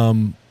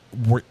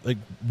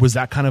 Was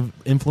that kind of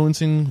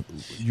influencing?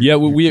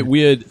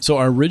 We had, so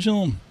our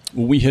original,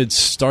 when we had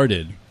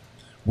started,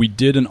 we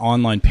did an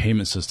online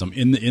payment system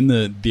in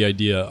the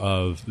idea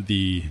of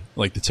the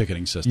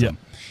ticketing system.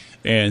 Yeah.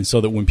 And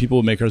so that when people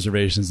would make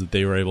reservations, that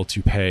they were able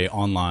to pay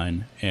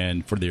online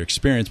and for their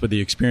experience, but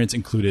the experience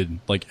included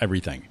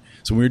everything.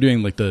 So we were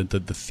doing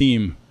the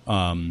theme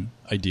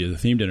idea, the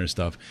theme dinner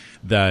stuff,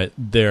 that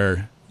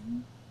their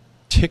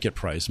ticket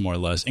price more or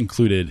less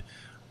included.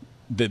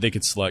 They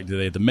could select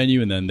the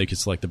menu, and then they could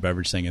select the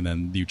beverage thing, and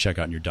then you check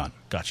out and you're done.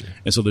 Gotcha.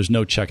 And so there's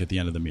no check at the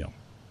end of the meal,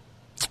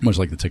 much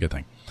like the ticket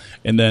thing.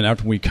 And then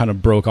after we kind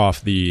of broke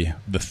off the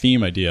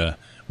theme idea,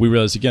 we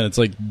realized, again, it's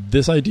like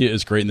this idea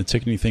is great and the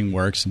ticketing thing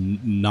works,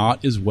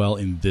 not as well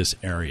in this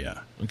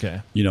area.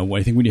 Okay.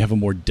 I think when you have a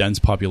more dense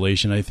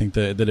population, I think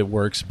that it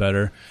works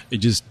better. It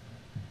just...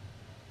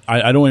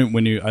 I don't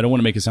want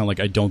to make it sound like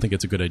I don't think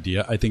it's a good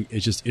idea. I think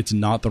it's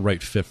not the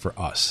right fit for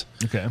us.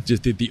 Okay.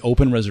 Just the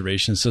open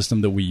reservation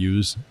system that we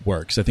use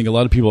works. I think a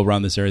lot of people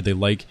around this area, they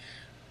like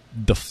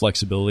the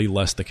flexibility,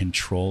 less the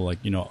control.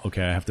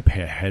 Okay, I have to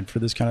pay ahead for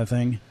this kind of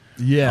thing.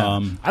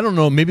 Yeah. I don't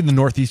know. Maybe the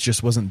Northeast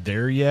just wasn't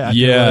there yet. I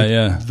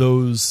feel like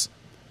those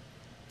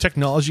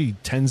technology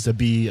tends to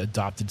be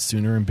adopted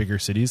sooner in bigger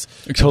cities.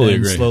 I totally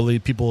agree. Slowly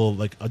people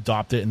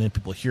adopt it, and then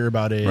people hear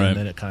about it, and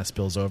then it kind of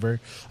spills over.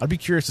 I'd be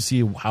curious to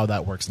see how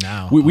that works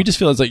now. We just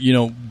feel it's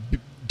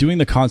doing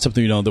the concept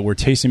of, that we're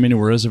tasting menu,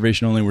 we're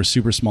reservation only, we're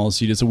super small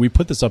seated. So we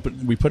put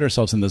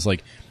ourselves in this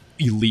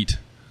elite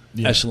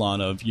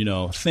echelon of,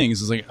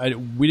 things. It's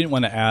we didn't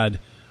want to add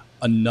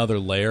another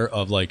layer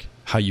of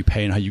how you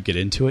pay and how you get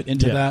into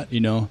that,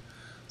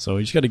 So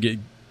we just got to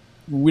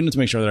we need to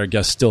make sure that our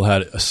guests still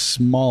had a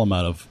small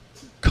amount of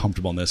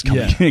comfortableness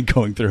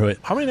going through it.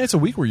 How many nights a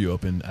week were you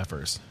open at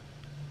first?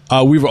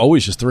 We were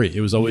always just 3. It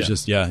was always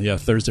just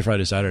Thursday,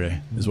 Friday,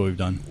 Saturday is what we've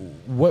done.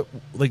 What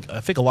I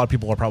think a lot of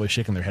people are probably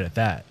shaking their head at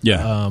that.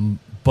 Yeah.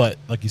 But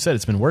like you said,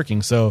 it's been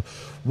working. So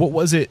what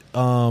was it?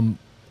 Why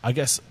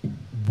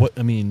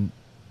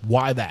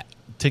that?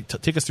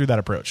 Take us through that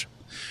approach.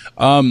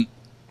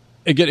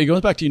 Again, it goes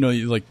back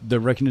to, the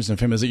recognition of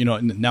fame is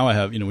that, now I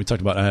have, we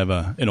talked about, I have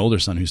an older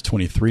son who's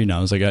 23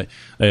 now. It's I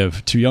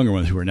have 2 younger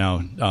ones who are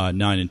now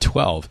 9 and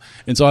 12.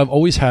 And so I've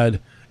always had,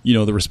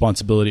 the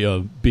responsibility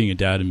of being a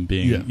dad and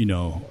being,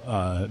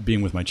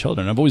 being with my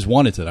children. I've always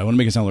wanted to. I want to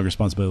make it sound like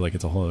responsibility like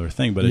it's a whole other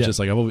thing, but it's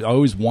just I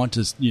always want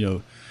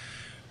to,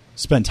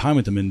 spend time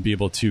with them and be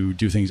able to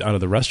do things out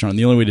of the restaurant. And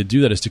the only way to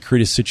do that is to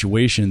create a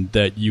situation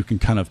that you can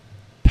kind of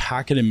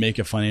pack it and make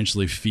it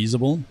financially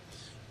feasible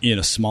in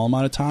a small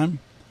amount of time.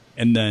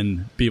 and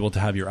then be able to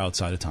have your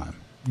outside of time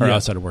or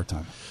outside of work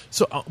time.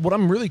 So what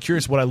I'm really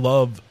curious, what I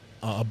love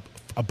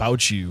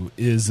about you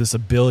is this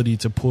ability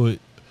to put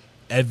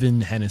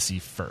Evan Hennessy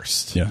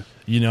first. Yeah.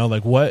 You know,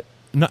 like what,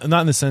 not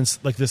in the sense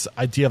like this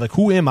idea of like,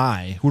 who am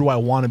I? Who do I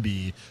want to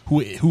be?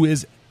 Who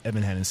is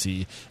Evan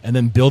Hennessy? And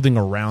then building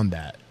around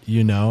that,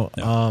 you know?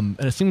 Yeah. And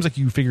it seems like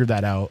you figured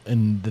that out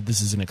and that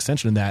this is an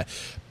extension of that.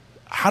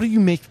 How do you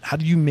make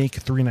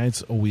 3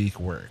 nights a week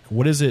work?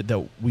 What is it that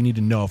we need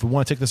to know if we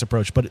want to take this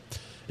approach? But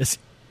it's,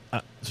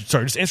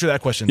 sorry, just answer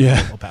that question.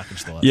 Yeah. I'll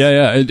package the left.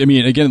 Yeah. I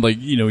mean, again, like,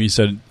 you know, you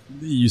said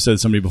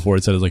somebody before,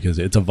 it said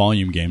it's a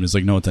volume game. It's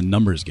like, no, it's a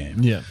numbers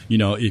game. Yeah. You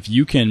know, if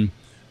you can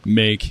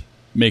make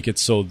it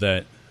so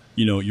that,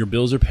 you know, your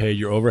bills are paid,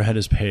 your overhead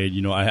is paid,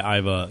 you know, I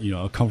have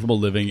a comfortable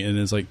living, and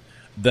it's like,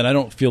 then I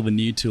don't feel the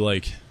need to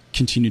like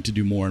continue to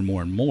do more and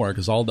more and more,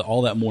 because all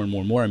that more and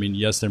more and more, I mean,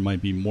 yes, there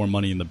might be more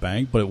money in the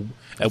bank, but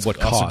at what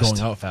cost? Also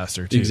going out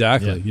faster too.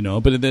 Exactly. Yeah. You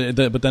know, but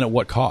then at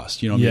what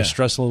cost? You know, your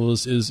stress level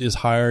is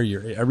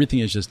higher. Everything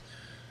is just,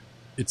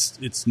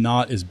 it's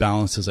not as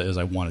balanced as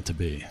I want it to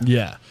be.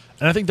 Yeah,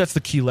 and I think that's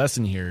the key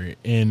lesson here.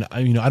 And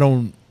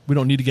we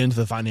don't need to get into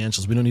the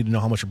financials. We don't need to know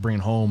how much you're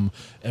bringing home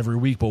every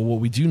week. But what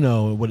we do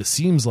know, what it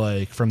seems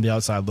like from the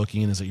outside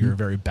looking in, is that you're a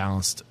very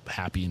balanced,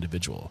 happy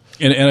individual.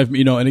 And I've,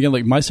 you know, and again,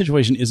 like my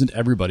situation isn't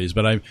everybody's,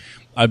 but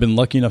I've been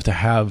lucky enough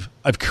to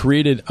I've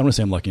created. I don't want to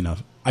say I'm lucky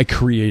enough. I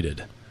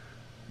created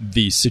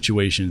the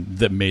situation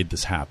that made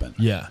this happen.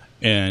 Yeah.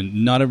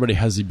 And not everybody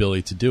has the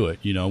ability to do it.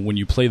 You know, when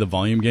you play the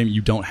volume game,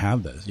 you don't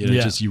have this. You know,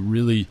 it's just you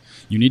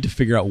need to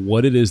figure out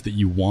what it is that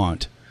you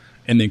want,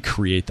 and then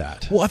create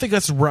that. Well, I think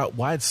that's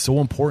why it's so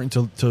important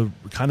to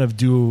kind of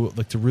do,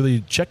 like, to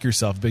really check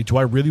yourself. Do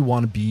I really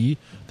want to be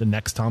the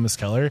next Thomas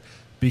Keller?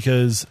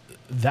 Because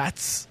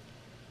that's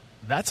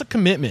a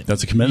commitment.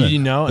 That's a commitment. You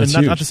know, that's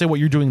and not to say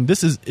what you're doing,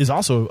 this is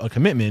also a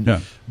commitment.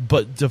 Yeah.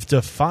 But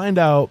to find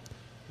out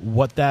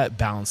what that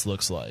balance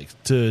looks like,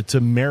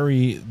 to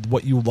marry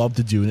what you love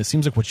to do, and it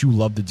seems like what you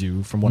love to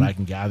do, from what I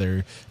can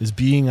gather, is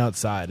being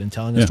outside and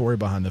telling a story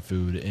behind the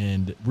food,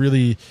 and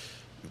really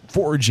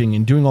foraging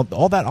and doing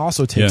all that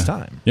also takes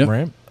time,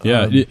 right?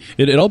 Yeah,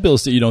 it all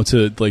builds to, you know,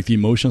 to like the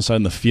emotional side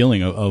and the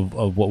feeling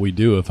of what we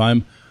do. If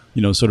I'm,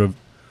 you know, sort of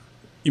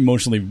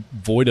emotionally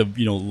void of,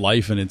 you know,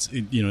 life and it's,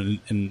 you know,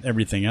 and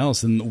everything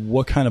else, and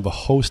what kind of a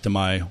host am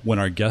I when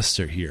our guests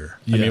are here?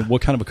 I mean,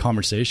 what kind of a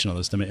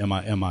conversationalist am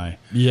I?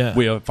 Yeah.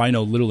 If I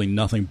know literally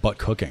nothing but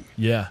cooking.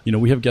 Yeah. You know,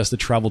 we have guests that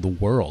travel the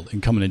world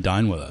and come in and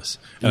dine with us,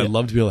 and I'd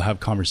love to be able to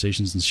have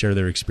conversations and share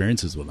their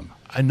experiences with them.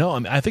 I know. I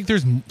mean, I think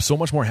there's so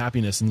much more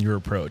happiness in your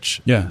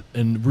approach. Yeah.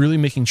 And really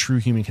making true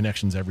human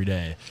connections every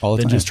day All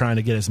the than time. just trying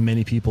to get as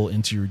many people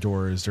into your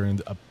doors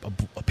during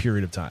a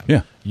period of time.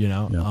 Yeah. You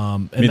know? Yeah.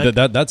 And I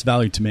mean, that's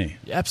value to me.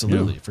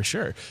 Absolutely, for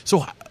sure.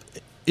 So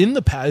in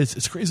the past,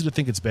 it's crazy to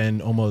think it's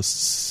been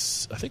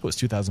almost, I think it was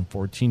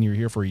 2014. You were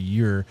here for a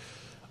year.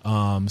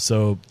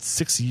 So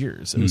 6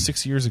 years. It was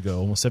 6 years ago,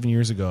 almost 7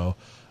 years ago,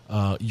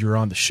 you were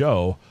on the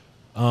show.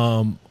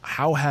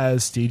 How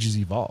has Stages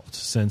evolved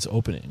since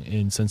opening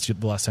and since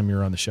the last time you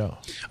were on the show?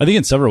 I think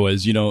in several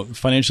ways. You know,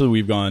 financially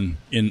we've gone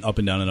in up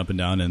and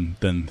down, and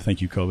then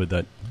thank you COVID,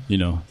 that, you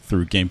know,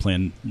 threw game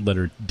plan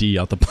letter D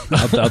out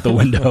the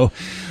window.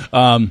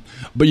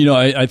 But you know,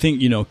 I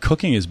think, you know,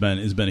 cooking has been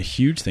a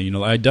huge thing. You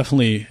know, I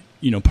definitely,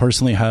 you know,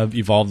 personally have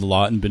evolved a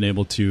lot and been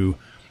able to,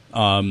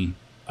 I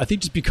think,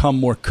 just become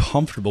more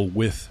comfortable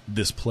with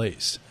this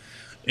place.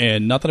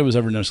 And not that I was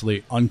ever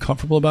necessarily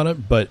uncomfortable about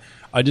it, but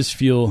I just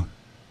feel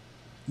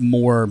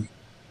more,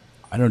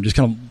 I don't know, just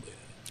kind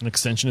of an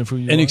extension of who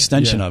you are? An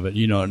extension of it,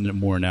 you know,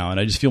 more now. And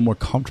I just feel more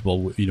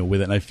comfortable, you know,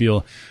 with it. And I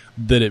feel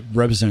that it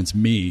represents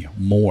me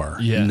more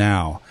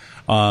now.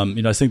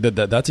 You know, I think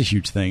that's a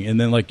huge thing.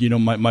 And then, like, you know,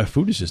 my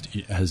food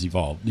has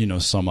evolved, you know,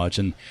 so much.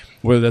 And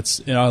whether that's,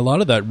 you know, a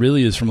lot of that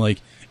really is from,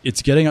 like,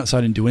 it's getting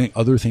outside and doing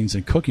other things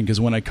than cooking.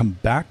 Because when I come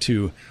back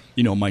to,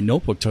 you know, my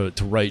notebook to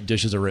write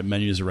dishes or write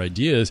menus or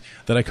ideas,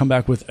 that I come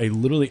back with a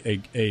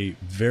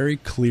very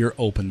clear,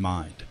 open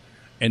mind.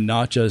 And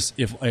not just,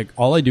 if like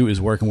all I do is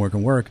work and work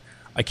and work,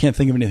 I can't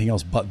think of anything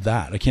else but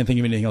that. I can't think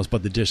of anything else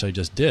but the dish I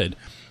just did.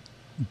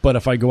 But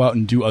if I go out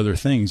and do other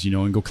things, you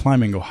know, and go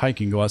climbing, go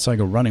hiking, go outside,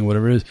 go running,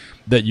 whatever it is,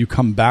 that you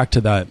come back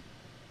to that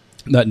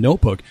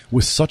notebook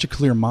with such a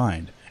clear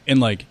mind. And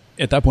like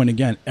at that point,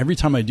 again, every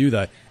time I do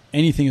that,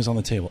 anything is on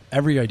the table.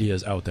 Every idea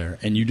is out there,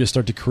 and you just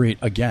start to create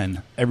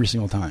again every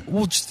single time.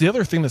 Well, just the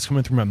other thing that's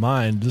coming through my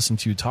mind listening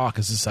to you talk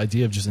is this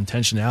idea of just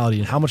intentionality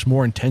and how much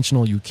more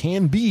intentional you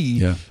can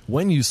be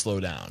when you slow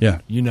down. Yeah.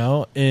 You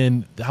know,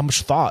 and how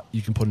much thought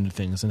you can put into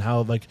things, and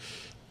how, like,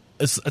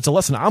 it's a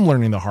lesson I'm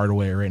learning the hard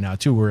way right now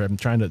too, where I'm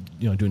trying to,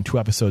 you know, doing 2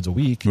 episodes a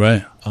week,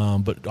 right?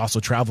 But also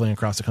traveling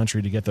across the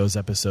country to get those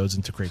episodes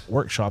and to create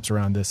workshops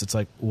around this. It's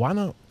like, why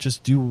not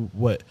just do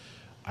what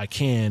I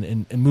can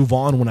and move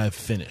on when I've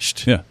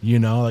finished? Yeah. You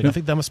know, like, I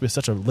think that must be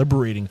such a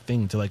liberating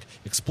thing to, like,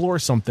 explore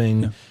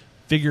something,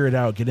 figure it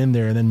out, get in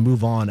there, and then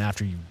move on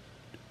after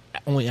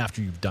only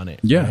after you've done it.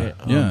 Yeah, right?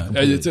 yeah.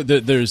 Completely.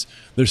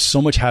 There's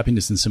so much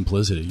happiness in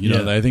simplicity. You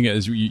know, Yeah. I think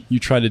as you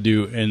try to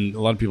do, and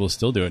a lot of people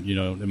still do it. You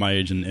know, at my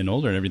age and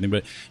older and everything.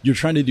 But you're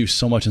trying to do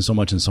so much and so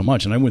much and so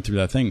much. And I went through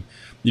that thing,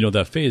 you know,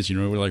 that phase. You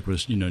know, where like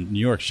was New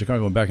York,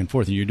 Chicago, going back and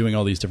forth, and you're doing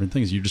all these different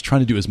things. You're just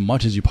trying to do as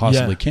much as you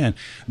possibly can.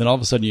 Then all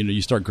of a sudden,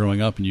 you start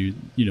growing up, and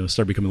you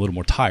start becoming a little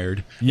more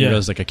tired. Yeah. You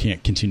realize, like, I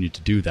can't continue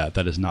to do that.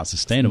 That is not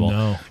sustainable.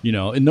 No. You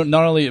know, and not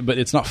only, but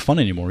it's not fun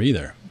anymore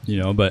either. You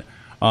know, but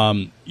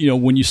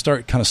when you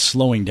start kind of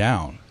slowing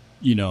down,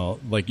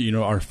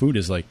 our food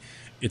is like,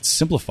 it's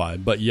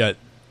simplified, but yet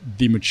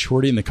the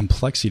maturity and the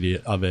complexity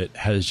of it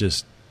has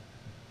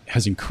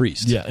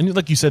increased. Yeah, and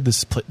like you said,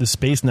 this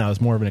space now is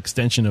more of an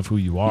extension of who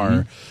you are.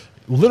 Mm-hmm.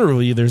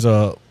 Literally, there's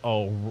a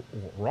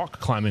rock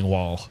climbing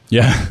wall.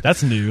 Yeah.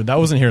 That's new. That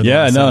wasn't here.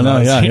 Yeah,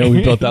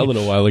 we built that a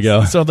little while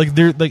ago. So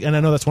and I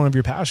know that's one of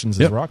your passions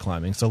is rock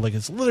climbing. So like,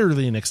 it's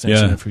literally an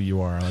extension of who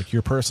you are. Like,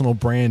 your personal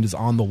brand is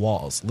on the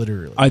walls,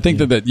 literally. I think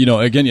that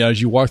again, as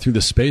you walk through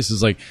the space,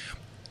 is like,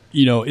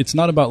 it's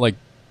not about like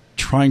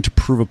trying to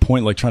prove a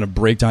point, like trying to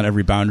break down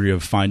every boundary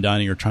of fine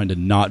dining or trying to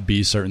not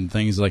be certain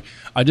things. Like,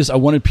 I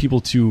wanted people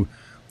to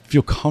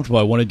feel comfortable.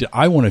 I want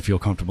to feel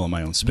comfortable in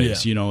my own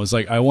space. Yeah. It's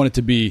like, I want it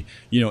to be,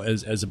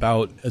 as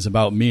about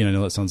me. And I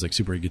know that sounds like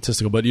super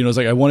egotistical, but it's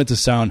like, I want it to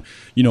sound,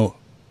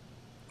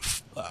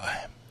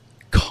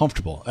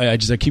 comfortable. I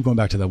keep going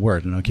back to that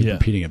word, and I'll keep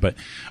repeating it, but,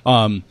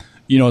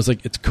 it's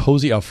like, it's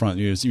cozy out front.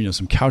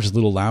 Some couches,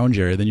 little lounge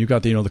area. Then you've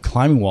got the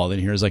climbing wall in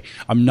here. It's like,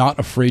 I'm not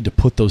afraid to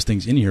put those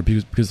things in here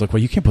because like,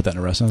 well, you can't put that in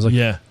a restaurant. I was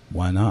like,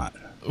 why not?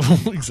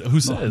 Who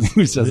says?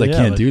 Who says I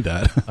can't do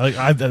that?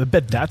 I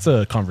bet that's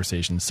a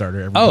conversation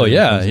starter. Oh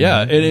yeah.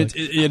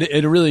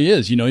 It really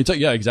is. It's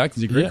like,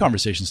 exactly. It's a great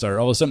conversation starter.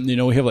 All of a sudden,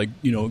 we have like,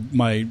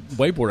 my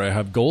whiteboard. I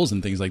have goals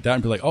and things like that,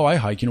 and be like, oh, I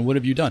hike. What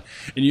have you done?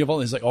 And you have all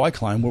these like, oh, I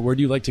climb. Where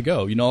do you like to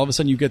go? All of a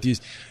sudden, you get these.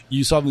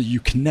 You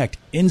connect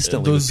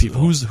instantly with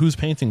people. Whose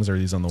paintings are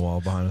these on the wall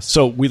behind us?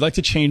 So we like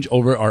to change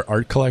over our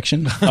art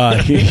collection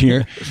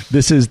here.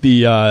 This is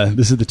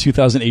the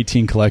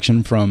 2018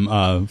 collection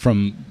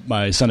from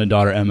my son and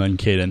daughter Emma and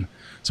Caden.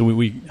 So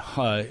we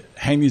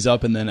hang these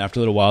up, and then after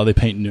a little while they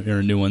paint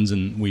new ones,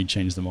 and we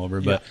change them over.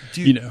 But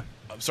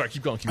I'm sorry,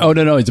 keep going. Oh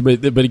no.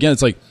 But again,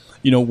 it's like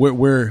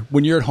where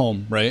when you're at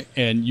home, right,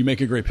 and you make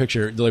a great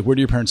picture, they're like, where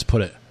do your parents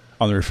put it?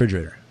 On the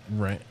refrigerator,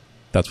 right?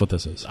 That's what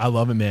this is. I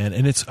love it, man.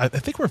 And I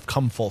think we've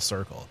come full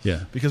circle.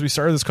 Yeah. Because we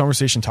started this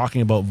conversation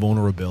talking about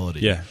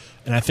vulnerability. Yeah.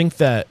 And I think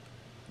that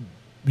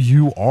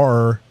you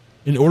are,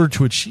 in order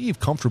to achieve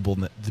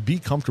comfortableness, to be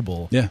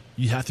comfortable,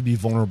 you have to be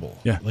vulnerable.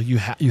 Yeah. Like you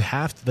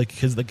have to, like,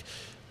 because like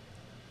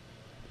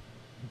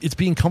it's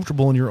being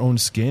comfortable in your own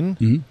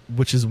skin,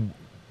 which is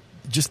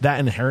just that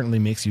inherently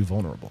makes you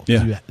vulnerable.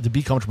 Yeah. To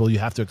be comfortable, you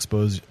have to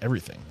expose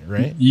everything,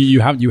 right?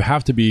 You have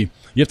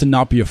to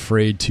not be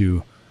afraid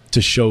to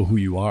show who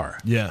you are.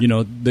 Yeah.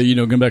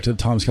 Going back to the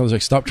Thomas Keller,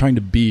 like, stop trying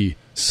to be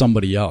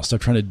somebody else.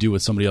 Stop trying to do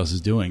what somebody else is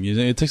doing.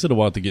 It takes a little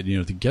while to get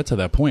to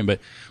that point, but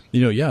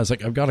it's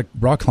like, I've got a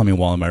rock climbing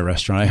wall in my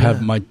restaurant. I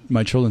have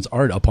my children's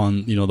art up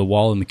on, the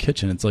wall in the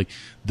kitchen. It's like,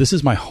 this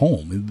is my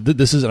home.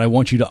 This is, and I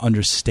want you to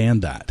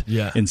understand that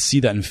and see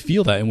that and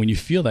feel that. And when you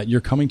feel that, you're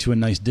coming to a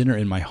nice dinner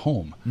in my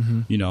home.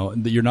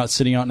 That you're not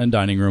sitting out in a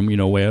dining room,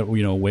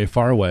 way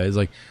far away. It's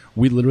like,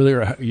 we literally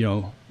are,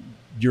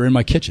 you're in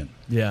my kitchen.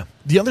 Yeah.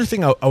 The other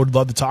thing I would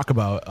love to talk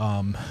about,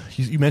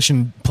 you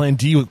mentioned Plan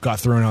D got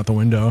thrown out the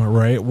window,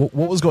 right? What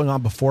was going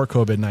on before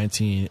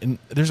COVID-19? And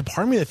there's a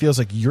part of me that feels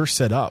like you're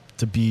set up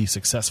to be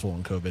successful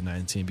in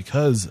COVID-19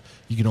 because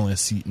you can only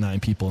seat 9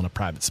 people in a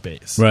private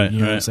space. Right. You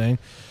know what I'm saying?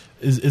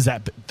 Is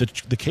that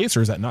the case,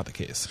 or is that not the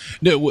case?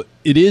 No,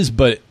 it is,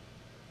 but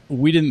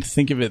we didn't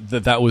think of it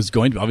that was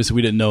going to. Obviously,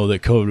 we didn't know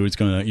that COVID was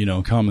going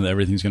to come and that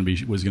everything's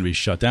was going to be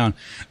shut down.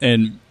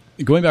 And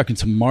going back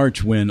into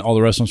March, when all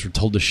the restaurants were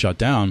told to shut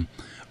down,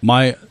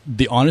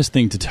 the honest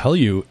thing to tell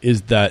you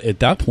is that at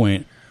that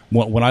point,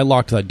 when I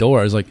locked that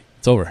door, I was like,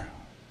 it's over.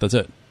 That's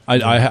it.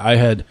 I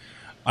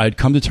had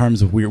come to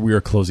terms with we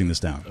were closing this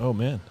down. Oh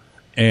man.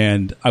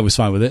 And I was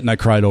fine with it, and I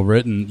cried over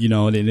it, and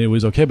and it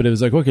was okay. But it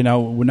was like, okay, now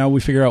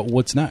we figure out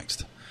what's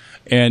next.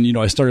 And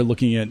I started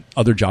looking at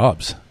other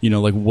jobs.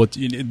 Like what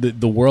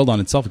the world on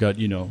itself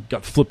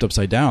got flipped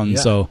upside down. Yeah.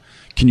 So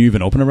can you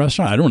even open a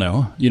restaurant? I don't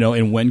know.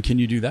 And when can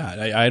you do that?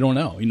 I don't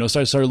know.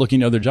 So I started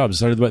looking at other jobs.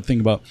 I started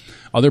thinking about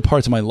other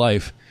parts of my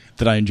life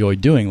that I enjoy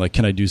doing. Like,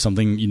 can I do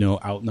something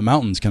out in the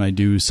mountains? Can I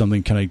do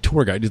something? Can I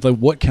tour guide? It's like,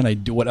 what can I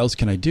do? What else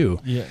can I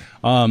do? Yeah.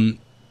 And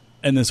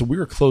then so we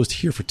were closed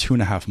here for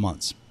 2.5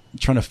 months,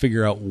 trying to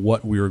figure out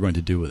what we were going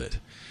to do with it.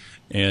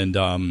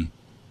 And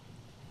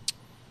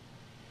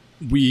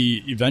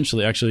we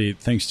eventually, actually,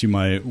 thanks to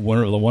my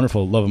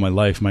wonderful love of my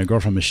life, my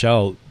girlfriend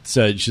Michelle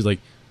said, she's like,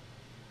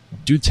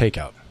 do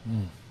takeout.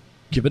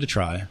 Give it a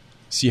try.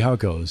 See how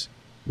it goes.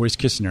 Worst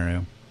case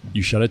scenario,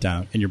 you shut it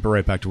down and you're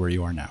right back to where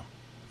you are now.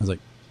 I was like,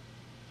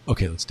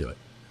 okay, let's do it.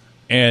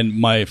 And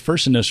my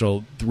first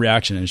initial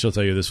reaction, and she'll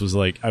tell you this, was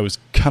like, I was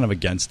kind of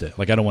against it.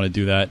 Like, I don't want to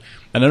do that.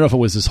 And I don't know if it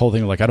was this whole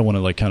thing, like, I don't want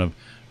to like kind of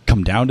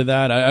come down to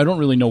that. I don't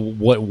really know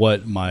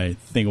what my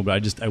thing will be.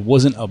 I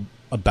wasn't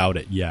about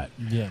it yet.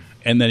 Yeah.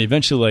 And then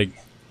eventually,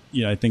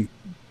 I think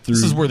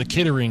this is where the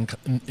catering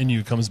in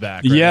you comes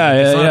back. Right? Yeah,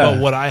 it's not yeah.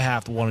 about what I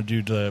have to want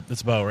to do.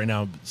 It's about right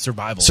now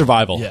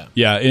survival.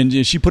 Yeah.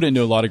 And she put it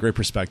into a lot of great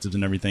perspectives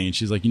and everything. And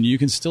she's like, you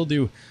can still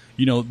do,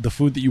 the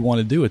food that you want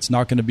to do. It's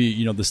not going to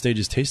be, the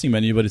Stages tasting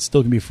menu, but it's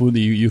still going to be food that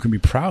you can be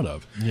proud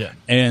of. Yeah.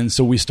 And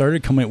so we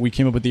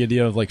came up with the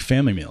idea of like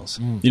family meals,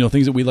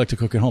 things that we like to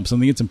cook at home.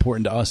 Something that's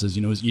important to us is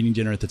eating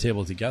dinner at the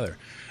table together.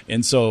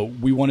 And so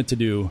we wanted to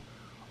do,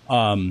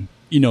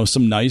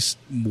 some nice,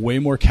 way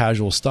more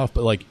casual stuff,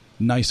 but like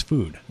nice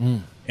food.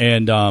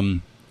 And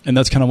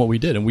that's kind of what we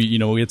did. And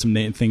we had some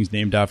things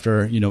named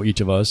after,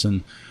 each of us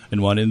and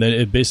one. And then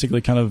it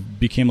basically kind of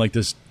became like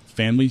this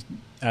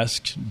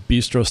family-esque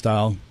bistro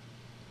style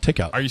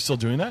takeout. Are you still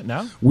doing that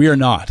now? We are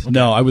not. Okay.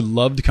 No, I would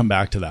love to come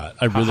back to that.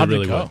 I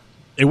really would.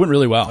 It went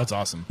really well. That's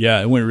awesome.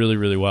 Yeah, it went really,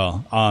 really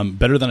well.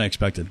 Better than I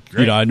expected.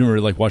 Great. I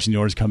remember like watching the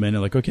orders come in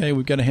and like, okay,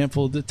 we've got a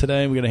handful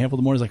today. We got a handful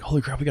tomorrow. It's like,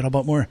 holy crap, we got a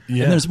lot more.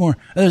 Yeah. And there's more.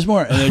 And there's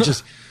more. And it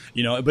just,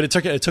 but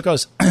it took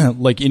us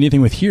like anything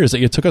with here is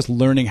like it took us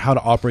learning how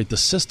to operate the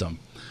system.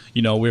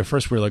 We were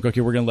like, okay,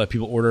 we're going to let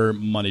people order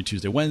Monday,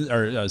 Tuesday, Wednesday,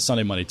 or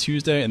Sunday, Monday,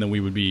 Tuesday, and then we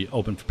would be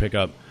open for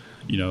pickup,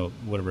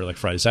 whatever, like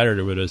Friday,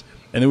 Saturday, or what it is.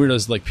 And then we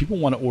realized like people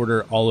want to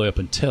order all the way up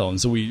until,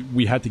 and so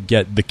we had to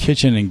get the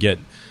kitchen and get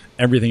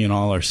everything in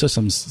all our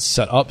systems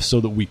set up so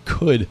that we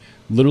could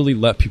literally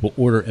let people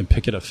order and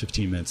pick it up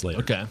 15 minutes later.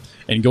 Okay.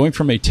 And going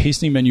from a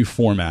tasting menu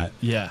format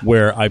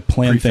where I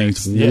plan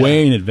things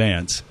way in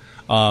advance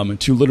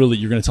to literally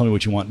you're going to tell me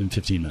what you want in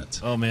 15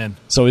 minutes. Oh, man.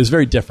 So it's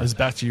very different. It's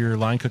back to your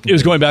line cooking. It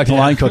was going back to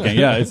line cooking.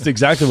 Yeah, it's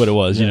exactly what it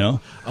was,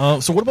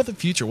 So what about the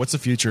future? What's the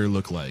future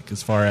look like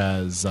as far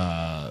as,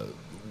 are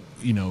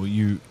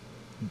you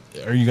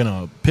going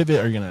to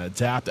pivot? Are you going to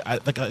adapt?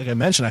 Like I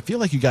mentioned, I feel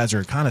like you guys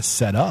are kind of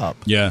set up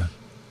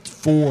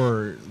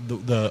for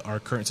our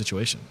current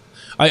situation.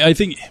 I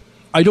think,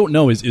 I don't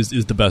know is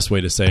the best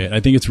way to say it. I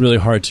think it's really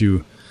hard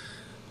to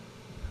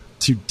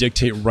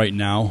dictate right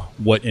now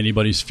what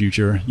anybody's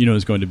future,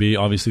 is going to be.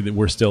 Obviously that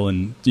we're still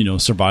in,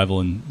 survival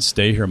and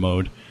stay here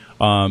mode.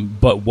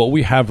 But what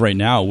we have right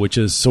now, which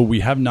is, so we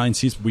have 9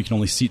 seats, but we can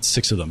only seat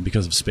 6 of them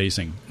because of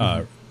spacing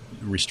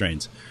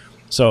restraints.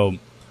 So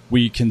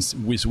we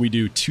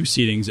do 2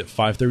 seatings at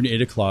 5:30 and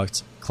 8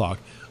 o'clock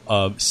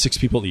of 6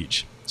 people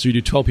each. So you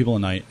do 12 people a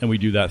night, and we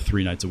do that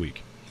 3 nights a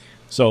week.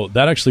 So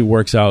that actually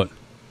works out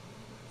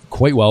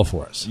quite well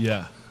for us.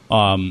 Yeah.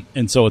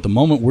 And so at the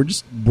moment, we're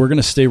going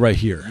to stay right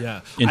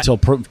here until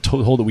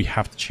told that we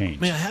have to change.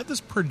 I mean, I have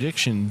this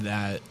prediction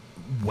that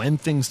when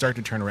things start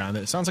to turn around,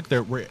 it sounds like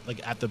we're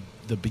like at the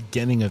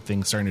beginning of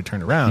things starting to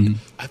turn around.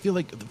 Mm-hmm. I feel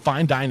like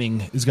fine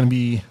dining is going to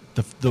be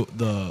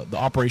the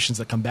operations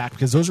that come back,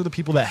 because those are the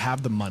people that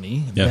have the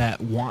money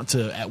that want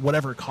to, at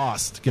whatever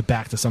cost, get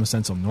back to some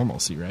sense of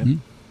normalcy, right?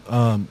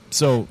 Mm-hmm.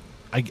 So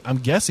I'm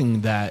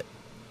guessing that,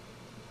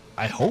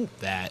 I hope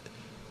that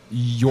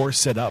you're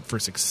set up for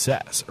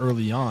success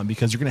early on,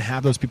 because you're going to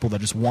have those people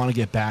that just want to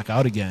get back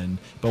out again,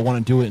 but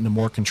want to do it in a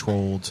more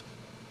controlled,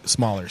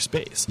 smaller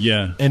space.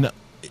 Yeah. And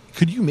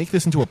could you make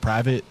this into a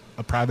private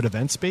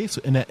event space?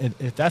 And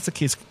if that's the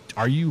case,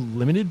 are you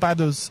limited by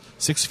those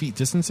 6 feet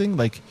distancing?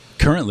 Like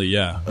currently,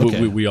 yeah,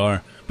 okay. we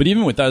are. But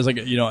even with that, it's like,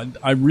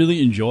 I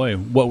really enjoy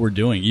what we're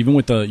doing. Even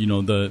with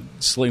the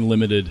slightly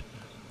limited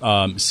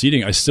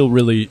seating, I still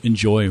really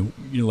enjoy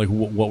like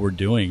what we're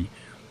doing.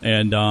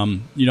 And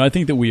I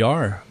think that we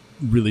are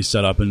really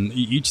set up, and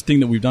each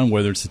thing that we've done,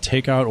 whether it's the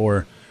takeout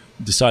or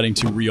deciding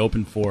to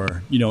reopen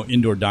for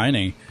indoor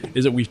dining,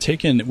 is that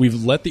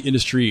we've let the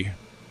industry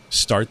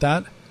start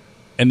that,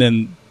 and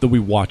then we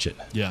watch it.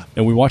 Yeah.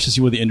 And we watch to see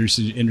what the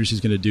industry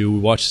is going to do. We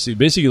watch to see,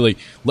 basically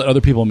let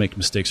other people make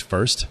mistakes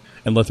first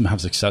and let them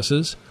have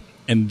successes,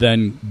 and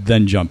then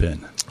jump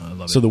in. I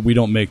love so it. that we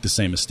don't make the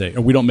same mistake,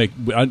 or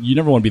you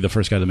never want to be the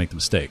first guy to make the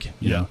mistake.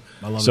 You know?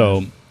 I love so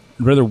it.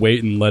 I'd rather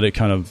wait and let it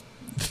kind of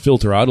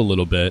filter out a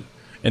little bit,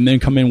 and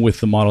then come in with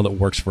the model that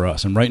works for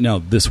us. And right now,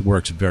 this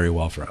works very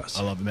well for us.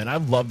 I love it, man. I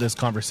love this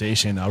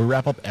conversation. We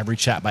wrap up every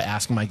chat by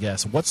asking my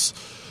guests, what's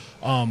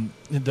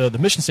the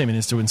mission statement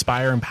is to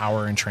inspire,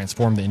 empower, and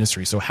transform the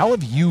industry. So how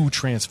have you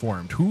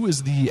transformed? Who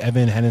is the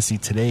Evan Hennessy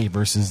today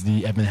versus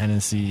the Evan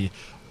Hennessy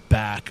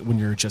back when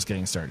you're just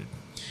getting started?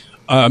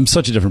 I'm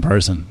such a different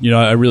person.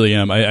 I really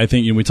am. I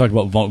think we talked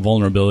about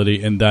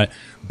vulnerability, and that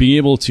being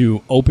able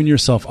to open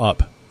yourself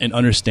up and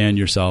understand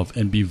yourself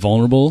and be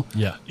vulnerable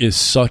is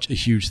such a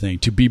huge thing.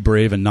 To be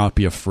brave and not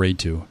be afraid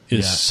to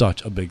is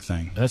such a big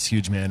thing. That's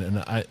huge, man.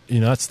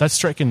 And that's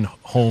striking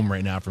home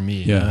right now for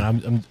me. Yeah.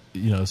 And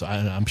So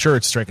I'm sure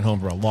it's striking home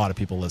for a lot of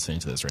people listening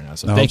to this right now.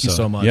 So thank you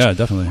so much. Yeah,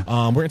 definitely.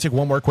 We're going to take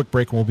one more quick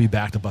break and we'll be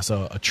back to bust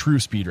a true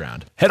speed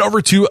round. Head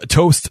over to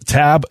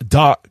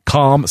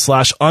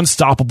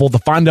toasttab.com/unstoppable to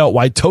find out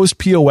why Toast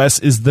POS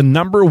is the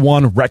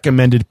 #1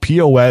 recommended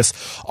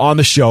POS on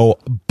the show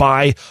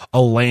by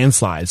a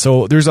landslide.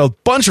 So there's a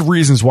bunch of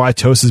reasons why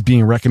Toast is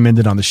being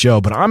recommended on the show,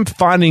 but I'm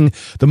finding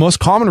the most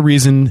common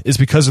reason is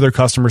because of their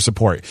customer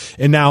support.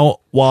 And now,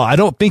 while I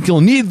don't think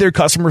you'll need their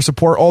customer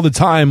support all the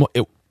time,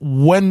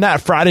 when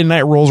that Friday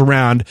night rolls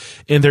around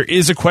and there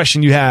is a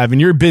question you have and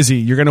you're busy,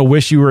 you're going to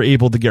wish you were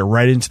able to get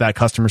right into that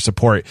customer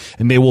support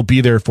and they will be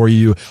there for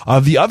you.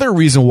 The other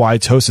reason why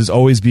Toast is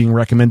always being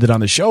recommended on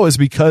the show is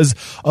because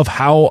of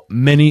how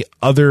many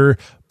other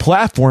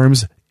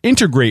platforms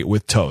integrate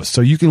with Toast.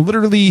 So you can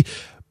literally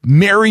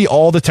marry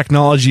all the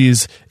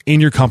technologies in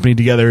your company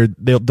together.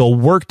 They'll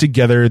work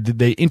together.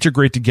 They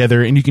integrate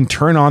together, and you can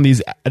turn on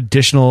these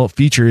additional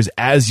features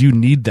as you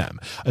need them.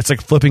 It's like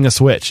flipping a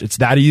switch. It's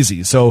that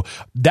easy. So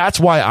that's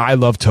why I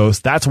love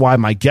Toast. That's why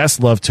my guests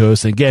love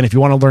Toast. And again, if you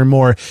want to learn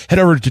more, head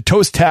over to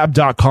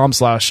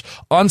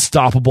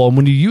toasttab.com/unstoppable. And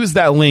when you use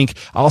that link,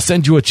 I'll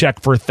send you a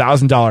check for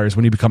 $1,000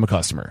 when you become a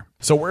customer.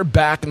 So we're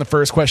back, and the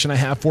first question I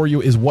have for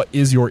you is, what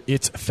is your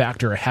it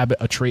factor, a habit,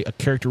 a trait, a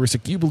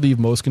characteristic you believe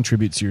most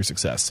contributes to your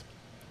success?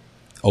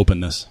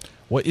 Openness.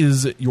 What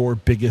is your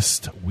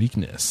biggest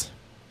weakness?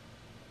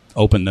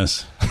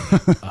 Openness.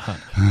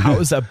 How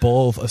is that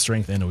both a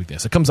strength and a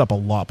weakness? It comes up a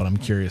lot, but I'm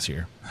curious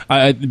here.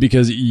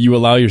 Because you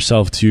allow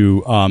yourself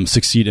to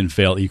succeed and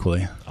fail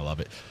equally. I love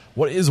it.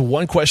 What is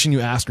one question you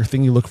ask or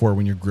thing you look for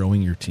when you're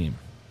growing your team?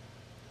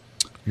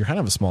 You're kind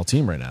of a small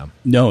team right now.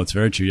 No, it's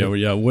very true.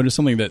 Yeah. What is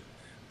something that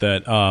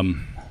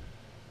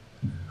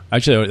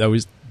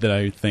actually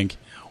I think,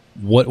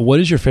 what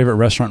is your favorite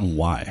restaurant and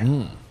why?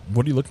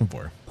 What are you looking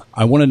for?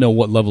 I want to know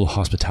what level of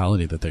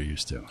hospitality that they're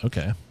used to.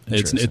 Okay.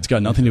 It's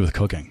got nothing to do with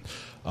cooking.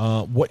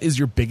 What is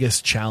your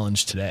biggest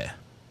challenge today?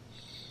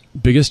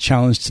 Biggest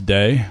challenge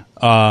today,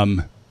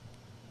 COVID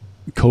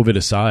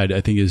aside, I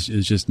think is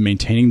just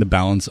maintaining the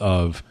balance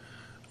of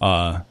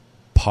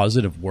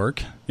positive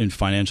work and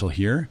financial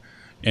here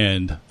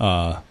and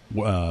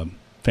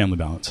family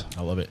balance.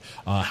 I love it.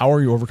 How are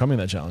you overcoming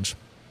that challenge?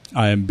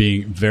 I am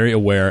being very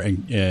aware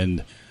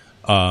and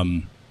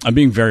I'm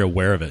being very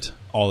aware of it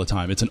all the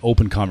time. It's an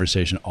open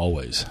conversation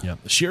always. Yeah.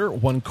 Share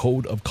one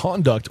code of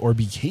conduct or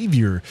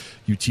behavior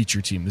you teach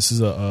your team. This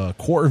is a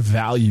core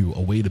value,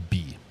 a way to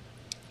be.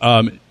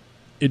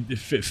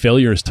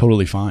 Failure is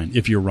totally fine.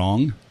 If you're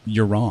wrong,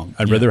 you're wrong.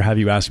 I'd rather have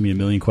you ask me a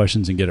million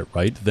questions and get it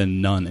right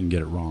than none and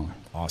get it wrong.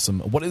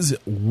 Awesome. What is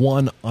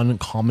one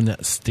uncommon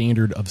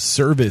standard of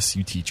service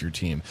you teach your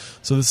team?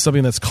 So this is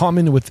something that's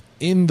common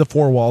within the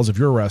four walls of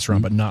your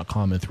restaurant, but not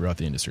common throughout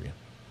the industry,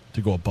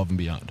 to go above and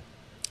beyond.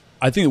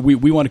 I think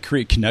we want to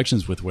create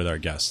connections with our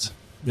guests.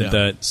 Yeah.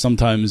 That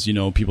sometimes,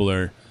 people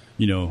are,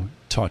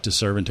 taught to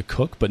serve and to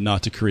cook, but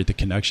not to create the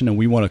connection. And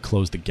we want to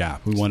close the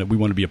gap. We want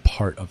to be a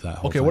part of that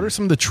whole thing. What are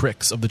some of the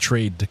tricks of the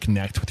trade to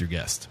connect with your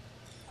guest?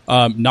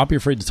 Not be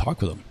afraid to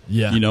talk with them.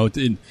 Yeah.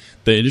 The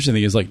interesting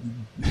thing is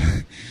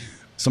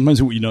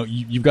sometimes,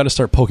 you've got to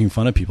start poking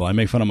fun at people. I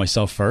make fun of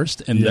myself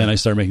first, and then I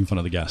start making fun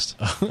of the guest.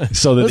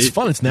 So that it's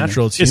fun. It's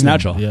natural. It's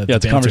natural. Yeah,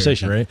 it's a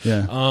conversation, right?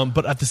 Yeah.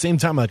 But at the same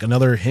time,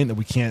 another hint that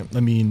we can't.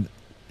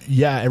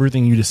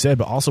 Everything you just said,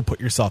 but also put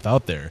yourself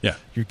out there. Yeah.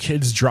 Your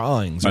kids'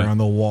 drawings are on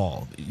the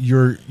wall.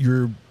 Your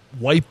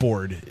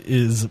whiteboard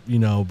is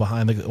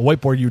behind the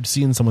whiteboard you'd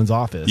see in someone's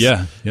office.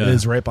 Yeah.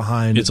 Is right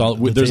behind. It's all.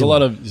 There's table. a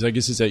lot of. I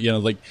guess it's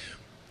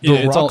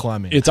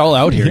climbing. It's all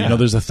out here. Yeah.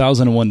 There's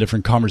 1,001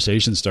 different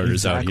conversation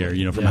starters exactly. out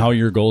here. From how are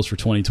your goals for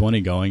 2020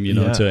 going?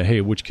 To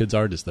hey, which kid's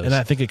art is this? And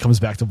I think it comes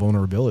back to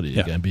vulnerability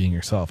again, being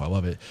yourself. I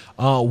love it.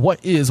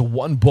 What is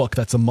one book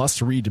that's a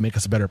must read to make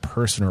us a better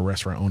person or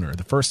restaurant owner?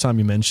 The first time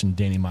you mentioned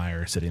Danny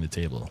Meyer sitting at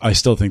the table, I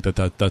still think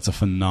that's a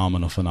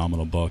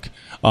phenomenal book.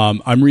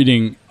 I'm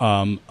reading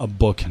a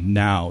book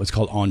now. It's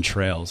called On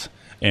Trails.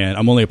 And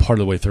I'm only a part of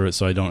the way through it,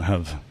 so I don't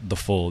have the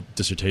full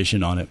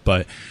dissertation on it.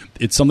 But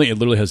it's something, it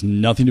literally has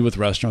nothing to do with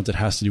restaurants. It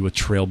has to do with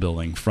trail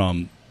building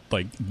from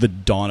the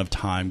dawn of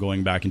time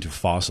going back into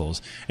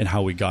fossils and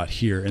how we got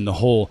here. And the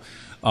whole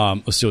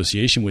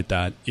association with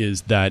that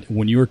is that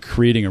when you are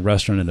creating a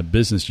restaurant and a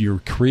business, you're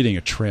creating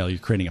a trail, you're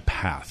creating a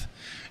path.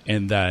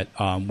 And that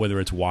whether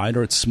it's wide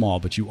or it's small,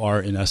 but you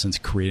are in essence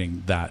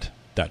creating that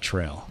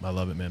trail. I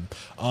love it, man.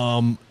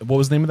 What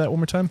was the name of that one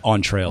more time?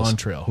 On Trails. On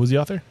Trail. Who's the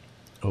author?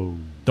 Oh,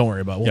 don't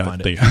worry about it. We'll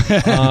find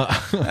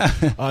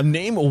it.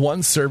 Name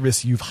one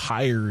service you've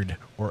hired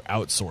or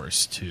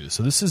outsourced to.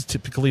 So this is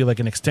typically like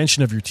an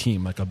extension of your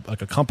team, like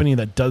a company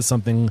that does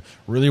something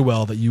really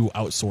well that you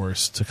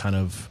outsource to kind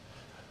of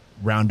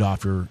round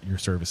off your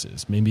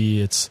services.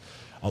 Maybe it's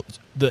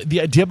the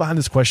idea behind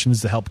this question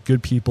is to help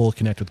good people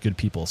connect with good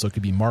people. So it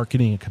could be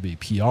marketing, it could be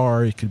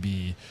PR, it could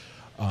be.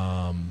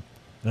 I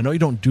know you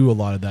don't do a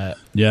lot of that.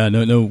 Yeah,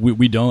 no,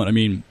 we don't.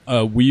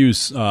 We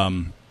use.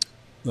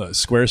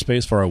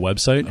 Squarespace for our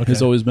website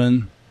has always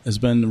been has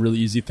been a really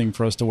easy thing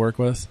for us to work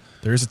with.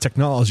 There's a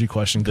technology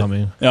question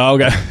coming. Oh,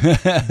 okay.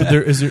 But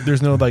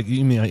there's no like.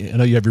 You mean I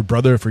know you have your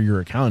brother for your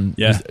accountant.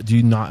 Yeah. Do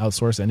you not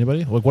outsource to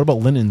anybody? Like, what about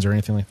linens or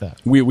anything like that?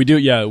 We do.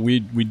 Yeah, we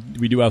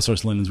do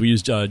outsource linens. We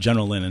use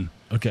General Linen.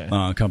 Okay.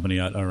 Company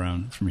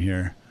around from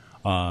here.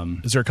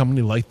 Is there a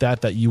company like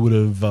that you would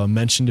have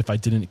mentioned if I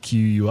didn't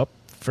queue you up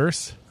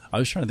first? I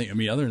was trying to think. I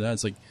mean, other than that,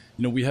 it's like,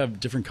 we have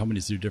different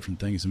companies do different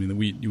things. I mean,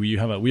 we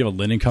have a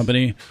linen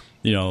company.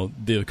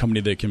 The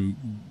company that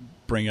can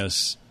bring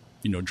us,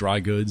 dry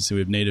goods. So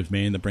we have Native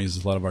Maine that brings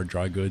us a lot of our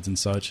dry goods and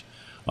such.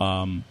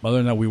 Other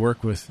than that, we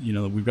work with,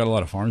 we've got a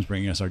lot of farms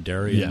bringing us our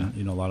dairy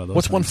and, a lot of those.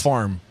 What's things. one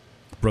farm?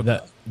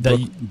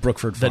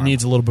 Brookford Farm. That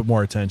needs a little bit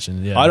more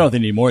attention. Yeah. I don't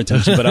think they need more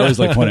attention, but I always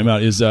like pointing them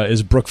out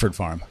is Brookford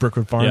Farm.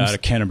 Brookford Farms? Yeah, out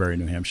of Canterbury,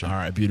 New Hampshire. All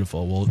right,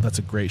 beautiful. Well, that's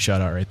a great shout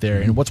out right there.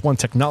 And what's one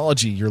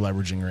technology you're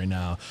leveraging right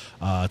now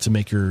to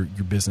make your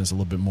business a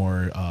little bit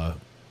more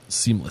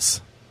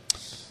seamless?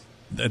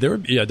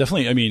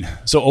 Definitely. I mean,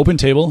 so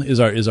OpenTable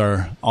is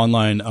our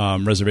online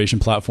reservation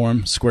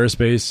platform.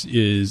 Squarespace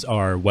is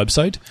our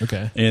website.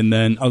 Okay. And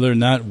then other than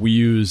that, we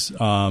use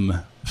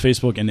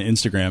Facebook and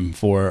Instagram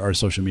for our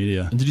social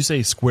media. And did you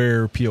say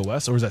Square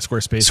POS or is that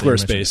Squarespace?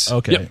 Squarespace.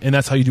 Okay. Yep. And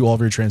that's how you do all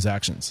of your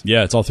transactions.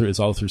 Yeah, it's all through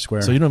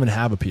Square. So you don't even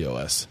have a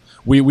POS.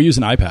 We use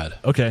an iPad.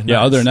 Okay. Yeah.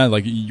 Nice. Other than that,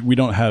 like we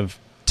don't have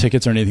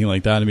tickets or anything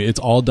like that. I mean, it's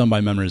all done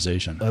by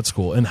memorization. That's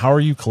cool. And how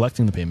are you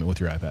collecting the payment with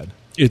your iPad?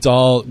 It's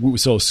all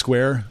so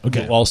Square.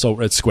 Okay. Also,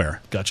 it's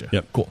Square. Gotcha.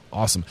 Yep. Cool.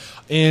 Awesome.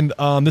 And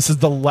this is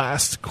the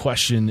last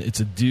question. It's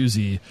a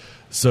doozy.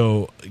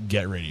 So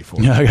get ready for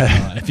it. Okay.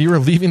 If you were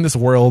leaving this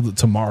world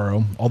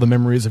tomorrow, all the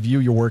memories of you,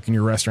 your work, and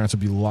your restaurants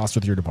would be lost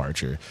with your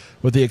departure,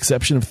 with the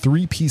exception of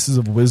 3 pieces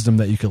of wisdom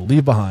that you could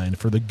leave behind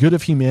for the good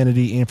of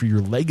humanity and for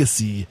your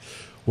legacy.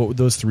 What would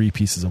those 3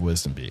 pieces of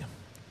wisdom be?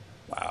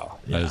 Wow.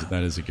 Yeah.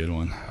 That is a good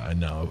one. I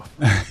know.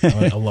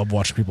 I love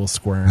watching people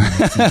squaring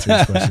this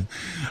question.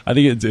 I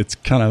think it's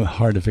kind of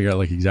hard to figure out,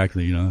 like,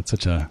 exactly, it's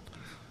such a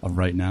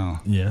right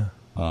now. Yeah.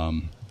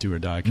 Do or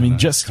die. I mean,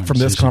 just from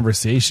this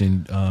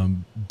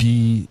conversation,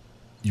 be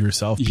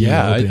yourself. Be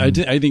open,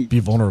 I think be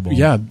vulnerable.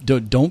 Yeah,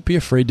 don't be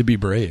afraid to be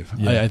brave.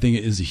 Yeah. I think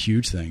it is a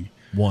huge thing.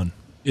 One.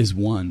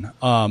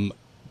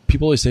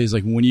 People always say is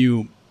like when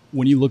you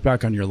look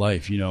back on your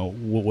life,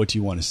 what do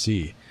you want to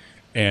see?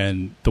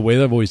 And the way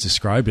that I've always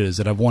described it is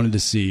that I wanted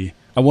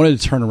to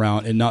turn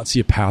around and not see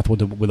a path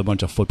with a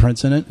bunch of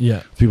footprints in it.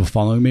 Yeah, people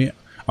following me.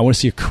 I want to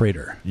see a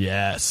crater.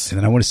 Yes, and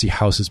then I want to see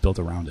houses built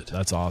around it.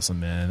 That's awesome,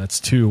 man.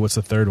 That's 2. What's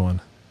the third one?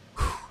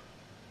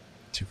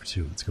 2 for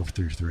 2. Let's go for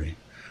 3 for 3.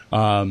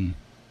 I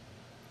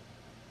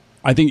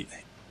think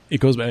it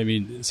goes back. I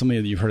mean,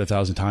 something that you've heard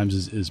 1,000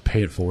 times is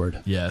pay it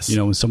forward. Yes.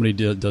 When somebody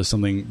does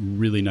something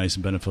really nice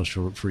and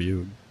beneficial for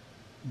you,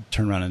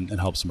 turn around and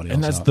help somebody else.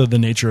 And that's out. the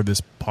nature of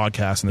this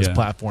podcast and this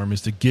platform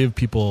is to give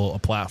people a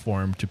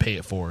platform to pay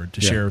it forward,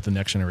 to share with the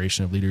next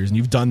generation of leaders. And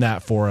you've done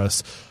that for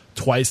us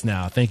twice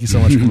now. Thank you so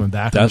much for coming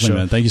back. Definitely, on the show.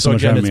 Man. Thank you so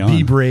much for having me on.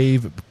 Be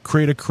brave,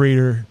 create a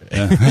crater,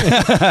 and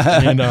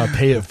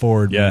pay it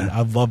forward. Yeah. Man.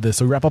 I love this.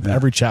 So we wrap up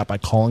every chat by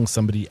calling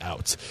somebody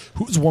out.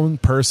 Who's one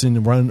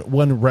person,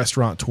 one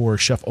restaurateur,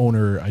 chef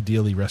owner,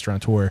 ideally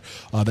restaurateur,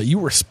 that you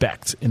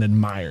respect and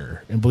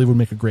admire and believe would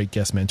make a great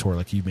guest mentor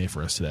like you made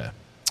for us today?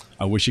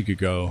 I wish you could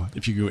go.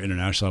 If you could go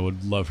international, I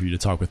would love for you to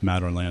talk with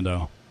Matt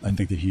Orlando. I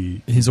think that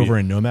he's over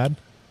in Nomad.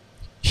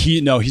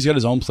 He's got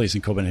his own place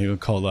in Copenhagen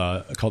called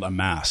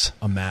Amass.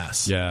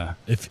 Amass. Yeah.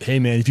 If you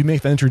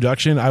make that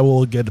introduction, I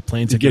will get a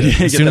plane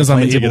ticket as soon as I'm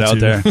able to. Out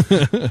there.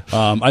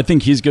 I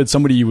think he's good.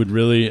 Somebody you would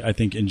really,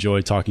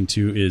 enjoy talking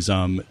to is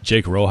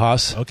Jake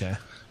Rojas. Okay.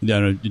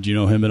 Did you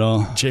know him at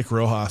all? Jake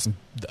Rojas.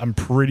 I'm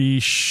pretty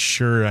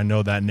sure I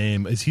know that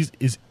name.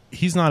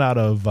 He's not out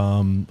of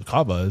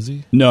Cava, is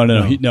he? No.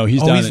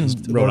 He's down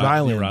in Rhode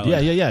Island. Rhode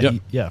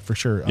Island. Yeah, for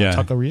sure.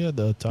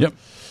 Taqueria. Yep.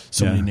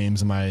 So many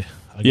names in my.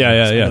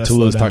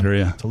 Toulouse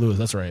Taqueria. Toulouse,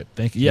 that's right.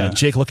 Thank you. Yeah,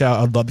 Jake, look out.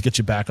 I'd love to get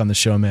you back on the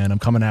show, man. I'm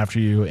coming after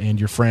you. And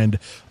your friend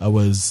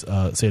was,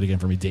 say it again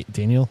for me,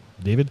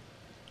 David?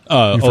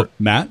 Matt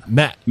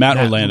Orlando.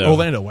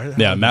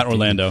 Matt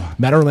Orlando.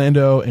 Matt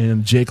Orlando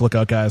and Jake, look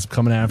out, guys. I'm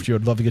coming after you.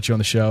 I'd love to get you on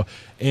the show.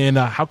 And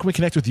how can we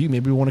connect with you?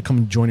 Maybe we want to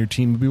come join your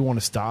team. Maybe we want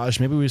to stage.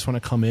 Maybe we just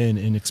want to come in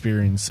and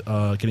experience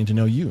getting to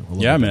know you a little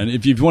bit. Man.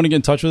 If you want to get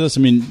in touch with us,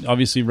 I mean,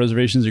 obviously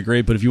reservations are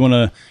great, but if you want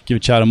to give a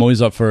chat, I'm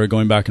always up for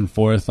going back and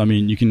forth. I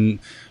mean, you can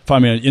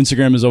find me on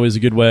Instagram is always a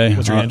good way.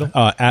 What's your handle?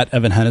 At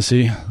Evan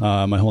Hennessy.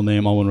 My whole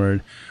name, all one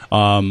word.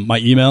 My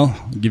email,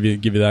 give you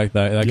that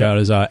guy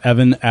is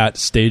Evan at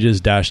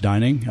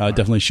stages-dining.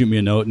 Definitely shoot me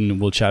a note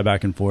and we'll chat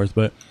back and forth.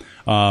 But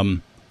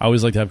I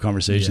always like to have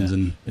conversations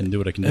and do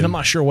what I can do. And I'm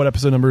not sure what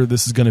episode number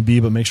this is going to be,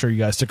 but make sure you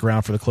guys stick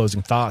around for the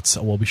closing thoughts.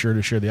 We'll be sure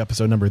to share the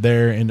episode number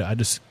there. And I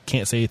just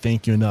can't say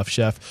thank you enough,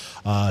 Chef.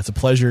 It's a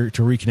pleasure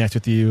to reconnect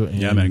with you. And,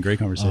 yeah, man, great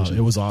conversation.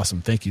 It was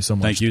awesome. Thank you so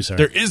much. Thank you, sir.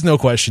 There is no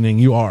questioning.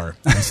 You are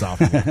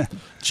unstoppable.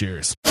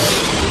 Cheers.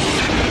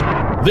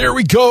 There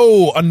we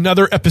go.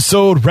 Another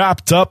episode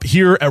wrapped up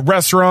here at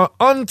Restaurant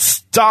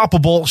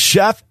Unstoppable.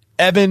 Chef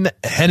Evan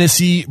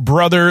Hennessy,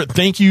 brother,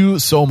 thank you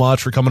so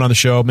much for coming on the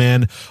show,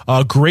 man.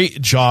 Great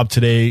job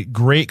today.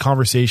 Great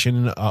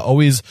conversation.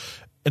 Always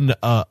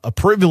a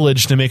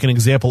privilege to make an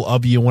example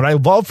of you. What I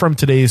love from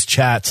today's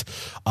chat,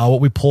 what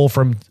we pull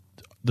from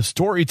the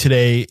story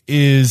today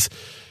is,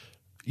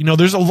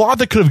 there's a lot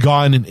that could have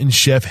gone in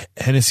Chef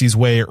Hennessy's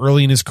way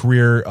early in his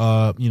career,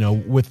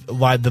 with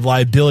the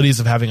liabilities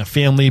of having a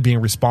family,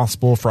 being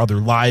responsible for other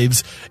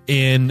lives.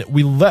 And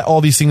we let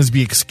all these things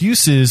be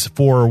excuses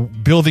for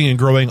building and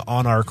growing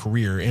on our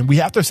career. And we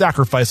have to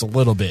sacrifice a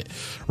little bit,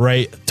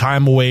 right?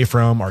 Time away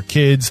from our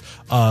kids,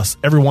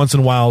 every once in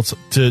a while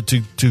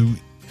to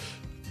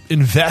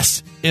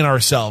invest in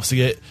ourselves, to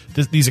get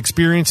these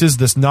experiences,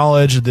 this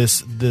knowledge,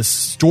 this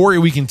story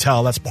we can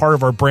tell. That's part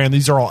of our brand.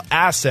 These are all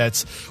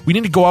assets. We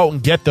need to go out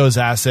and get those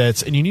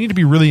assets, and you need to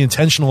be really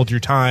intentional with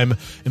your time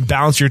and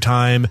balance your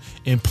time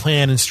and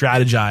plan and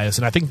strategize.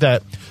 And I think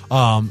that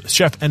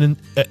Chef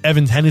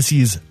Evan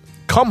Hennessy's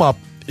come up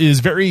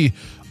is very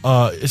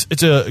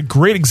it's a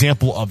great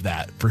example of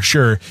that for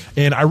sure.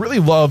 And I really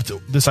loved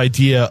this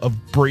idea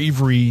of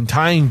bravery,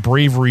 tying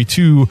bravery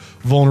to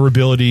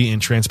vulnerability and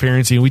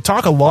transparency. And we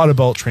talk a lot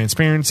about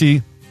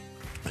transparency,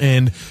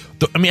 and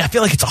I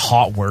feel like it's a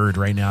hot word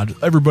right now.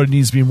 Everybody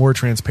needs to be more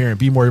transparent,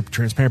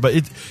 but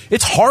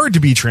it's hard to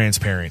be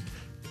transparent.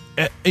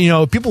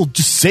 People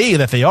just say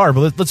that they are,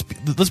 but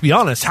let's be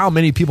honest. How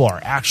many people are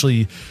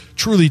actually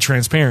truly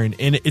transparent?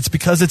 And it's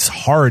because it's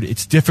hard.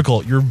 It's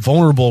difficult. You're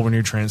vulnerable when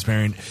you're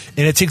transparent,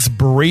 and it takes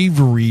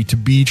bravery to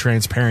be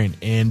transparent.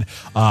 And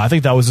I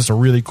think that was just a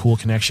really cool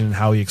connection in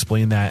how he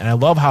explained that. And I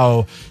love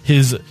how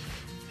his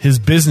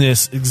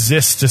business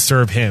exists to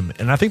serve him.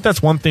 And I think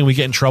that's one thing we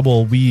get in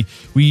trouble. We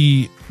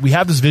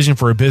have this vision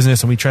for a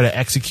business and we try to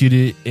execute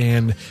it,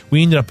 and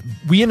we end up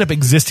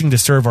existing to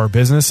serve our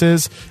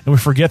businesses, and we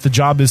forget the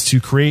job is to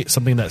create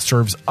something that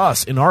serves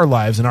us in our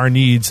lives and our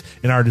needs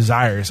and our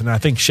desires. And I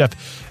think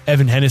Chef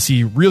Evan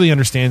Hennessy really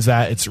understands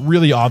that. It's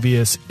really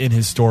obvious in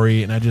his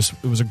story, and it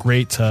was a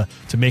great to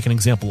make an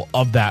example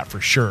of that for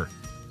sure.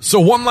 So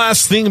one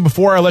last thing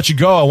before I let you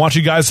go, I want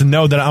you guys to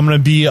know that I'm going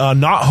to be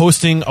not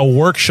hosting a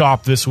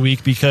workshop this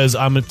week because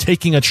I'm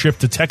taking a trip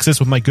to Texas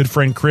with my good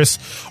friend Chris.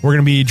 We're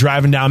going to be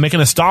driving down, making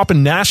a stop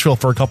in Nashville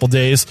for a couple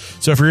days.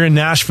 So if you're in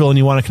Nashville and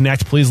you want to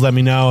connect, please let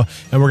me know.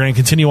 And we're going to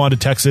continue on to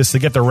Texas to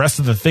get the rest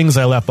of the things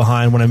I left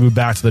behind when I moved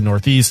back to the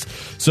Northeast.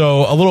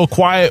 So a little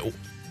quiet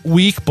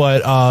week,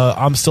 but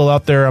I'm still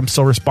out there. I'm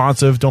still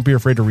responsive. Don't be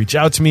afraid to reach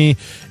out to me,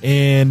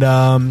 and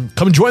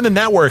come join the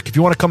network. If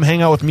you want to come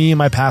hang out with me and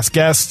my past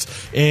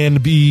guests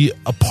and be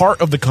a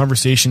part of the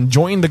conversation,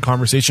 join the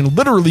conversation,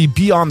 literally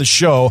be on the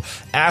show,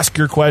 ask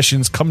your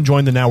questions, come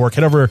join the network.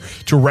 Head over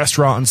to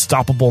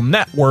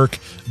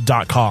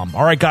restaurantunstoppablenetwork.com.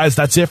 All right, guys,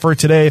 that's it for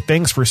today.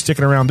 Thanks for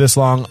sticking around this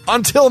long.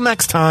 Until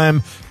next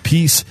time,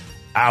 peace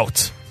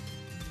out.